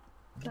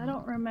 I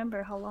don't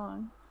remember how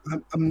long.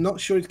 I'm not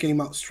sure it came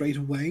out straight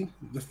away.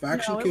 The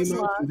faction came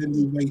out, and then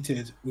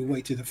we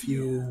waited a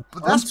few.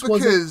 But that's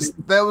because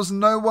there was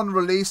no one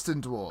released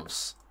in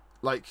dwarves.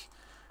 Like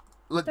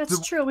that's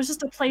true. It was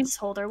just a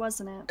placeholder,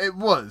 wasn't it? It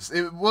was.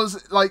 It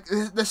was like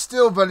they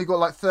still have only got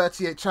like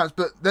 38 champs,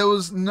 but there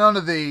was none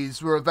of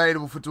these were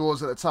available for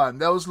dwarves at the time.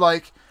 There was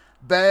like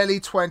barely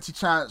 20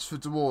 champs for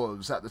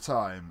dwarves at the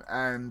time,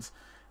 and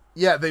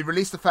yeah, they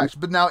released the faction.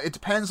 But now it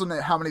depends on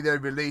how many they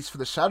release for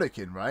the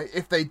Shadowkin, right?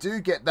 If they do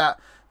get that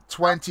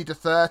 20 to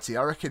 30,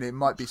 I reckon it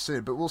might be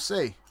soon, but we'll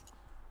see.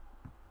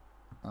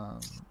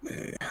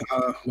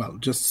 Well,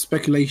 just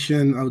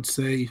speculation. I would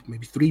say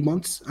maybe 3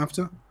 months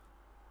after.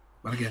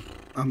 But again,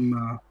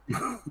 I'm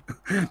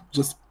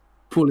just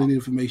pulling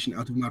information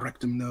out of my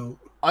rectum now.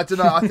 I don't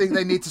know. I think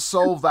they need to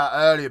solve that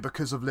earlier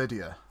because of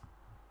Lydia.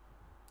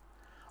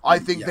 I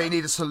think they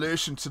need a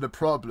solution to the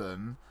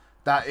problem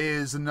that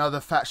is another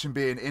faction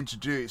being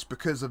introduced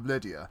because of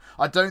Lydia.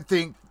 I don't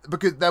think...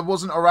 Because there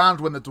wasn't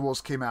around when the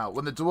Dwarves came out.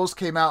 When the Dwarves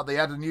came out, they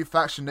had a new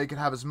faction. They could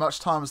have as much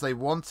time as they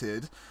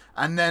wanted.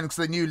 And then, because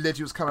they knew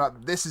Lydia was coming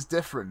out, this is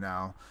different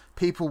now.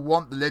 People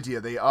want the Lydia.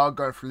 They are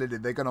going for Lydia.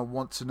 They're going to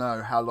want to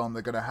know how long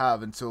they're going to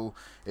have until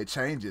it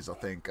changes, I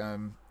think.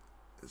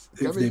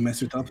 If they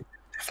mess it up,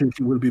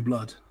 definitely will be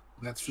blood.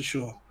 That's for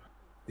sure.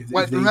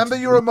 Remember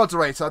you're a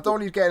moderator. I don't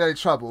want you to get in any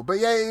trouble. But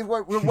yeah, it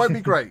won't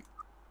be great.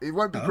 It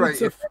won't be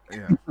great if...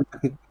 Yeah.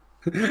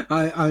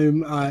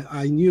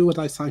 I knew what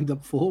I signed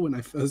up for when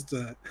I first...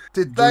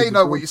 Did they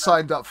know what you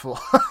signed up for?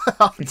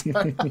 I'm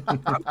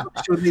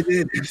not sure they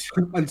did.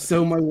 And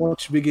so my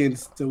watch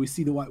begins. So we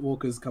see the White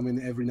Walkers come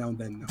in every now and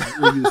then.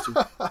 We're used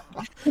to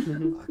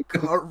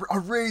it. I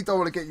really don't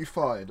want to get you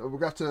fired. We're going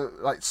to have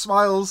to... Like,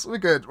 smiles. We're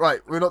good.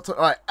 Right. We're not...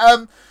 Right.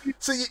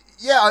 So,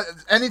 yeah,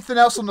 anything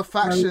else on the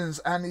factions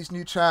and these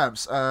new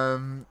champs?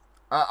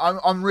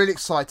 I'm really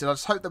excited. I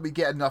just hope that we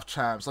get enough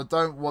champs. I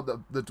don't want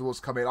the Dwarves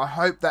to come in. I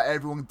hope that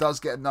everyone does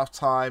get enough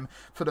time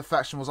for the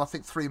faction wars. I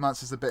think 3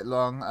 months is a bit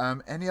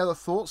long. Any other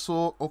thoughts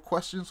or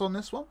questions on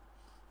this one?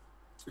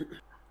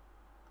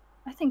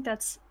 I think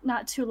that's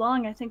not too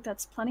long. I think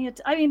that's plenty of...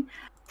 I mean,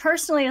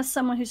 personally, as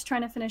someone who's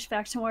trying to finish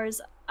faction wars,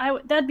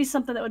 that'd be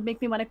something that would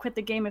make me want to quit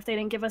the game if they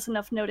didn't give us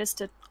enough notice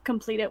to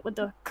complete it with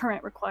the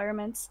current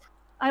requirements.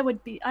 I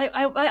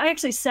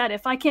actually said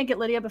if I can't get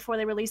Lydia before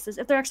they release this,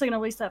 if they're actually going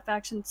to release that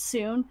faction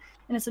soon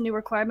and it's a new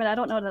requirement, I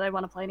don't know that I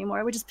want to play anymore.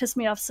 It would just piss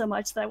me off so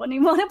much that I wouldn't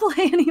even want to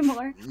play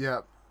anymore.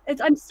 Yeah.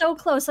 I'm so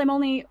close. I'm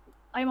only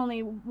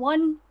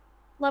 1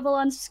 level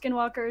on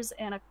Skinwalkers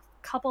and a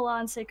couple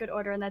on Sacred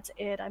Order, and that's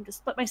it.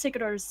 But my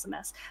Sacred Order is a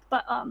mess.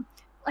 But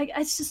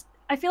it's just,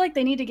 I feel like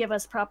they need to give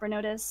us proper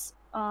notice,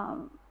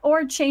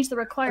 or change the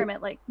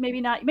requirement. Like maybe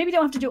you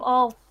don't have to do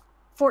all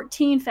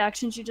 14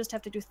 factions. You just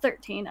have to do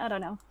 13. I don't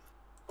know.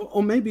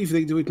 Or maybe if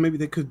they do it, maybe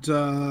they could,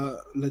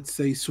 let's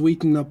say,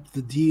 sweeten up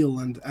the deal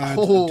and add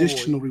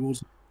additional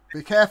rewards.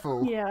 Be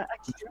careful. Yeah.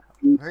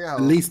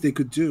 At least they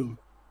could do.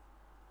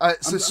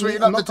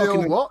 Sweeten up the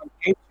deal, what?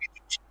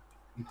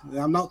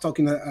 I'm not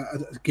talking a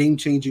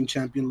game-changing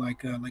champion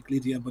like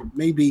Lydia, but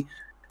maybe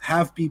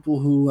have people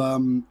who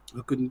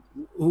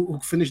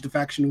finish the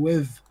faction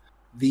with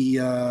the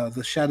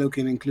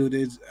Shadowkin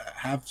included,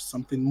 have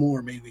something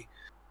more, maybe.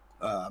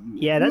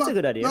 That's a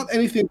good idea. Not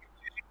anything...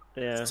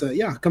 Yeah. So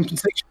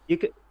compensation.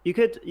 You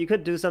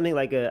could do something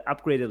like a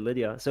upgraded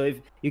Lydia. So if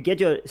you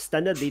get your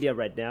standard Lydia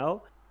right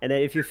now, and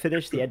then if you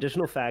finish the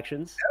additional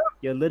factions,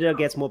 your Lydia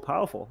gets more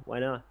powerful. Why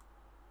not?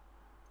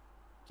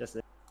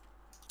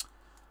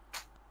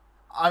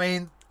 I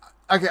mean,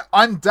 okay,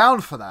 I'm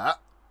down for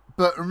that.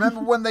 But remember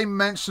when they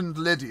mentioned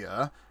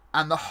Lydia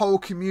and the whole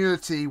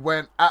community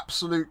went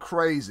absolute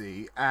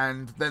crazy,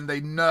 and then they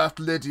nerfed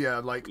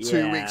Lydia like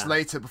 2 weeks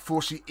later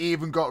before she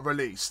even got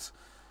released.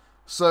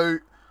 So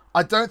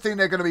I don't think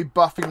they're going to be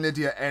buffing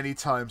Lydia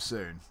anytime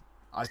soon.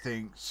 I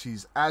think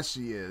she's as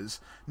she is.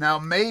 Now,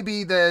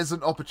 maybe there's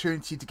an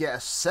opportunity to get a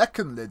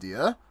second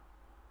Lydia.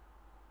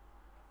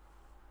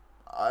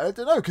 I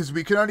don't know, because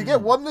we can only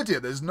get one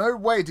Lydia. There's no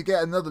way to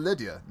get another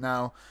Lydia.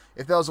 Now,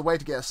 if there was a way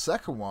to get a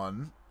second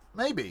one,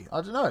 maybe. I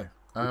don't know.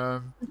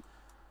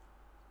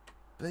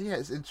 But yeah,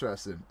 it's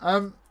interesting.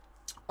 All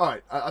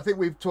right, I think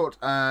we've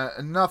talked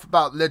enough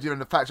about Lydia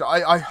and the faction.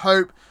 I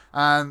hope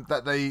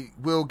that they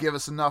will give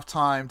us enough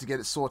time to get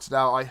it sorted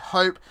out. I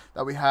hope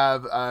that we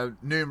have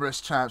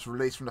numerous champs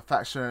released from the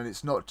faction and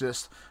it's not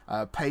just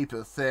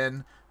paper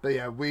thin. But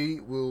yeah,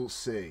 we will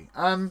see.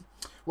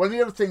 One of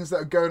the other things that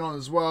are going on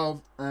as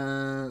well,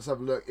 let's have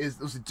a look, is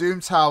the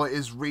Doom Tower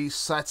is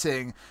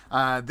resetting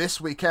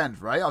this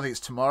weekend, right? I think it's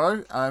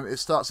tomorrow. It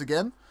starts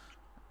again.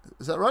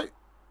 Is that right?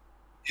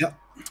 Yep.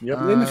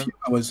 In a few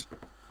hours.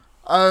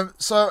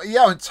 So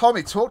yeah, and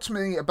Tommy, talk to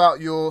me about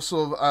your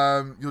sort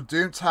of your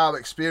Doom Tower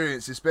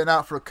experience. It's been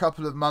out for a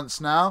couple of months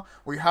now.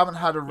 We haven't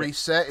had a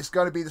reset. It's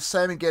going to be the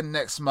same again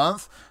next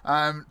month.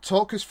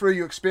 Talk us through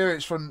your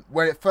experience from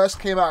when it first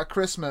came out at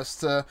Christmas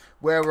to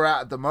where we're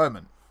at the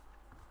moment.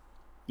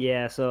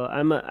 Yeah, so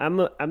I'm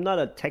not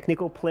a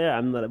technical player.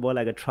 I'm more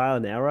like a trial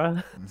and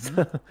error.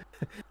 So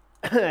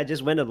I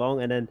just went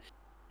along, and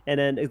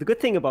then the good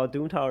thing about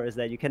Doom Tower is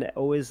that you can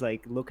always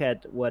like look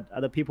at what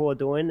other people are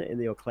doing in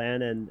your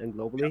clan and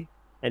globally,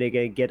 and you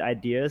can get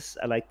ideas.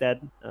 I like that.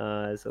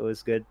 So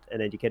it's good,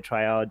 and then you can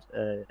try out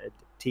a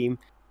team.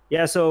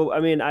 Yeah, so I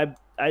mean, I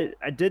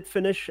did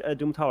finish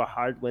Doom Tower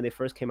hard when they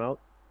first came out.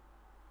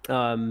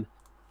 Well,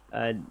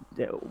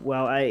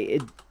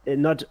 it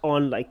not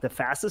on like the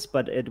fastest,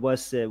 but it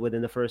was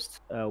within the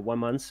first 1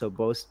 month. So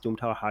both Doom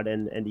Tower hard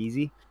and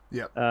easy.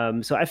 Yeah.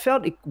 So I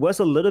felt it was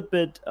a little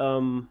bit.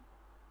 You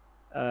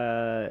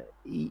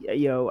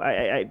know,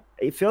 I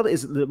felt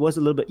it was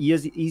a little bit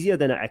easier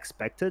than I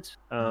expected.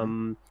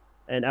 And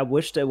I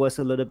wished it was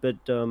a little bit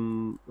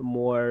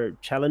more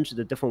challenged in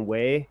a different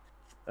way.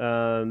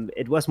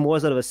 It was more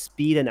sort of a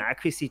speed and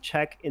accuracy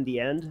check in the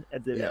end,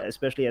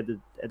 especially at the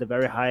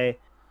very high.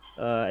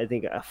 I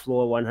think a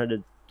floor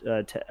 100,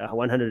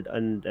 100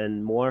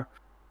 and more.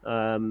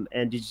 And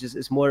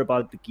it's more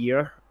about the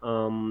gear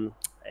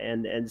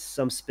and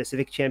some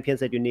specific champions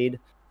that you need.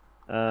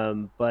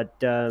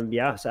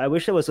 Yeah, so I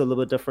wish it was a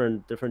little bit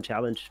different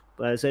challenge.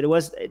 So it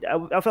was.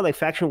 I felt like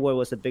Faction War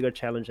was a bigger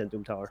challenge than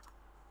Doom Tower.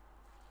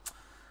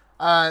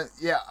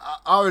 Yeah,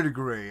 I would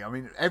agree. I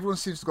mean, everyone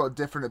seems to have got a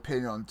different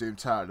opinion on Doom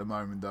Tower at the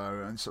moment,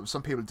 though, and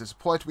some people are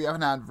disappointed. We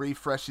haven't had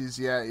refreshes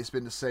yet. It's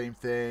been the same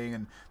thing,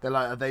 and they're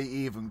like, are they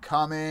even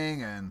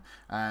coming? And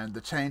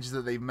the changes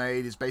that they've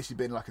made is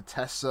basically been like a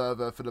test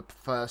server for the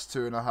first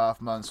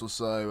 2.5 months or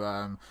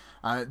so.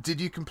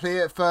 Did you complete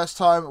it first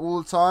time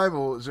all the time,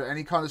 or was there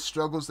any kind of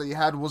struggles that you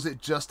had? Was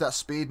it just that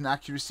speed and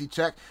accuracy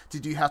check?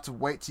 Did you have to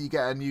wait till you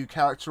get a new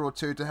character or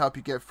two to help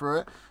you get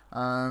through it?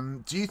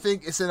 Do you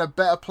think it's in a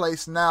better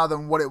place now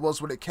than what it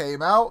was when it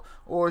came out,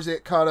 or is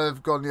it kind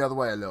of gone the other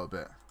way a little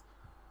bit?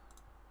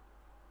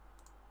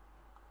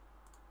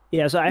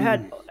 Yeah, so I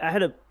had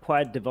a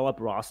quite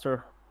developed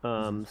roster.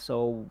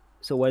 So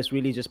was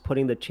really just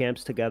putting the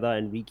champs together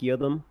and re-gear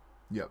them.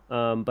 Yep.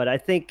 But I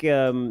think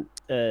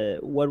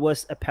what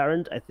was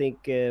apparent, I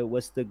think,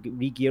 was the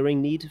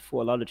re-gearing need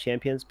for a lot of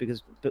champions,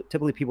 because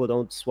typically people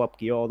don't swap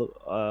gear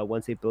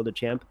once they build a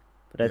champ.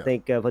 But I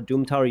think for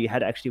Doom Tower, you had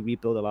to actually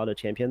rebuild a lot of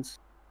champions.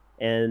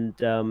 And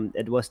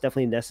it was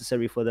definitely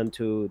necessary for them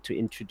to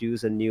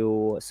introduce a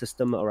new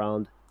system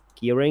around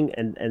gearing.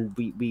 And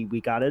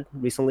we got it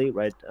recently,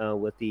 right,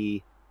 with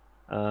the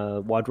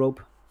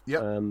wardrobe.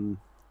 Yep.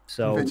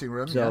 Fitting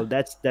room,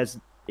 that's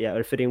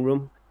a fitting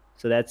room.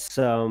 So that's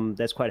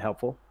quite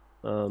helpful.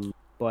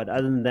 But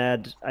other than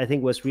that, I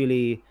think was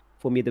really,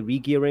 for me, the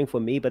re-gearing for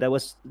me, but that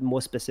was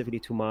more specifically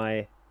to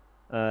my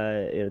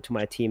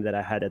team that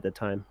I had at the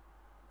time.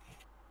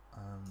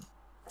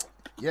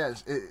 Yeah,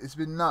 it's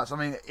been nuts. I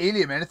mean,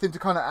 Ilium, anything to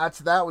kind of add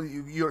to that?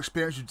 Your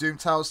experience with Doom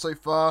Tower so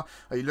far?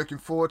 Are you looking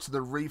forward to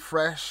the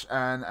refresh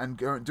and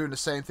doing the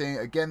same thing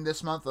again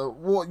this month?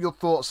 What are your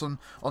thoughts on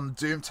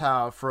Doom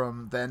Tower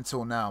from then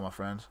till now, my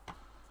friend?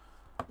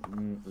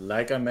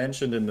 Like I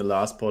mentioned in the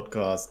last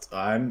podcast,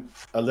 I'm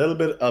a little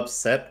bit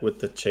upset with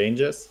the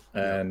changes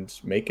and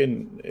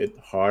making it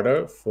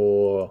harder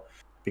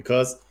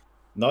because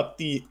not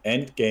the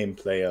end game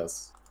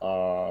players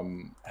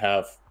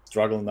have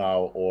struggle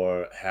now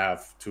or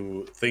have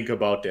to think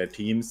about their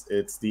teams.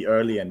 It's the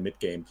early and mid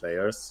game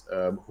players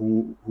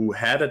who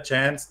had a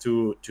chance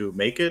to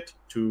make it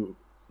to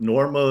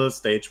normal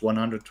stage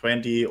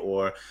 120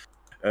 or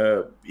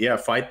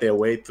fight their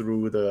way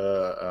through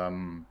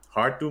the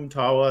hard Doom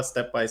Tower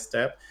step by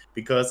step,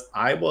 because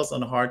I was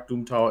on hard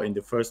Doom Tower in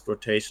the first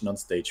rotation on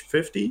stage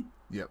 50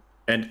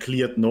 and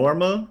cleared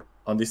normal.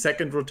 On the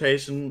second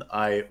rotation,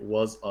 I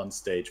was on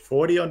stage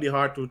 40 on the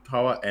hard Doom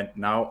Tower, and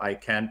now I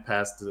can't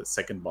pass the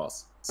second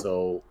boss.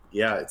 So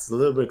yeah, it's a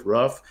little bit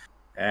rough,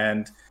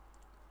 and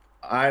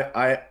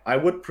I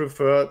would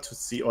prefer to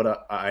see, or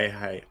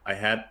I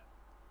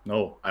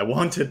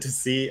wanted to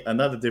see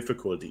another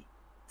difficulty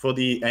for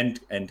the end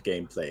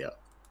game player.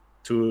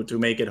 to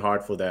make it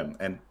hard for them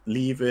and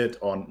leave it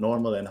on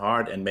normal and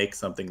hard and make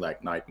something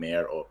like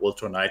Nightmare or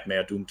Ultra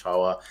Nightmare, Doom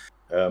Tower,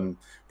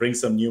 bring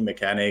some new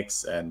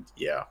mechanics, and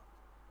yeah,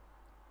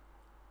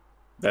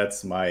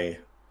 that's my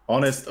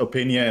honest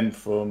opinion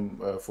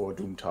for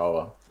Doom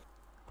Tower.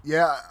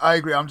 Yeah, I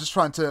agree. I'm just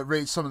trying to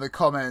read some of the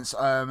comments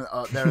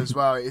there as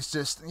well. It's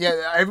just,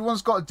 yeah,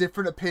 everyone's got a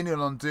different opinion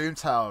on Doom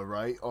Tower,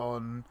 right?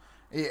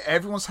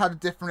 Everyone's had a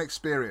different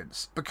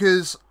experience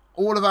because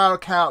all of our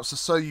accounts are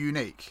so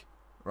unique,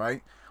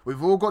 right?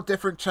 We've all got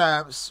different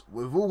champs.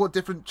 We've all got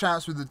different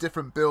champs with the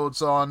different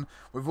builds on.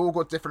 We've all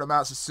got different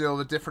amounts of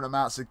silver, different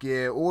amounts of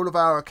gear. All of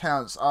our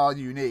accounts are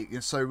unique,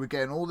 and so we're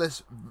getting all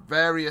this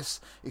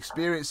various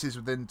experiences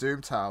within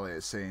Doom Tower,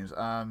 it seems.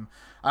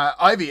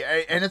 Ivy,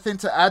 anything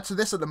to add to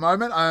this at the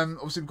moment?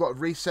 Obviously, we've got a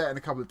reset in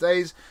a couple of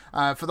days.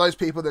 For those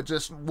people that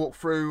just walk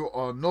through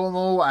on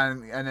normal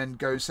and then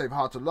go save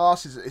hard to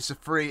last, it's a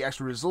free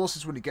extra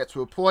resources when you get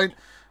to a point.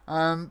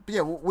 But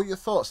yeah, what are your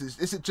thoughts?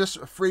 Is it just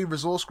a free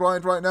resource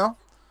grind right now?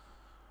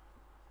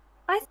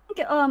 I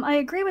think I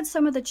agree with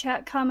some of the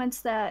chat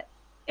comments that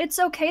it's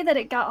okay that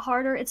it got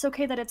harder. It's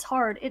okay that it's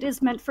hard. It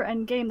is meant for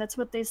endgame. That's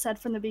what they said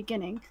from the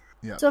beginning.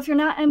 Yeah. So if you're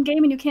not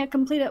endgame and you can't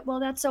complete it, well,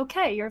 that's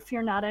okay. If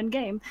you're not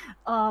endgame.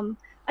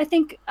 I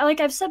think,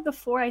 like I've said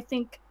before, I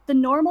think the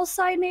normal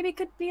side maybe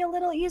could be a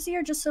little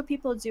easier just so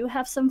people do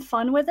have some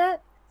fun with it.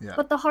 Yeah.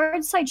 But the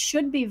hard side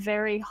should be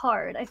very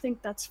hard. I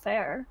think that's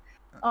fair.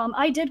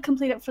 I did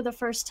complete it for the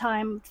first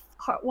time,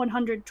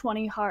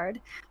 120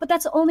 hard, but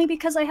that's only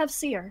because I have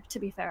Seer, to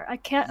be fair. I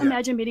can't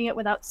imagine beating it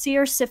without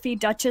Seer, Siphi,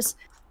 Duchess,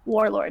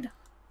 Warlord.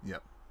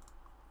 Yep.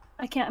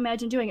 I can't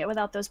imagine doing it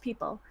without those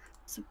people.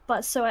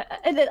 So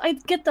I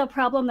get the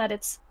problem that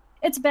it's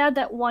bad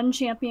that one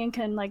champion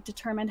can like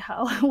determine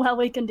how well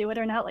we can do it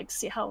or not, like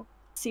see how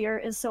Seer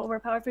is so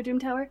overpowered for Doom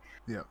Tower.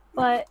 Yeah.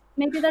 But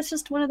maybe that's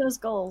just one of those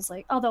goals.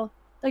 Like, although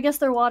I guess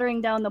they're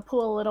watering down the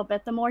pool a little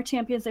bit. The more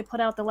champions they put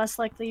out, the less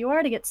likely you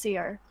are to get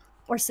Seer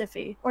or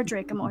Siphi or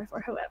Dracomorph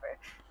or whoever.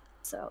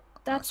 So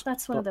that's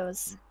one of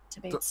those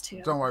debates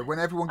too. Don't worry, when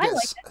everyone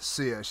gets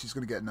Seer, she's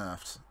going to get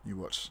nerfed. You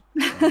watch.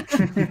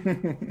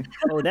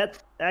 Oh,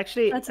 that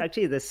actually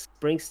this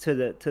brings to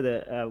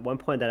the one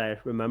point that I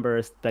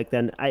remember back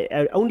then.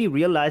 I only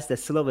realized that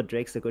Silver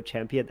Drake's a good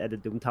champion at the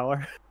Doom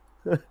Tower.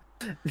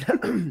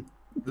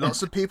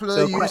 Lots of people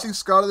are using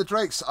Scarlet the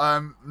Drakes.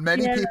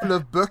 Many people are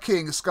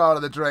booking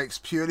Scarlet the Drakes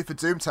purely for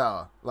Doom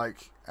Tower.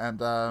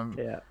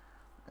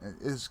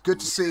 It's good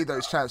to see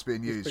those champs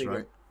being used,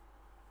 right?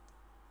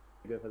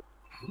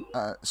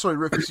 Sorry,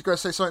 Rufus, you going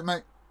to say something,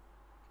 mate?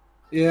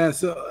 Yeah,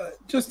 so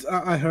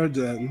I heard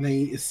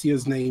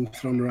Seer's name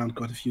thrown around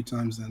quite a few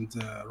times, and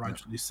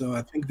rightfully so.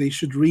 I think they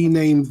should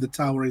rename the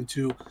tower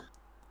into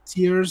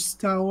Seer's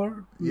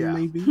Tower,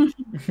 maybe.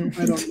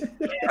 I don't.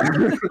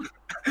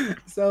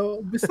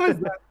 So besides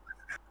that,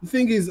 the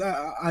thing is,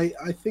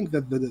 I think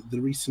that the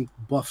recent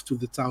buff to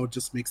the tower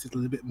just makes it a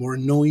little bit more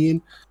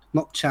annoying,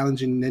 not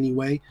challenging in any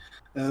way.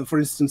 For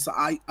instance,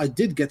 I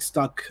did get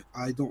stuck.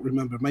 I don't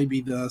remember,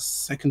 maybe the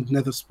second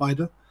Nether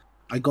Spider.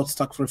 I got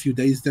stuck for a few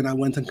days. Then I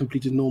went and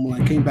completed normal.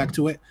 I came back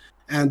to it,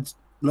 and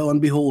lo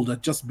and behold, I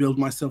just built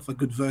myself a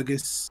good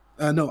Vergis.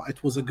 No,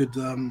 it was a good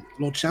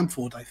Lord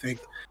Champfort, I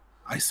think.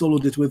 I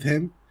soloed it with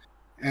him.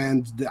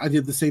 And I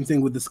did the same thing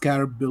with the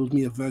Scarab, build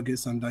me a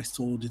Vergis, and I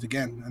soloed it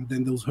again. And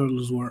then those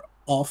hurdles were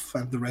off,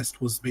 and the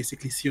rest was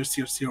basically Seer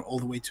all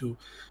the way to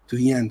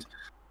the end.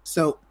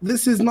 So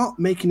this is not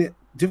making it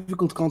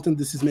difficult content.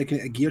 This is making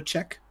it a gear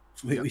check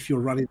if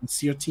you're running a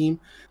Seer team.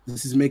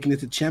 This is making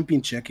it a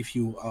champion check if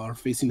you are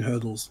facing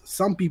hurdles.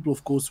 Some people,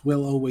 of course,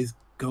 will always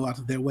go out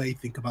of their way,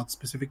 think about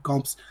specific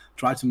comps,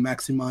 try to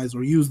maximize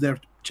or use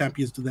their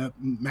champions to their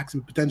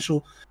maximum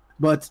potential.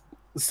 But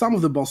some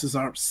of the bosses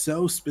are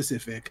so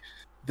specific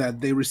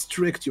that they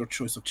restrict your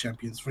choice of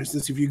champions. For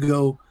instance, if you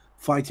go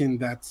fighting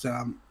that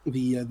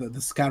the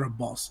Scarab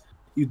boss,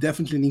 you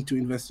definitely need to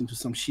invest into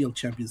some shield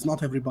champions.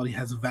 Not everybody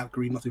has a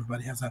Valkyrie, not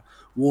everybody has a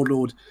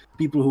Warlord.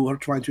 People who are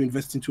trying to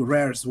invest into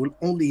rares will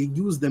only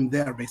use them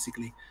there,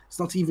 basically. It's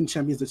not even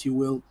champions that you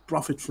will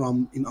profit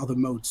from in other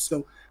modes.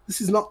 So this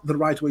is not the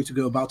right way to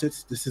go about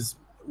it. This is,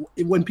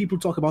 when people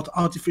talk about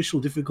artificial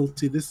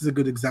difficulty, this is a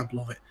good example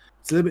of it.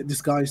 It's a little bit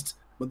disguised,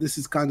 but this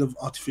is kind of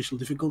artificial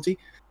difficulty.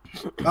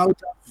 Out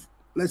of,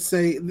 let's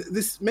say,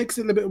 this makes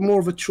it a little bit more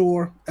of a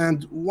chore.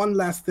 And one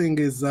last thing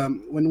is,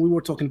 when we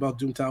were talking about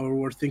Doom Tower,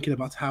 we were thinking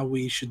about how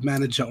we should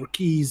manage our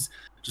keys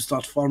to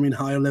start farming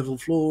higher level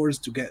floors,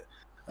 to get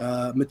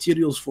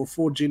materials for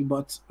forging.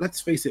 But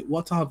let's face it,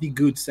 what are the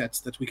good sets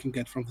that we can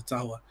get from the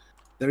tower?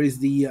 There is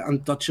the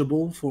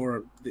Untouchable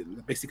for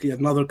basically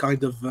another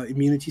kind of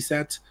immunity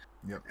set.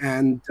 Yep.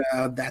 And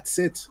that's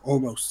it,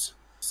 almost.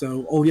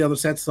 So all the other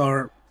sets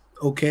are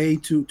okay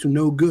to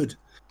no good.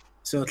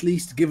 So at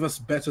least give us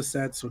better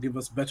sets or give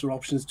us better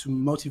options to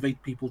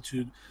motivate people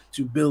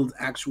to build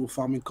actual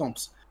farming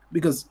comps.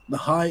 Because the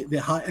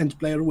high-end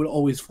player will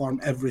always farm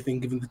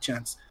everything given the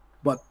chance.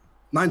 But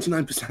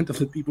 99% of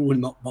the people will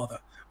not bother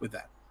with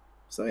that.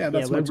 So yeah,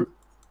 that's when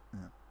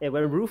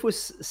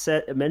Rufus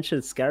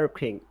mentioned Scarab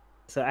King,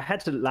 So I had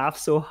to laugh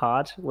so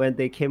hard when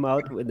they came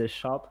out with the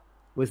shop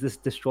with this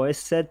Destroy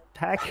Set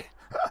pack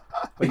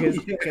because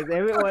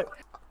everyone,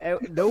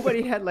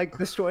 nobody had like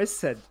Destroy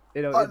Set,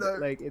 you know,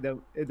 like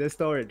in the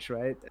storage,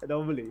 right?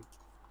 Normally,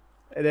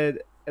 and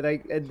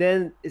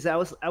then I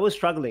was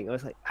struggling. I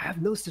was like, I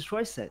have no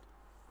Destroy Set,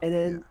 and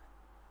then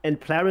and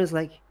Plarian's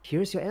like,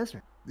 here's your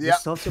answer. Yeah,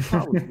 this solves your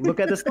problem. Look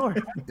at the store.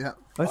 Yeah,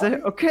 I was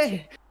like,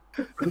 okay.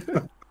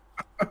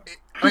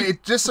 I mean,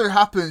 it just so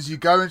happens you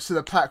go into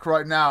the pack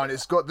right now and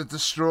it's got the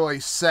Destroy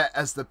Set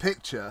as the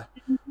picture,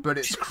 but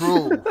it's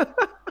Cruel.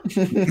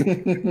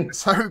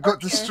 So we've got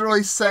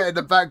Destroy Set in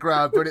the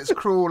background, but it's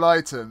Cruel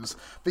items.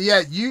 But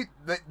yeah,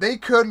 they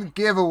couldn't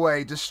give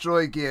away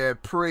Destroy gear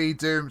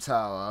pre-Doom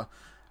Tower,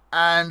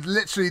 and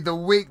literally the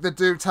week the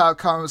Doom Tower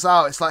comes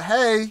out, it's like,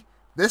 hey,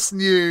 this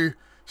new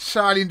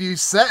shiny new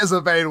set is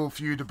available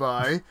for you to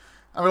buy.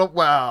 And we're like,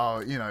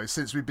 well, you know,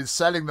 since we've been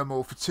selling them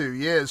all for 2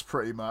 years,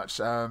 pretty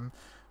much.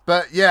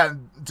 But yeah,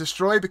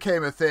 Destroy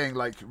became a thing,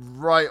 like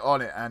right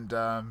on it,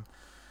 and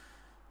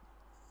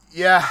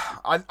yeah,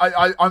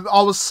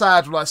 I was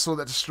sad when I saw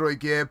that Destroy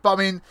gear. But I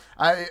mean,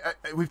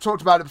 we've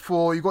talked about it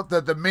before. You got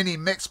the mini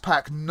mix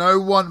pack. No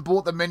one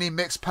bought the mini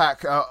mix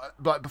pack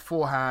like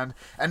beforehand,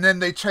 and then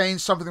they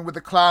changed something with the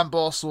clan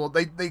boss, or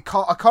I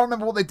can't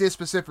remember what they did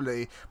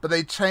specifically, but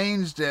they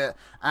changed it,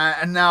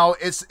 and now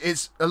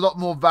it's a lot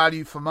more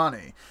value for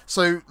money.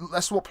 So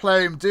that's what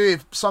Plarium do.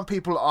 If some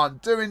people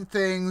aren't doing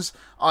things,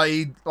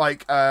 i.e.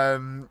 like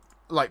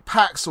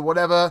packs or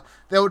whatever,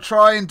 they'll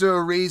try and do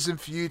a reason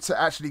for you to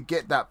actually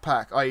get that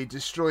pack, i.e.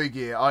 Destroy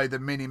gear, i.e. the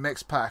mini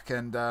mix pack,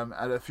 and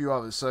a few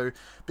others. So,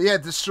 but yeah,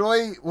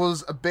 Destroy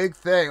was a big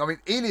thing. I mean,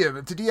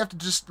 Ilium, did you have to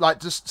just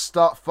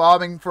start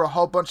farming for a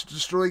whole bunch of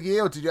Destroy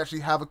gear, or did you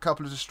actually have a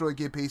couple of Destroy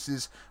gear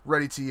pieces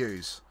ready to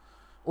use?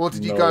 Or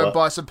did you go and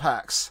buy some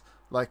packs?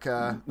 Like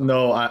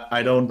no,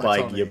 I don't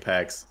buy gear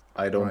packs.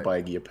 I don't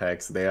buy gear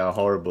packs. They are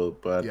horrible,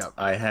 but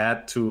I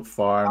had to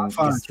farm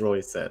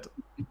Destroy Set.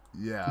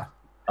 Yeah.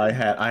 I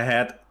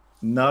had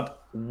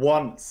not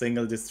one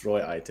single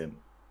Destroy item.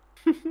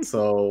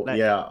 So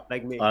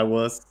like me. I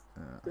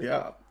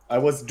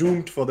was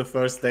doomed for the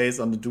first days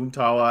on the Doom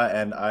Tower,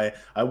 and I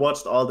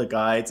watched all the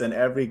guides, and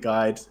every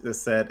guide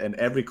said, and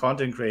every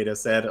content creator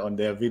said on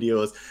their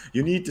videos,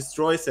 you need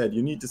Destroy Set,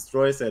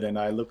 and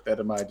I looked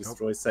at my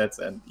Destroy Sets,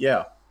 and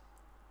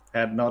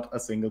had not a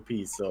single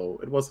piece. So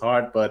it was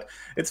hard, but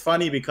it's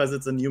funny because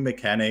it's a new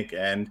mechanic,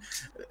 and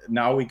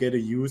now we get a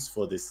use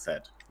for this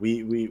set.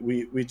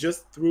 We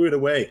just threw it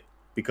away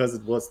because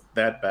it was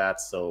that bad.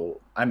 So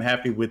I'm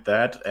happy with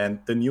that. And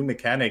the new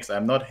mechanics,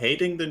 I'm not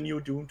hating the new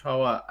Doom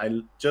Tower.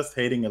 I'm just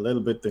hating a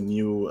little bit the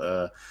new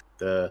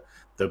the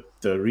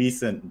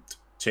recent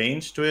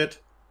change to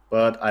it.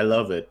 But I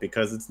love it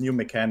because it's new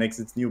mechanics,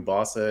 it's new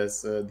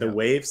bosses. The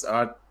waves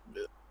are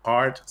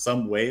hard.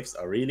 Some waves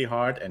are really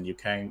hard, and you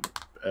can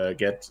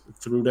get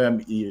through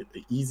them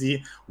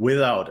easy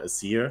without a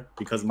seer,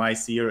 because my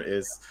seer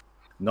is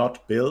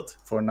not built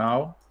for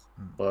now.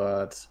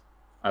 But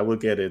I will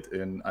get it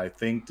in, I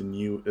think,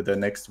 the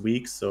next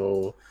week.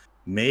 So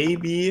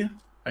maybe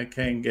I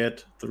can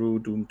get through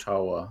Doom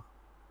Tower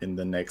in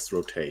the next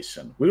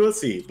rotation. We will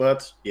see.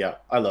 But yeah,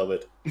 I love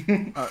it.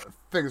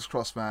 Fingers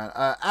crossed, man.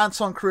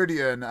 Anton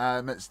Crudian,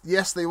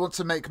 yes, they want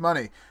to make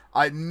money.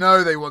 I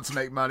know they want to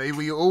make money.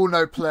 We all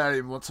know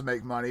Plarium want to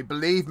make money.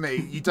 Believe me,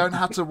 you don't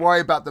have to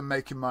worry about them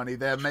making money.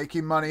 They're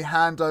making money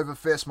hand over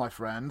fist, my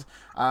friend.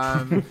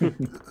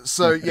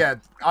 So yeah,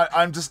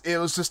 it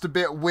was just a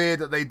bit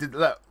weird that they did.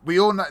 Look, we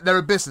all know they're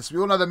a business. We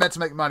all know they're meant to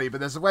make money, but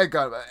there's a way to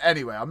go.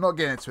 Anyway, I'm not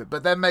getting into it,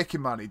 but they're making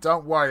money.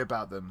 Don't worry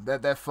about them.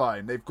 They're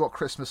fine. They've got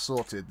Christmas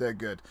sorted. They're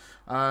good.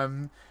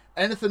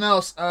 Anything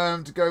else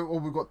to go? All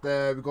we've got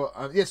there,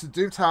 yes, the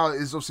Doom Tower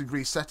is obviously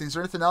resetting. Is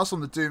there anything else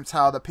on the Doom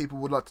Tower that people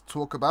would like to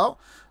talk about?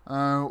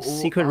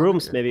 Secret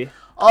rooms, maybe.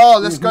 Oh,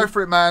 let's go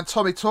for it, man.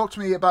 Tommy, talk to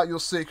me about your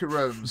secret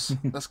rooms.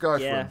 Let's go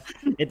for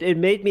it. It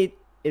made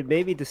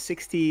me to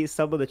 60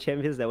 some of the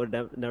champions that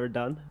were never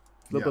done.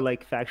 A little bit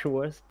like Faction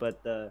Wars,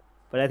 but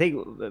I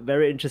think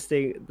very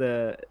interesting.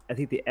 I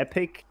think the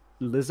epic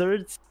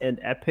lizards and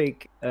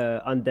epic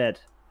undead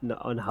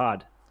on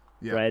hard.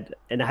 Yeah. Right,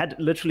 and I had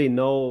literally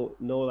no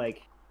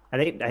like, I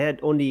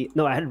had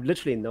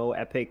literally no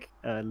epic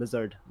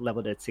lizard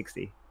leveled at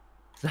 60,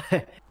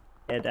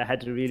 and I had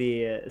to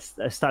really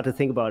start to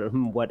think about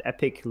what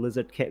epic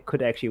lizard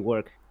could actually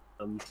work.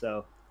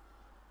 So,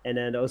 and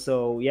then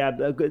also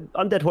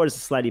undead horde is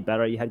slightly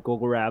better. You had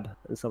Gogorab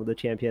and some of the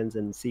champions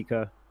and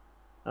Seeker,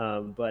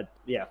 but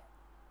yeah,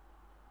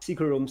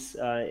 secret rooms.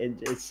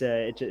 It's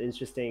an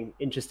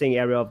interesting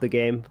area of the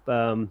game.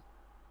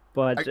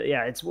 But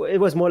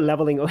it was more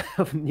leveling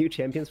of new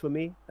champions for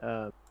me.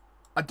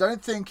 I don't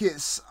think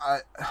it's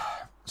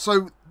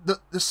so.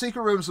 The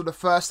secret rooms were the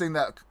first thing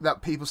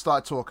that people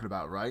started talking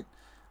about, right?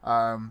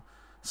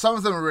 Some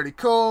of them are really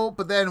cool,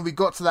 but then we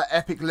got to that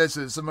epic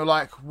lizards, and we're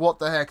like, "What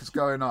the heck is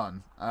going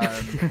on?"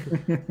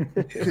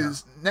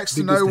 Because next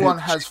to no one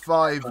has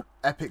 5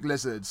 epic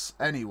lizards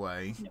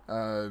anyway,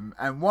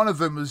 and one of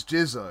them was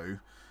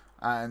Jizzo.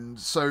 And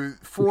so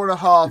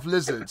 4.5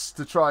 lizards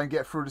to try and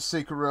get through the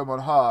secret room on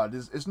hard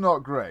is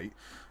not great.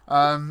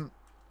 But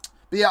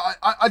yeah,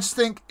 I just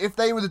think if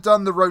they would have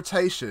done the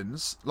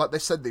rotations like they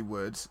said they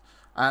would,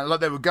 and like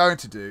they were going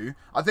to do,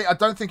 I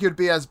don't think it would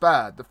be as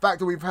bad. The fact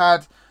that we've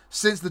had,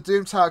 since the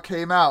Doom Tower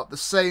came out, the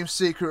same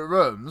secret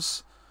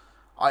rooms,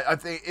 I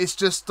think it's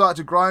just started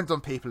to grind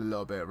on people a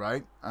little bit,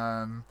 right?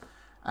 And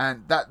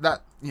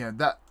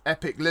that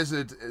epic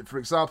lizard, for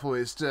example,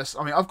 is just,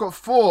 I mean, I've got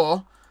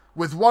 4,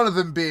 with one of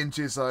them being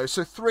Jizzo,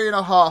 so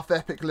 3.5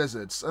 epic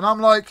lizards. And I'm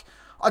like,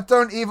 I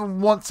don't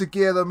even want to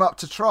gear them up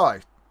to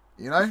try.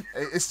 You know?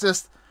 It's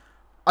just,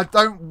 I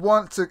don't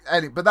want to,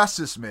 but that's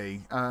just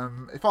me.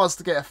 If I was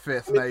to get a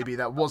 5th, maybe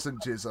that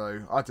wasn't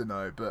Jizzo, I don't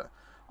know, but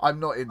I'm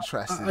not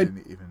interested in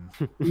it even.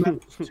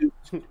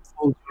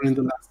 In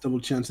the last double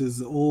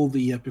chances, all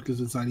the epic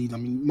lizards I need. I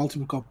mean,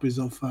 multiple copies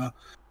of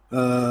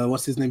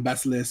what's his name,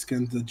 Basilisk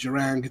and the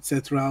Jarang,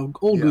 etc.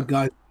 All good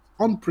guys.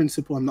 On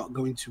principle, I'm not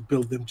going to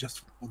build them just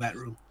for that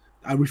room.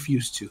 I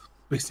refuse to,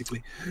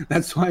 basically.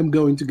 That's why I'm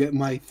going to get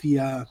my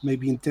Thea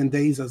maybe in 10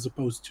 days as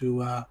opposed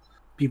to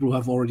people who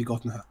have already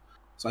gotten her.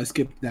 So I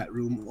skipped that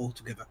room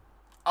altogether.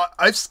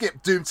 I've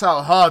skipped Doom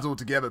Tower hard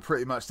altogether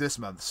pretty much this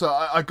month. So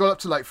I got up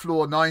to like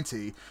floor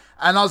 90,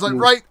 and I was like,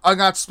 right, I'm going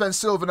to have to spend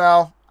silver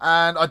now,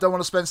 and I don't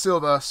want to spend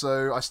silver,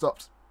 so I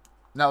stopped.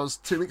 That was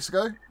 2 weeks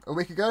ago, a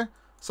week ago,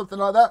 something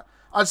like that.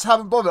 I just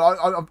haven't bothered.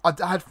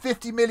 I had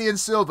 50 million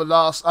silver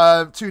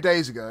 2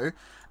 days ago,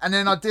 and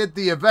then I did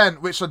the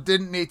event, which I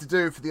didn't need to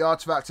do for the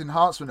Artifact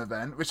Enhancement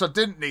event, which I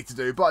didn't need to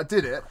do, but I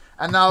did it,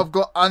 and now I've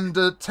got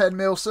under 10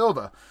 mil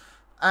silver.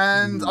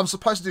 And I'm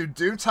supposed to do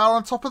Doom Tower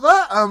on top of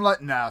that? And I'm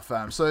like, nah,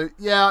 fam. So,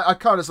 yeah, I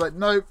kind of like,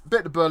 no,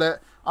 bit the bullet.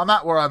 I'm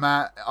at where I'm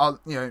at.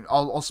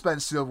 I'll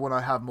spend silver when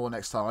I have more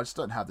next time. I just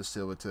don't have the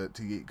silver to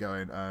keep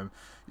going.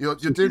 Your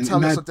Doom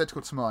Tower is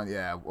identical to mine.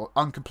 Yeah, well,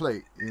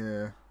 incomplete.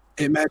 Yeah.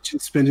 Imagine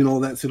spending all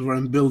that silver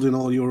and building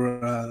all your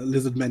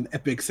Lizardmen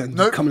epics and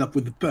coming up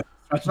with the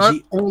perfect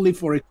strategy only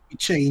for it to be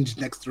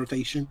changed next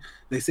rotation.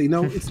 They say,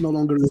 no, it's no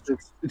longer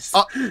Lizards. It's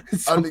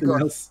something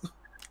else.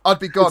 I'd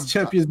be gone. It's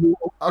champions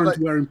aren't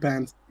wearing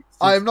pants.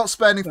 I am not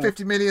spending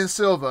 50 million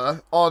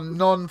silver on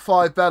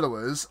non-5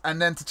 Bellows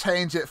and then to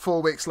change it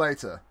 4 weeks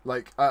later.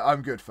 Like,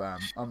 I'm good, fam.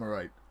 I'm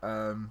alright.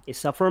 Hey,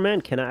 Sufferman,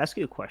 can I ask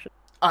you a question?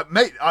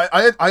 Mate,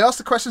 I ask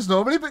the questions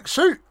normally, but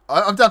shoot,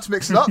 I'm down to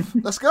mix it up.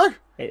 Let's go.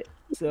 Hey,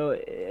 so,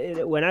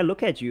 when I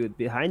look at you,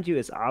 behind you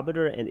is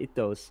Arbiter and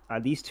Ithos. Are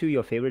these 2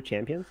 your favorite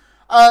champions?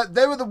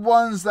 They were the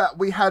ones that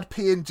we had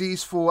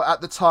PNGs for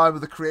at the time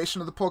of the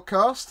creation of the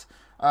podcast.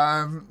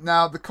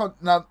 Now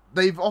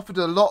they've offered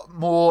a lot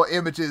more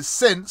images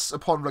since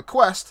upon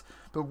request,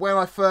 but when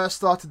I first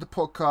started the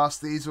podcast,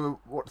 these were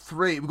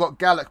 3. We've got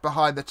Gallic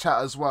behind the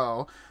chat as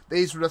well.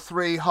 These were the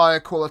 3 higher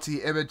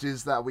quality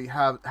images that we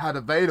had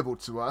available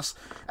to us,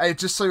 and it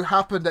just so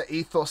happened that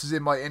Ethos is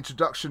in my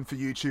introduction for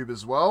YouTube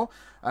as well.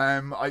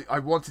 I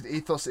wanted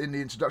Ethos in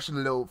the introduction a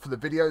little for the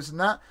videos and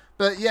that,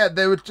 but yeah,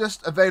 they were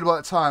just available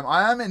at the time.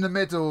 I am in the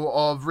middle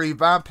of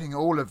revamping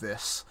all of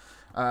this.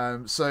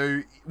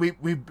 So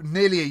we're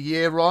nearly a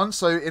year on,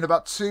 so in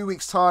about 2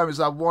 weeks time is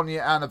our 1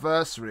 year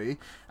anniversary,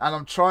 and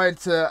I'm trying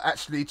to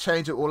actually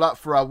change it all up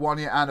for our 1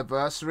 year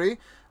anniversary,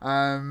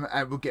 and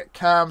we'll get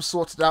cams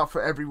sorted out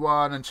for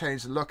everyone and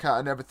change the lookout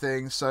and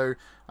everything. So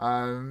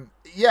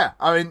yeah,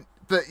 I mean,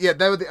 but yeah,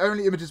 they were the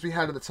only images we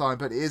had at the time,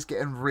 but it is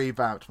getting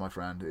revamped, my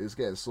friend. It is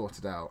getting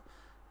sorted out.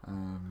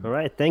 All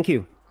right, thank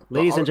you,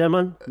 ladies and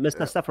gentlemen,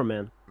 Mr.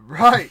 Sufferman.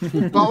 Right,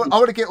 but I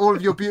want to get all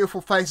of your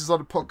beautiful faces on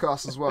the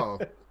podcast as well.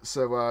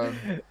 So,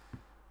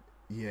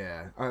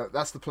 yeah,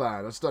 that's the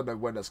plan. I just don't know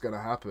when that's going to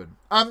happen.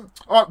 All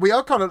right, we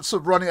are kind of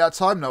sort of running out of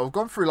time now. We've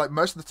gone through like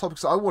most of the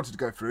topics that I wanted to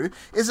go through.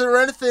 Is there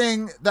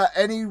anything that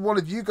any one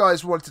of you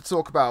guys wanted to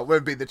talk about, whether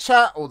it be the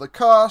chat or the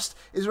cast?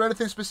 Is there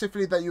anything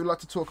specifically that you would like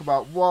to talk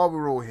about while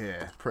we're all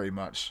here, pretty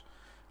much?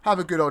 Have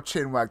a good old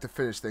chin wag to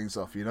finish things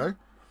off, you know?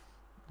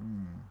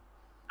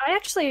 I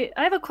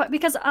have a question,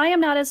 because I am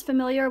not as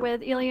familiar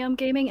with Ilium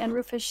Gaming and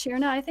Rufus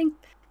Shirna. I think,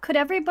 could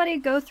everybody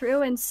go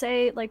through and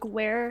say like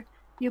where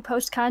you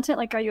post content?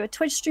 Like, are you a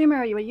Twitch streamer?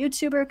 Are you a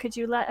YouTuber? Could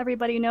you let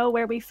everybody know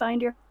where we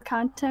find your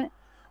content?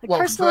 Like, well,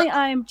 personally,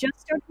 I'm just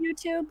starting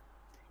YouTube,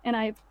 and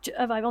I've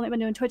only been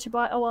doing Twitch a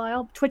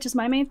while. Twitch is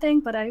my main thing,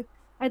 but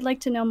I'd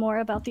like to know more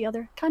about the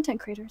other content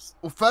creators.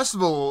 Well, first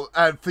of all,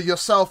 for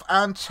yourself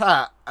and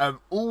chat,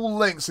 all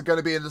links are going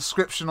to be in the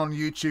description on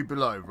YouTube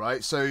below,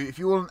 right? So if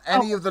you want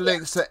any of the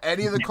links to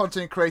any of the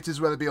content creators,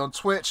 whether it be on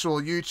Twitch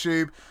or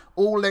YouTube,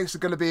 all links are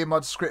going to be in my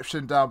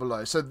description down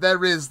below. So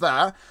there is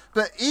that.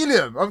 But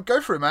Ilium, go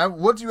for it, man.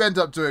 What do you end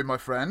up doing, my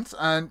friend?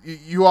 And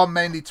you are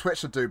mainly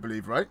Twitch, I do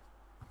believe, right?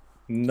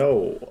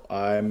 No,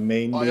 I'm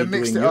mainly doing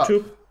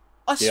YouTube.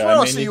 I swear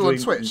I see you on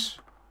Twitch.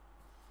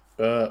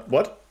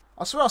 What?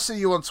 I swear I see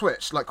you on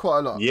Twitch, like, quite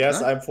a lot.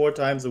 Yes, I'm 4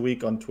 times a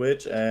week on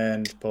Twitch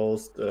and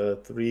post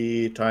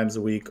 3 times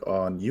a week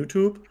on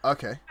YouTube.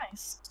 Okay.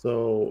 Nice.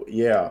 So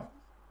yeah,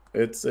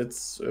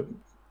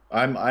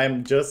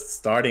 I'm just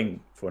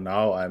starting for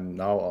now. I'm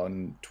now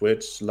on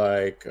Twitch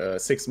like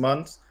 6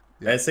 months.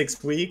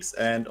 6 weeks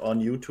and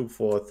on YouTube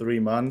for 3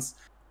 months.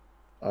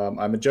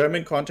 I'm a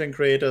German content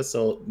creator,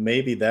 so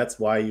maybe that's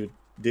why you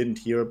didn't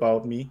hear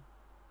about me,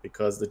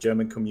 because the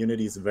German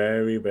community is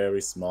very,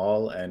 very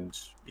small, and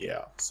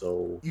yeah,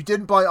 so... You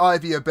didn't buy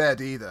Ivy a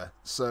bed either,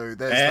 so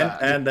there's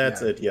that. And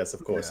that's it, yes,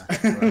 of course.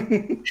 Yeah,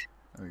 right.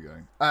 There we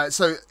go.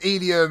 So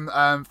Ilium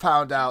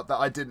found out that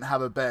I didn't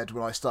have a bed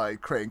when I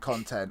started creating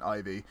content,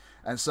 Ivy,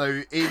 and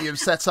so Ilium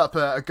set up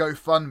a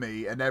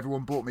GoFundMe, and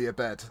everyone bought me a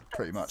bed,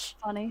 pretty much.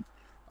 Funny.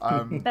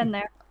 Been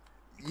there.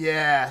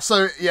 Yeah,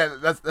 so yeah,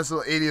 that's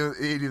what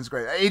Ilium's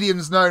great.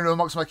 Ilium's known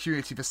amongst my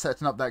community for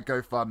setting up that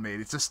GoFundMe.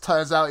 It just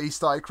turns out he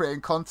started creating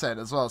content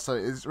as well, so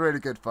it's really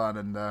good fun,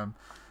 and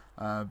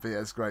but yeah,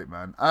 it's great,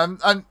 man.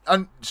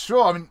 And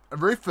sure, I mean,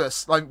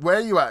 Rufus, like, where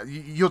are you at?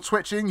 You're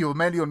twitching. You're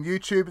mainly on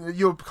YouTube.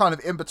 You're kind of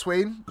in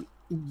between.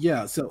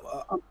 Yeah, so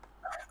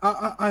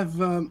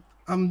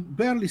I'm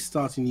barely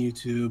starting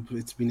YouTube.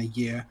 It's been a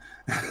year.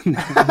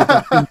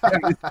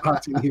 Barely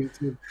starting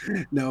YouTube.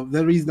 No,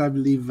 the reason I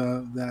believe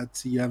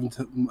that you haven't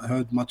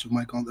heard much of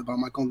my content about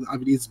my content, I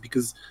believe, is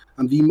because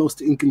I'm the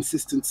most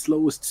inconsistent,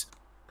 slowest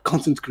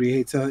content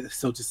creator,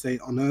 so to say,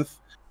 on earth.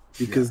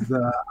 Because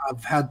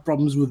I've had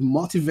problems with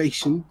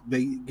motivation,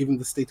 given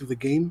the state of the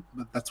game.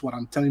 But that's what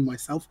I'm telling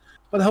myself.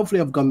 But hopefully,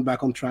 I've gone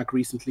back on track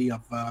recently.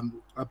 I've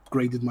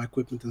upgraded my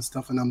equipment and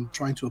stuff, and I'm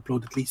trying to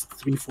upload at least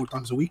 3-4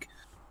 times a week.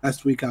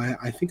 Last week,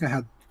 I think I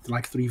had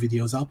like 3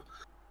 videos up.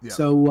 Yeah.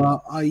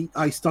 So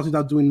I started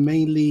out doing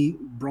mainly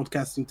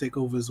broadcasting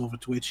takeovers over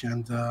Twitch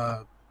and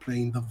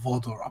playing the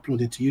VOD or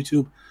uploading to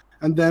YouTube.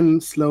 And then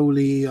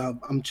slowly,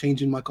 I'm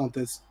changing my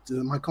content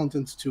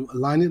to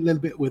align it a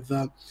little bit with,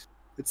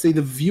 let's say,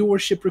 the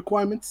viewership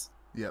requirements.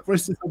 Yeah. For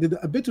instance, I did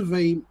a bit of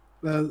a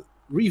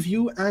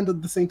review and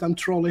at the same time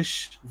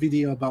trollish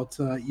video about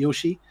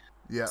Yoshi.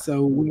 Yeah.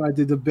 So when I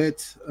did a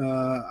bit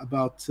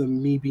about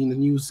me being a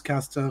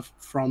newscaster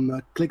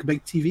from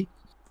Clickbait TV,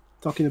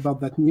 talking about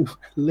that new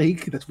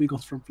lake that we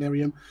got from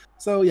Plarium.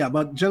 So yeah,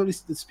 but generally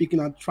speaking,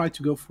 I try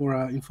to go for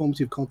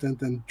informative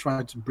content and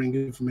try to bring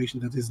information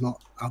that is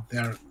not out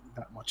there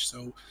that much.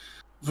 So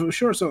for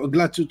sure, so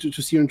glad to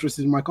see you're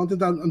interested in my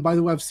content. And by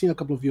the way, I've seen a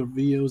couple of your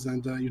videos,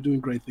 and you're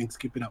doing great things.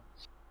 Keep it up.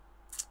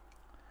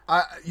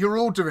 You're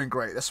all doing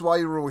great. That's why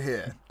you're all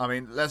here. I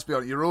mean, let's be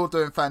honest. You're all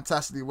doing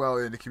fantastically well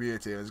in the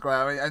community. It's great.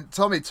 I mean, and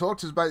Tommy, talk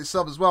to us about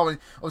yourself as well. I mean,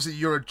 obviously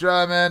you're a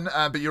German,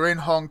 but you're in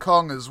Hong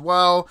Kong as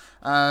well.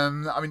 I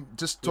mean,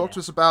 just talk to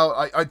us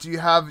about. Do you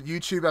have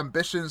YouTube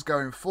ambitions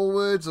going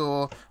forwards,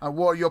 or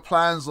what are your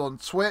plans on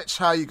Twitch?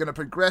 How are you going to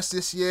progress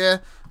this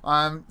year?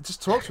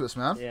 Just talk to us,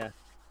 man. Yeah.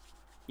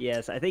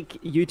 Yes, I think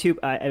YouTube.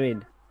 I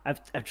mean,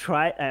 I've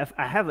tried.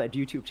 I have a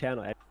YouTube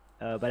channel.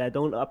 But I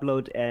don't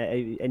upload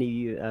any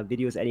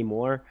videos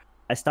anymore.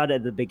 I started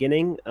at the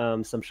beginning,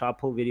 some shot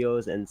pull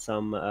videos and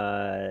some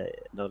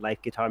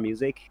live guitar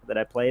music that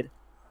I played.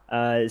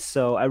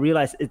 So I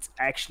realized it's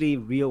actually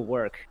real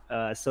work.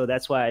 So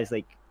that's why it's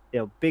like,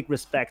 big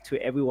respect to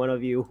every one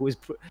of you who is,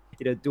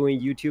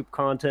 doing YouTube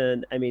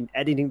content. I mean,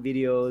 editing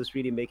videos,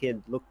 really making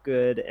it look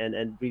good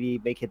and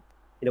really make it,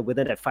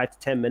 within that 5 to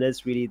 10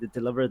 minutes, really to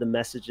deliver the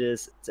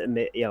messages.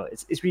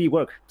 It's really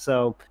work.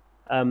 So.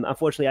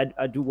 Unfortunately,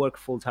 I do work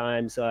full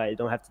time, so I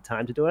don't have the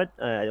time to do it.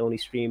 I only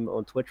stream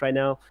on Twitch right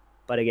now.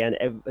 But again,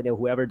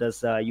 whoever does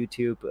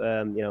YouTube,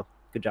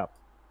 good job.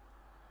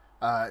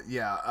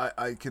 Yeah,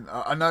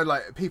 I know,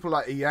 like, people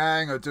like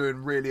Yang are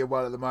doing really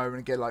well at the moment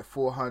and get like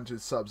 400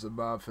 subs a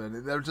month,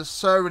 and there are just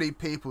so many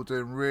people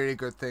doing really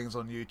good things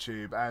on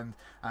YouTube, and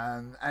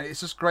it's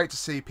just great to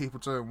see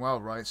people doing well,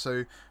 right?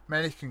 So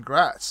many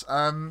congrats.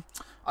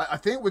 I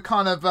think we're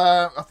kind of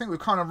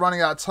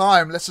running out of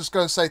time. Let's just go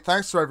and say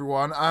thanks to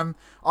everyone.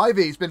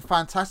 Ivy, it's been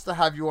fantastic to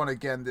have you on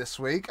again this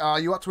week. Are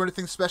you up to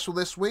anything special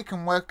this week,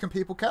 and where can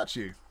people catch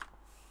you?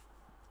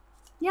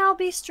 Yeah, I'll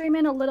be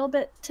streaming a little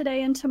bit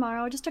today and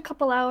tomorrow, just a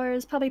couple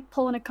hours, probably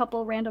pulling a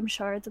couple random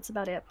shards. That's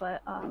about it.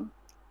 But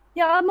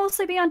yeah, I'll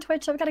mostly be on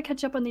Twitch. I've got to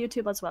catch up on the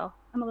YouTube as well.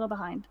 I'm a little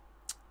behind.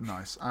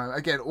 Nice.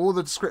 Again, all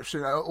the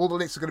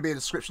links are going to be in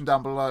the description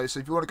down below.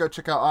 So if you want to go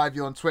check out Ivy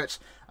on Twitch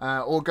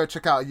or go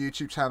check out our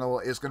YouTube channel,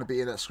 it's going to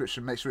be in the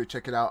description. Make sure you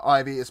check it out.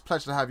 Ivy, it's a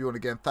pleasure to have you on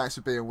again. Thanks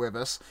for being with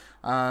us.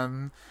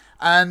 Yeah,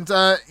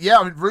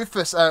 I mean,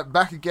 Rufus,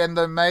 back again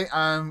though, mate.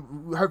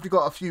 We hope you've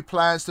got a few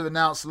plans to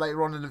announce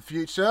later on in the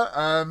future.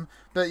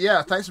 But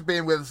yeah, thanks for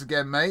being with us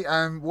again, mate.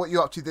 What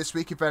you up to this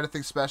week, if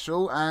anything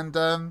special? And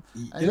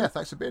yeah,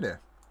 thanks for being here.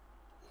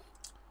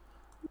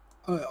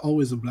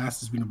 Always a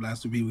blast. It's been a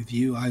blast to be with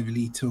you, Ivy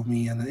Lee,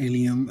 Tommy, and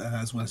Ilium,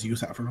 as well as you,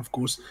 Saffron, of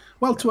course.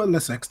 Well, to a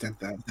lesser extent,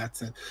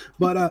 that's it.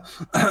 But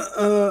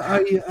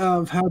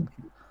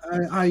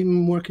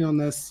I'm working on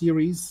a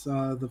series.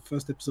 The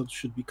first episode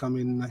should be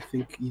coming, I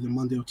think, either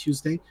Monday or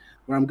Tuesday,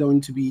 where I'm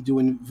going to be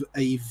doing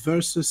a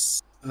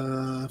versus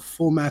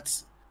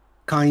format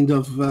kind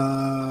of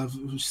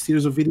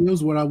series of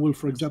videos where I will,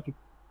 for example,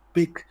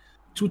 pick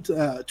two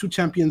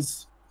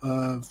champions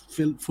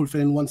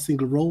fulfilling one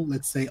single role.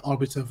 Let's say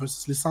Arbiter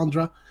versus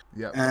Lissandra,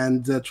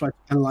 and try to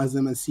analyze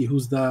them and see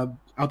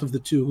out of the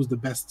two, who's the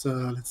best,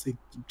 let's say,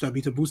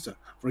 Tabita booster,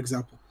 for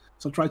example.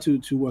 So I'll try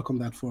to work on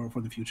that for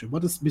the future.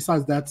 But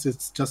besides that,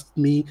 it's just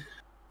me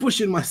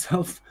pushing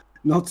myself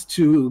not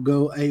to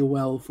go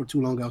AOL for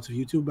too long out of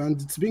YouTube.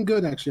 And it's been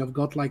good, actually. I've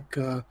got like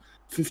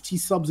 50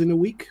 subs in a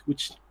week,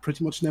 which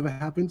pretty much never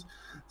happened.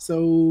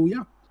 So,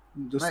 yeah,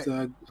 just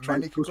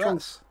trying to go strong.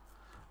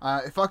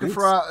 If I could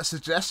throw out a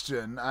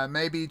suggestion,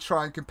 maybe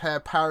try and compare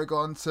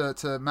Paragon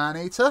to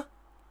Maneater.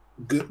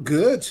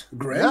 Good.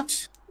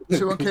 Great. Yeah.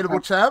 Two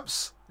unkillable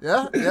champs.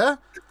 Yeah.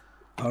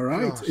 All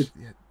right.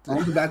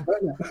 On the back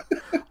burner.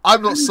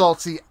 I'm not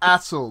salty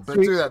at all,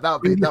 but do that.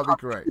 That'd be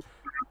great.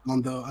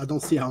 Though I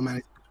don't see how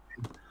many.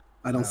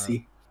 I don't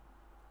see.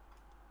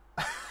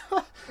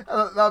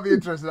 That'd be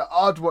interesting.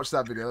 I'd watch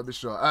that video, I'll be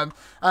sure.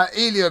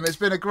 Ilium, it's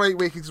been a great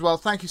week as well.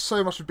 Thank you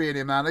so much for being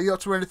here, man. Are you up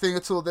to anything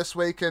at all this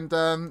week? And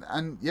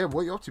yeah,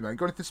 what are you up to, man?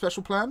 Got anything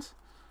special planned?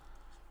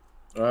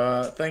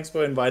 Thanks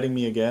for inviting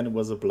me again. It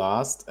was a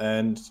blast.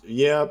 And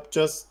yeah,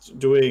 just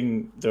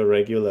doing the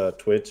regular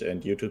Twitch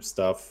and YouTube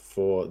stuff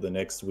for the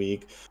next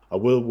week. I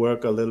will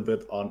work a little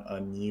bit on I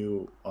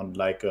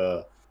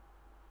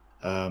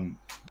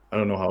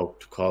don't know how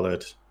to call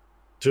it.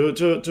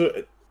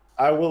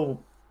 I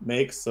will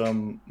make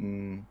some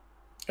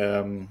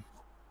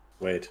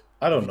wait,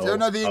 I don't know. You don't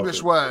know the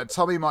English word.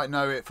 Tommy might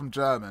know it from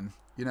German.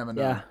 You never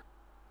know. Yeah.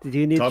 Did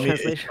you need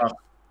translation?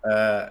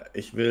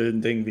 Ich will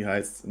ein Ding, wie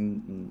heißt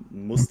ein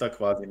Muster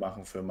quasi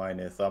machen für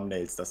meine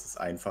Thumbnails, dass es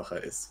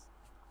einfacher ist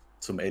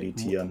zum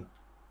Editieren.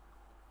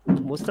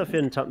 Muster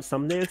für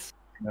Thumbnails?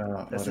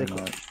 Ja, warte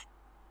mal.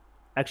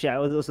 Actually, I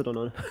also don't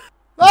know.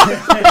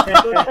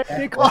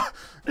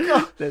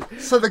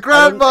 So the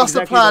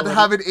Grandmaster planned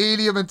having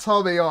Ilium and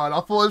Tommy on. I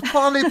thought it would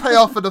finally pay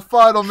off for the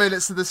final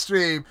minutes of the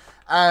stream.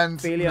 And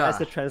Failure as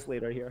the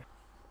translator here.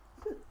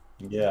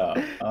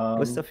 Yeah.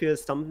 Muster für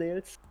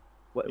Thumbnails?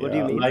 What do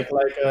you mean? Like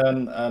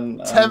an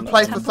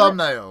template for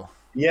thumbnail.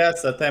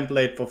 Yes, a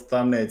template for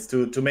thumbnails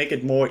to make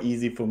it more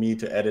easy for me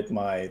to edit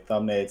my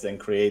thumbnails and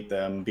create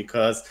them.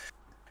 Because,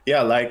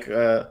 yeah, like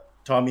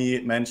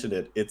Tommy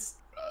mentioned it's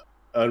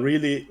a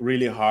really,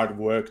 really hard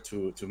work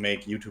to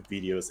make YouTube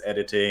videos,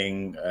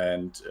 editing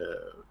and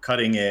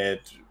cutting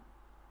it,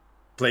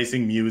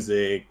 placing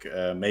music,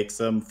 make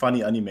some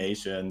funny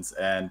animations,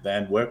 and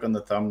then work on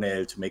the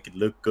thumbnail to make it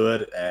look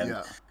good and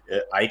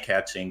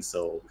eye-catching.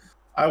 So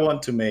I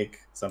want to make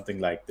something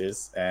like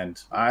this, and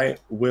I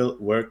will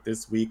work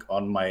this week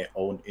on my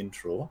own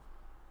intro.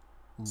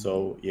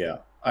 So yeah,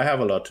 I have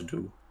a lot to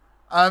do.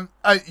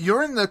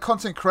 You're in the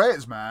content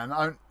creators,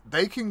 man.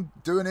 They can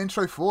do an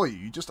intro for you.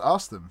 You just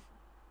ask them.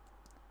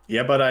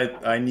 Yeah, but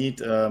I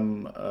need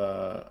amount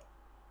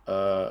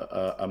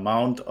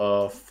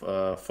of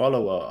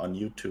follower on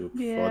YouTube.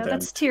 Yeah, for them.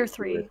 that's tier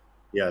 3.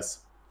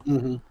 Yes.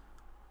 Mm-hmm.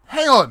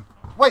 Hang on.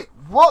 Wait,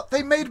 what?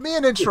 They made me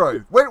an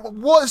intro. Wait,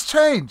 what has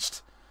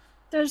changed?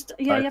 You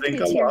have to be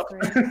tier 3.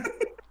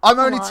 I'm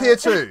only tier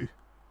 2.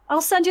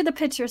 I'll send you the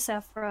picture,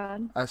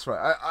 Saffron. That's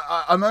right.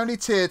 I'm only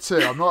tier 2.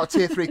 I'm not a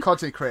tier 3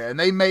 content creator, and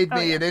they made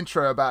me an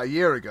intro about a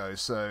year ago.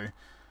 So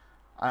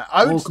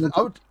I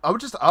would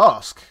just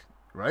ask,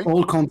 right?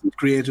 All content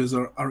creators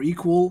are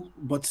equal,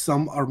 but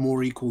some are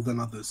more equal than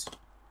others.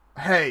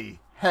 Hey.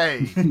 I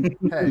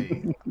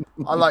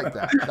like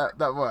that.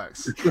 That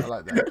works. I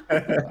like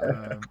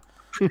that.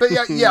 But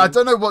yeah, I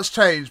don't know what's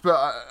changed, but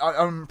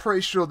I'm pretty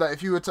sure that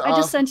if you were to I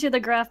just sent you the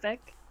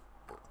graphic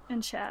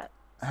in chat.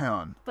 Hang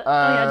on. But,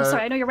 I'm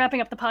sorry, I know you're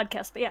wrapping up the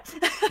podcast, but yeah.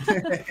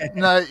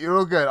 No, you're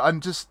all good. I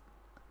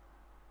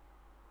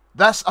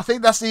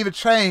think that's either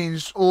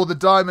changed or the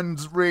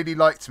diamonds really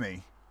liked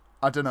me.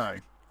 I don't know.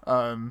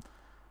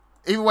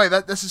 Either way,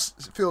 this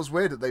feels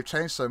weird that they've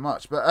changed so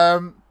much. But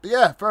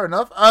yeah, fair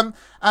enough. And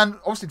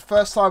obviously the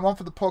first time on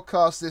for the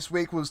podcast this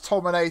week was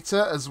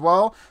Tominator as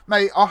well.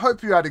 Mate, I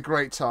hope you had a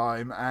great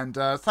time, and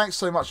thanks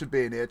so much for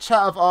being here. Chat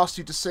have asked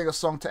you to sing a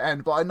song to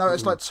end, but I know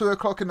it's like 2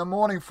 o'clock in the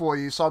morning for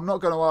you, so I'm not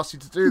going to ask you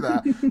to do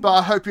that. But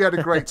I hope you had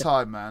a great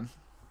time, man.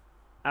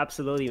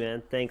 Absolutely,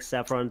 man. Thanks,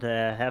 Saffron,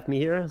 to have me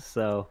here.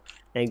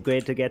 And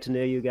great to get to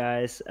know you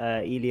guys,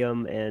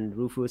 Ilium and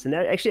Rufus, and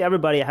actually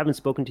everybody. I haven't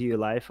spoken to you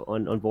live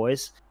on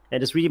voice,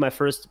 and it's really my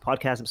first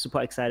podcast. I'm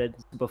super excited,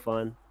 super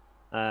fun.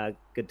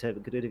 Good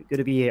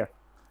to be here.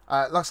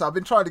 Like I said, I've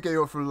been trying to get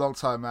you on for a long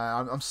time,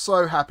 man. I'm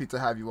so happy to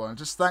have you on.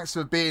 Just thanks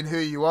for being who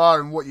you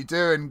are and what you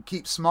do, and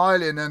keep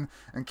smiling and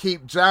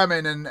keep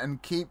jamming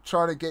and keep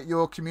trying to get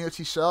your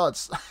community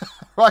shards,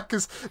 right?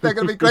 Because they're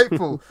going to be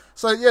grateful.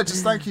 So yeah,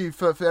 just thank you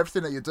for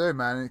everything that you're doing,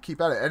 man, and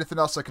keep at it. Anything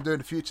else I can do in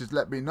the future, just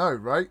let me know,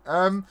 right?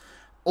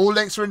 All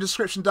links are in the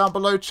description down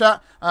below,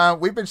 chat.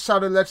 We've been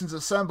Shadow Legends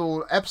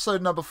Assemble,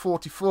 episode number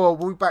 44.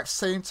 We'll be back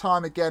same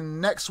time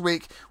again next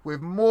week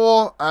with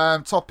more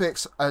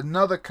topics,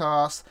 another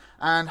cast,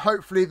 and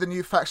hopefully the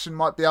new faction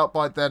might be out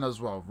by then as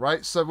well,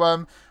 right? So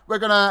we're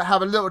going to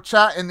have a little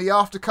chat in the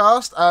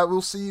aftercast.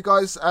 We'll see you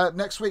guys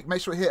next week.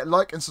 Make sure you hit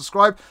like and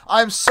subscribe.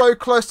 I'm so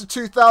close to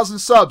 2,000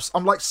 subs.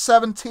 I'm like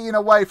 17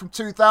 away from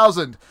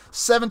 2,000.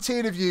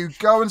 17 of you,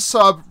 go and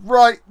sub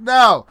right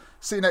now.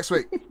 See you next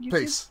week.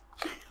 Peace.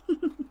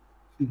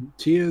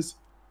 Cheers.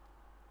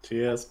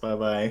 Cheers.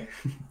 Bye-bye.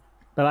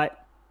 Bye-bye.